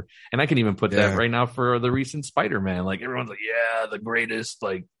thing ever. And I can even put that right now for the recent Spider-Man. Like everyone's like, yeah, the greatest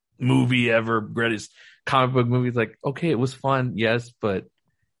like movie ever, greatest comic book movie. It's like, okay, it was fun, yes, but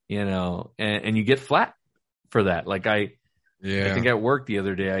you know, and you get flat for that. Like I think at work the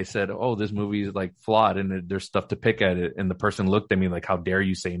other day I said, oh, this movie is like flawed and there's stuff to pick at it, and the person looked at me like, how dare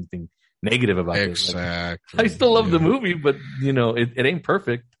you say anything negative about it? Exactly. Like, I still love the movie, but you know, it ain't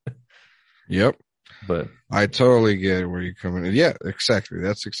perfect. Yep. But I totally get where you're coming in. Yeah, exactly.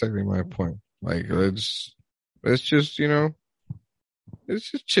 That's exactly my point. Like let's just, you know, let's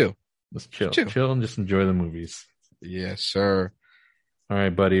just chill. Let's chill and just enjoy the movies. Yes, sir. All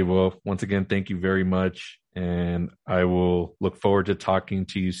right, buddy. Well, once again, thank you very much. and I will look forward to talking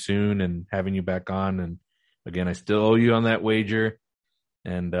to you soon and having you back on. And again, I still owe you on that wager.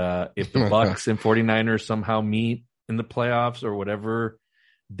 And if the Bucks and 49ers somehow meet in the playoffs, or whatever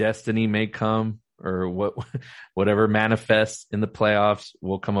destiny may come, or whatever manifests in the playoffs,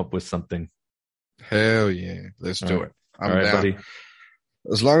 we'll come up with something. Hell yeah. Let's do it. I'm down. Buddy.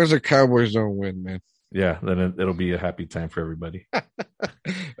 As long as the Cowboys don't win, man. Yeah, then it'll be a happy time for everybody. All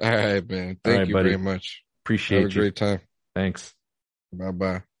right, man. Thank you very much. Appreciate you. Have a great time. Thanks.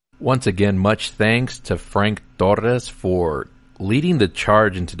 Bye-bye. Once again, much thanks to Frank Torres for leading the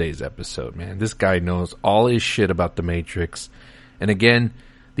charge in today's episode, man. This guy knows all his shit about The Matrix. And again,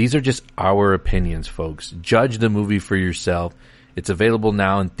 these are just our opinions, folks. Judge the movie for yourself. It's available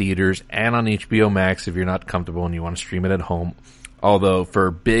now in theaters and on HBO Max if you're not comfortable and you want to stream it at home. Although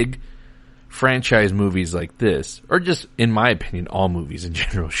for big franchise movies like this, or just, in my opinion, all movies in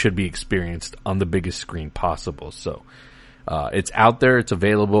general, should be experienced on the biggest screen possible. So it's out there. It's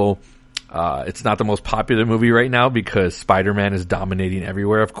available. It's not the most popular movie right now because Spider-Man is dominating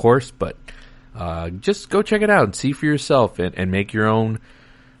everywhere, of course. But just go check it out and see for yourself and make your own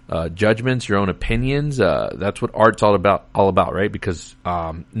judgments, your own opinions. That's what art's all about, right? Because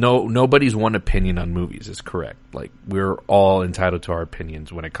nobody's one opinion on movies is correct. Like, we're all entitled to our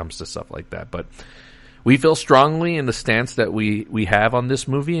opinions when it comes to stuff like that. But we feel strongly in the stance that we have on this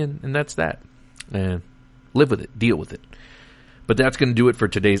movie, and that's that. And live with it, deal with it. But that's going to do it for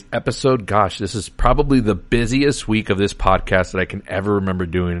today's episode. Gosh, this is probably the busiest week of this podcast that I can ever remember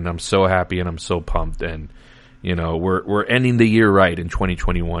doing, and I'm so happy and I'm so pumped. And you know, we're ending the year right in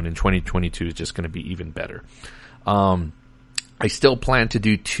 2021, and 2022 is just going to be even better. I still plan to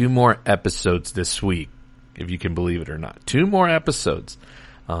do 2 more episodes this week, if you can believe it or not. 2 more episodes.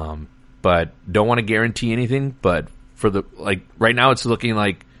 But don't want to guarantee anything, but right now it's looking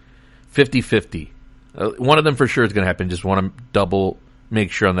like 50-50. One of them for sure is going to happen. Just want to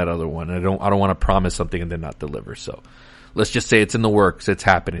make sure on that other one. I don't want to promise something and then not deliver. So let's just say it's in the works. It's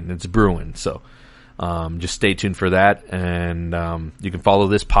happening. It's brewing. So just stay tuned for that. And you can follow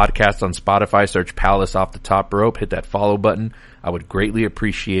this podcast on Spotify. Search Palace Off the Top Rope. Hit that follow button. I would greatly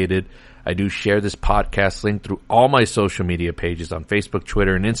appreciate it. I do share this podcast link through all my social media pages on Facebook,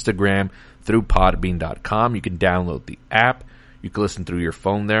 Twitter, and Instagram through podbean.com. You can download the app. You can listen through your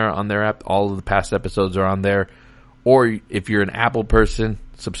phone there on their app. All of the past episodes are on there. Or if you're an Apple person,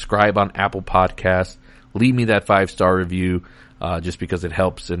 subscribe on Apple Podcasts. Leave me that 5-star review just because it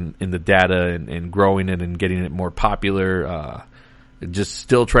helps in the data and growing it and getting it more popular. Just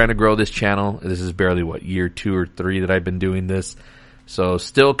still trying to grow this channel. This is barely, year 2 or 3 that I've been doing this. So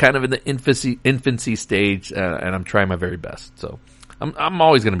still kind of in the infancy stage, and I'm trying my very best. So I'm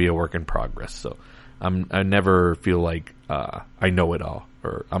always going to be a work in progress. So I never feel like I know it all,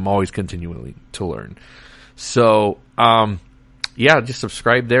 or I'm always continuing to learn. So, just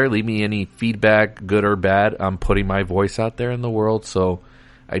subscribe there. Leave me any feedback, good or bad. I'm putting my voice out there in the world, so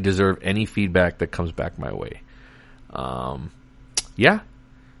I deserve any feedback that comes back my way. Also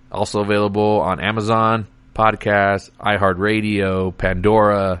available on Amazon Podcasts, iHeartRadio,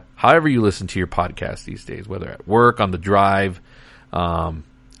 Pandora, however you listen to your podcast these days, whether at work, on the drive,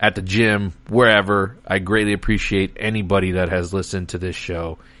 at the gym, wherever. I greatly appreciate anybody that has listened to this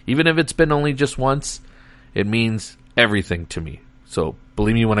show. Even if it's been only just once, it means everything to me. So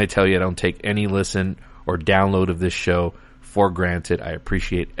believe me when I tell you I don't take any listen or download of this show for granted. I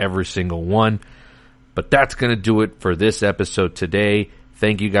appreciate every single one. But that's going to do it for this episode today.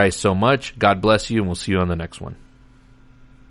 Thank you guys so much. God bless you, and we'll see you on the next one.